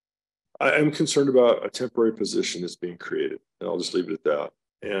 I am concerned about a temporary position that's being created, and I'll just leave it at that.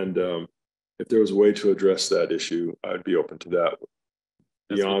 And if there was a way to address that issue, I'd be open to that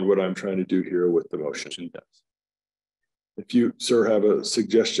beyond what I'm trying to do here with the motion. If you, sir, have a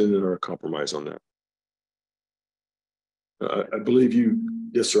suggestion or a compromise on that. I believe you,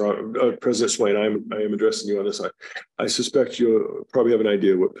 yes, sir. President Swain, I am addressing you on this. I suspect you probably have an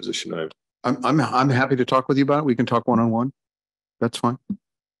idea what position I'm happy to talk with you about it. We can talk one-on-one. That's fine.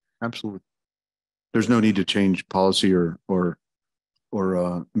 Absolutely. There's no need to change policy or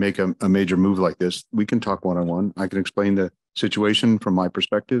make a major move like this, we can talk one-on-one. I can explain the situation from my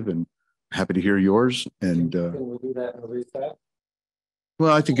perspective, and happy to hear yours. And Can we do that in a recess?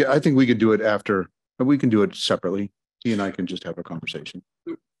 well, I think we could do it after. We can do it separately. He and I can just have a conversation.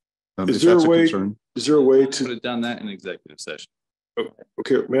 Is there a way? Is there a way Would to? have done that in executive session.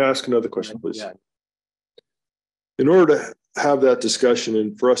 Okay, may I ask another question, please? In order to have that discussion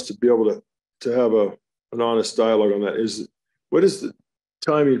and for us to be able to have an honest dialogue on that, what is the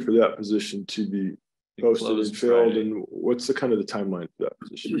timing for that position to be posted and filled, and what's the kind of the timeline for that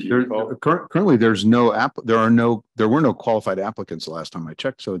position? Do you recall? Currently, there were no qualified applicants the last time I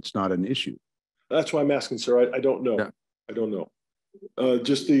checked, so it's not an issue. That's why I'm asking, sir. I don't know. Yeah. I don't know.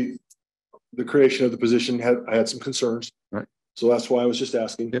 Just the creation of the position I had some concerns. Right. So that's why I was just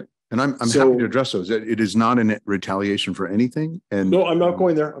asking. Yeah. And I'm happy to address those. It is not in retaliation for anything. And no, I'm not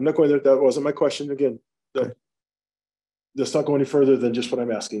going there. I'm not going there. That wasn't my question. Again, let's not go any further than just what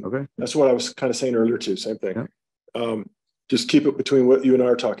I'm asking. Okay. That's what I was kind of saying earlier too. Same thing. Yeah. Just keep it between what you and I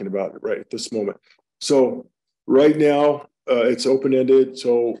are talking about right at this moment. So right now it's open-ended.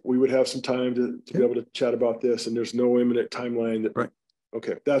 So we would have some time to be able to chat about this, and there's no imminent timeline. Right.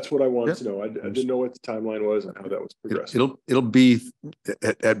 Okay. That's what I wanted to know. I didn't know what the timeline was and how that was progressing. It'll be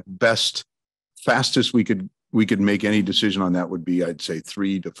at best fastest we could make any decision on that would be, I'd say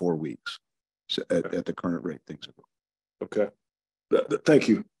 3 to 4 weeks at the current rate things are. Okay. Thank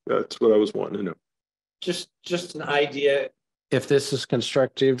you. That's what I was wanting to know. Just an idea, if this is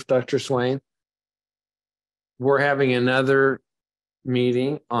constructive, Dr. Swain. We're having another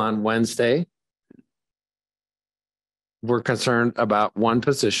meeting on Wednesday. We're concerned about one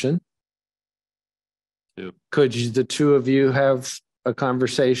position. Could the two of you have a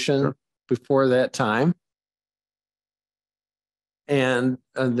conversation before that time? And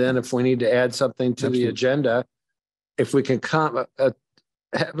then if we need to add something to the agenda, if we can have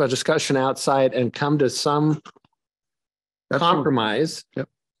a discussion outside and come to some compromise. Yep.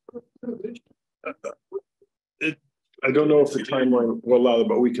 I don't know if the timeline will allow it,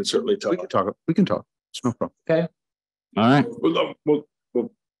 but we can certainly talk. We can talk. It's no problem. Okay. All right.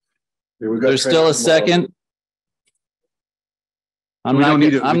 There's still a second. I'm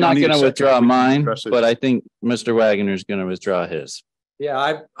not going to withdraw mine, but I think Mr. Wagner is going to withdraw his.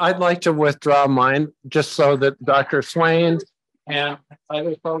 Yeah, I'd like to withdraw mine just so that Dr. Swain and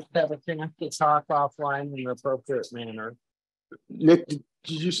other folks have a chance to talk offline in an appropriate manner. Nick, did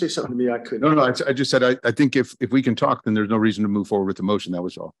you say something to me? I couldn't. No, I just said I think if we can talk, then there's no reason to move forward with the motion. That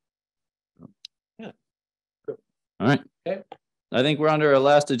was all. Yeah. All right. Okay. I think we're under our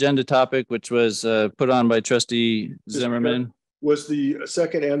last agenda topic, which was put on by Trustee Zimmerman. Was the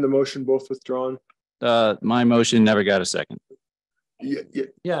second and the motion both withdrawn? My motion never got a second.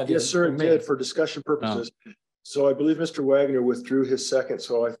 Yeah. Yes, sir, it did for discussion purposes. Oh. So I believe Mr. Wagner withdrew his second.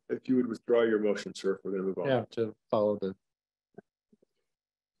 So if you would withdraw your motion, sir, we're going to move on. Yeah, to follow the.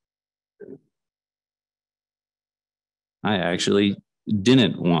 I actually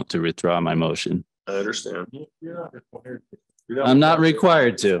didn't want to withdraw my motion. I understand. I'm not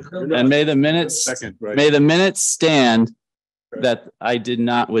required to. And may the minutes stand that I did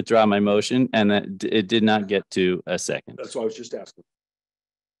not withdraw my motion and that it did not get to a second. That's what I was just asking.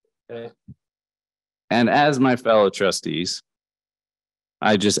 Okay. And as my fellow trustees,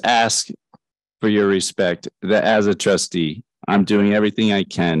 I just ask for your respect that as a trustee, I'm doing everything I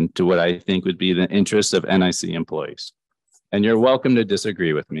can to what I think would be the interest of NIC employees. And you're welcome to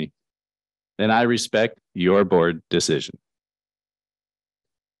disagree with me. And I respect your board decision.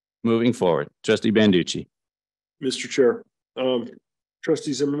 Moving forward, Trustee Banducci. Mr. Chair,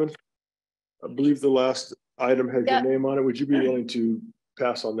 Trustee Zimmerman, I believe the last item had your name on it. Would you be willing to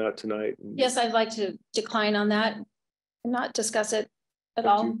pass on that tonight? Yes, I'd like to decline on that and not discuss it at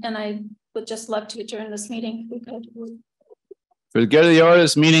all. And I would just love to adjourn this meeting if we could. For the good of the order,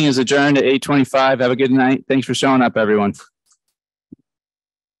 this meeting is adjourned at 8:25. Have a good night. Thanks for showing up, everyone.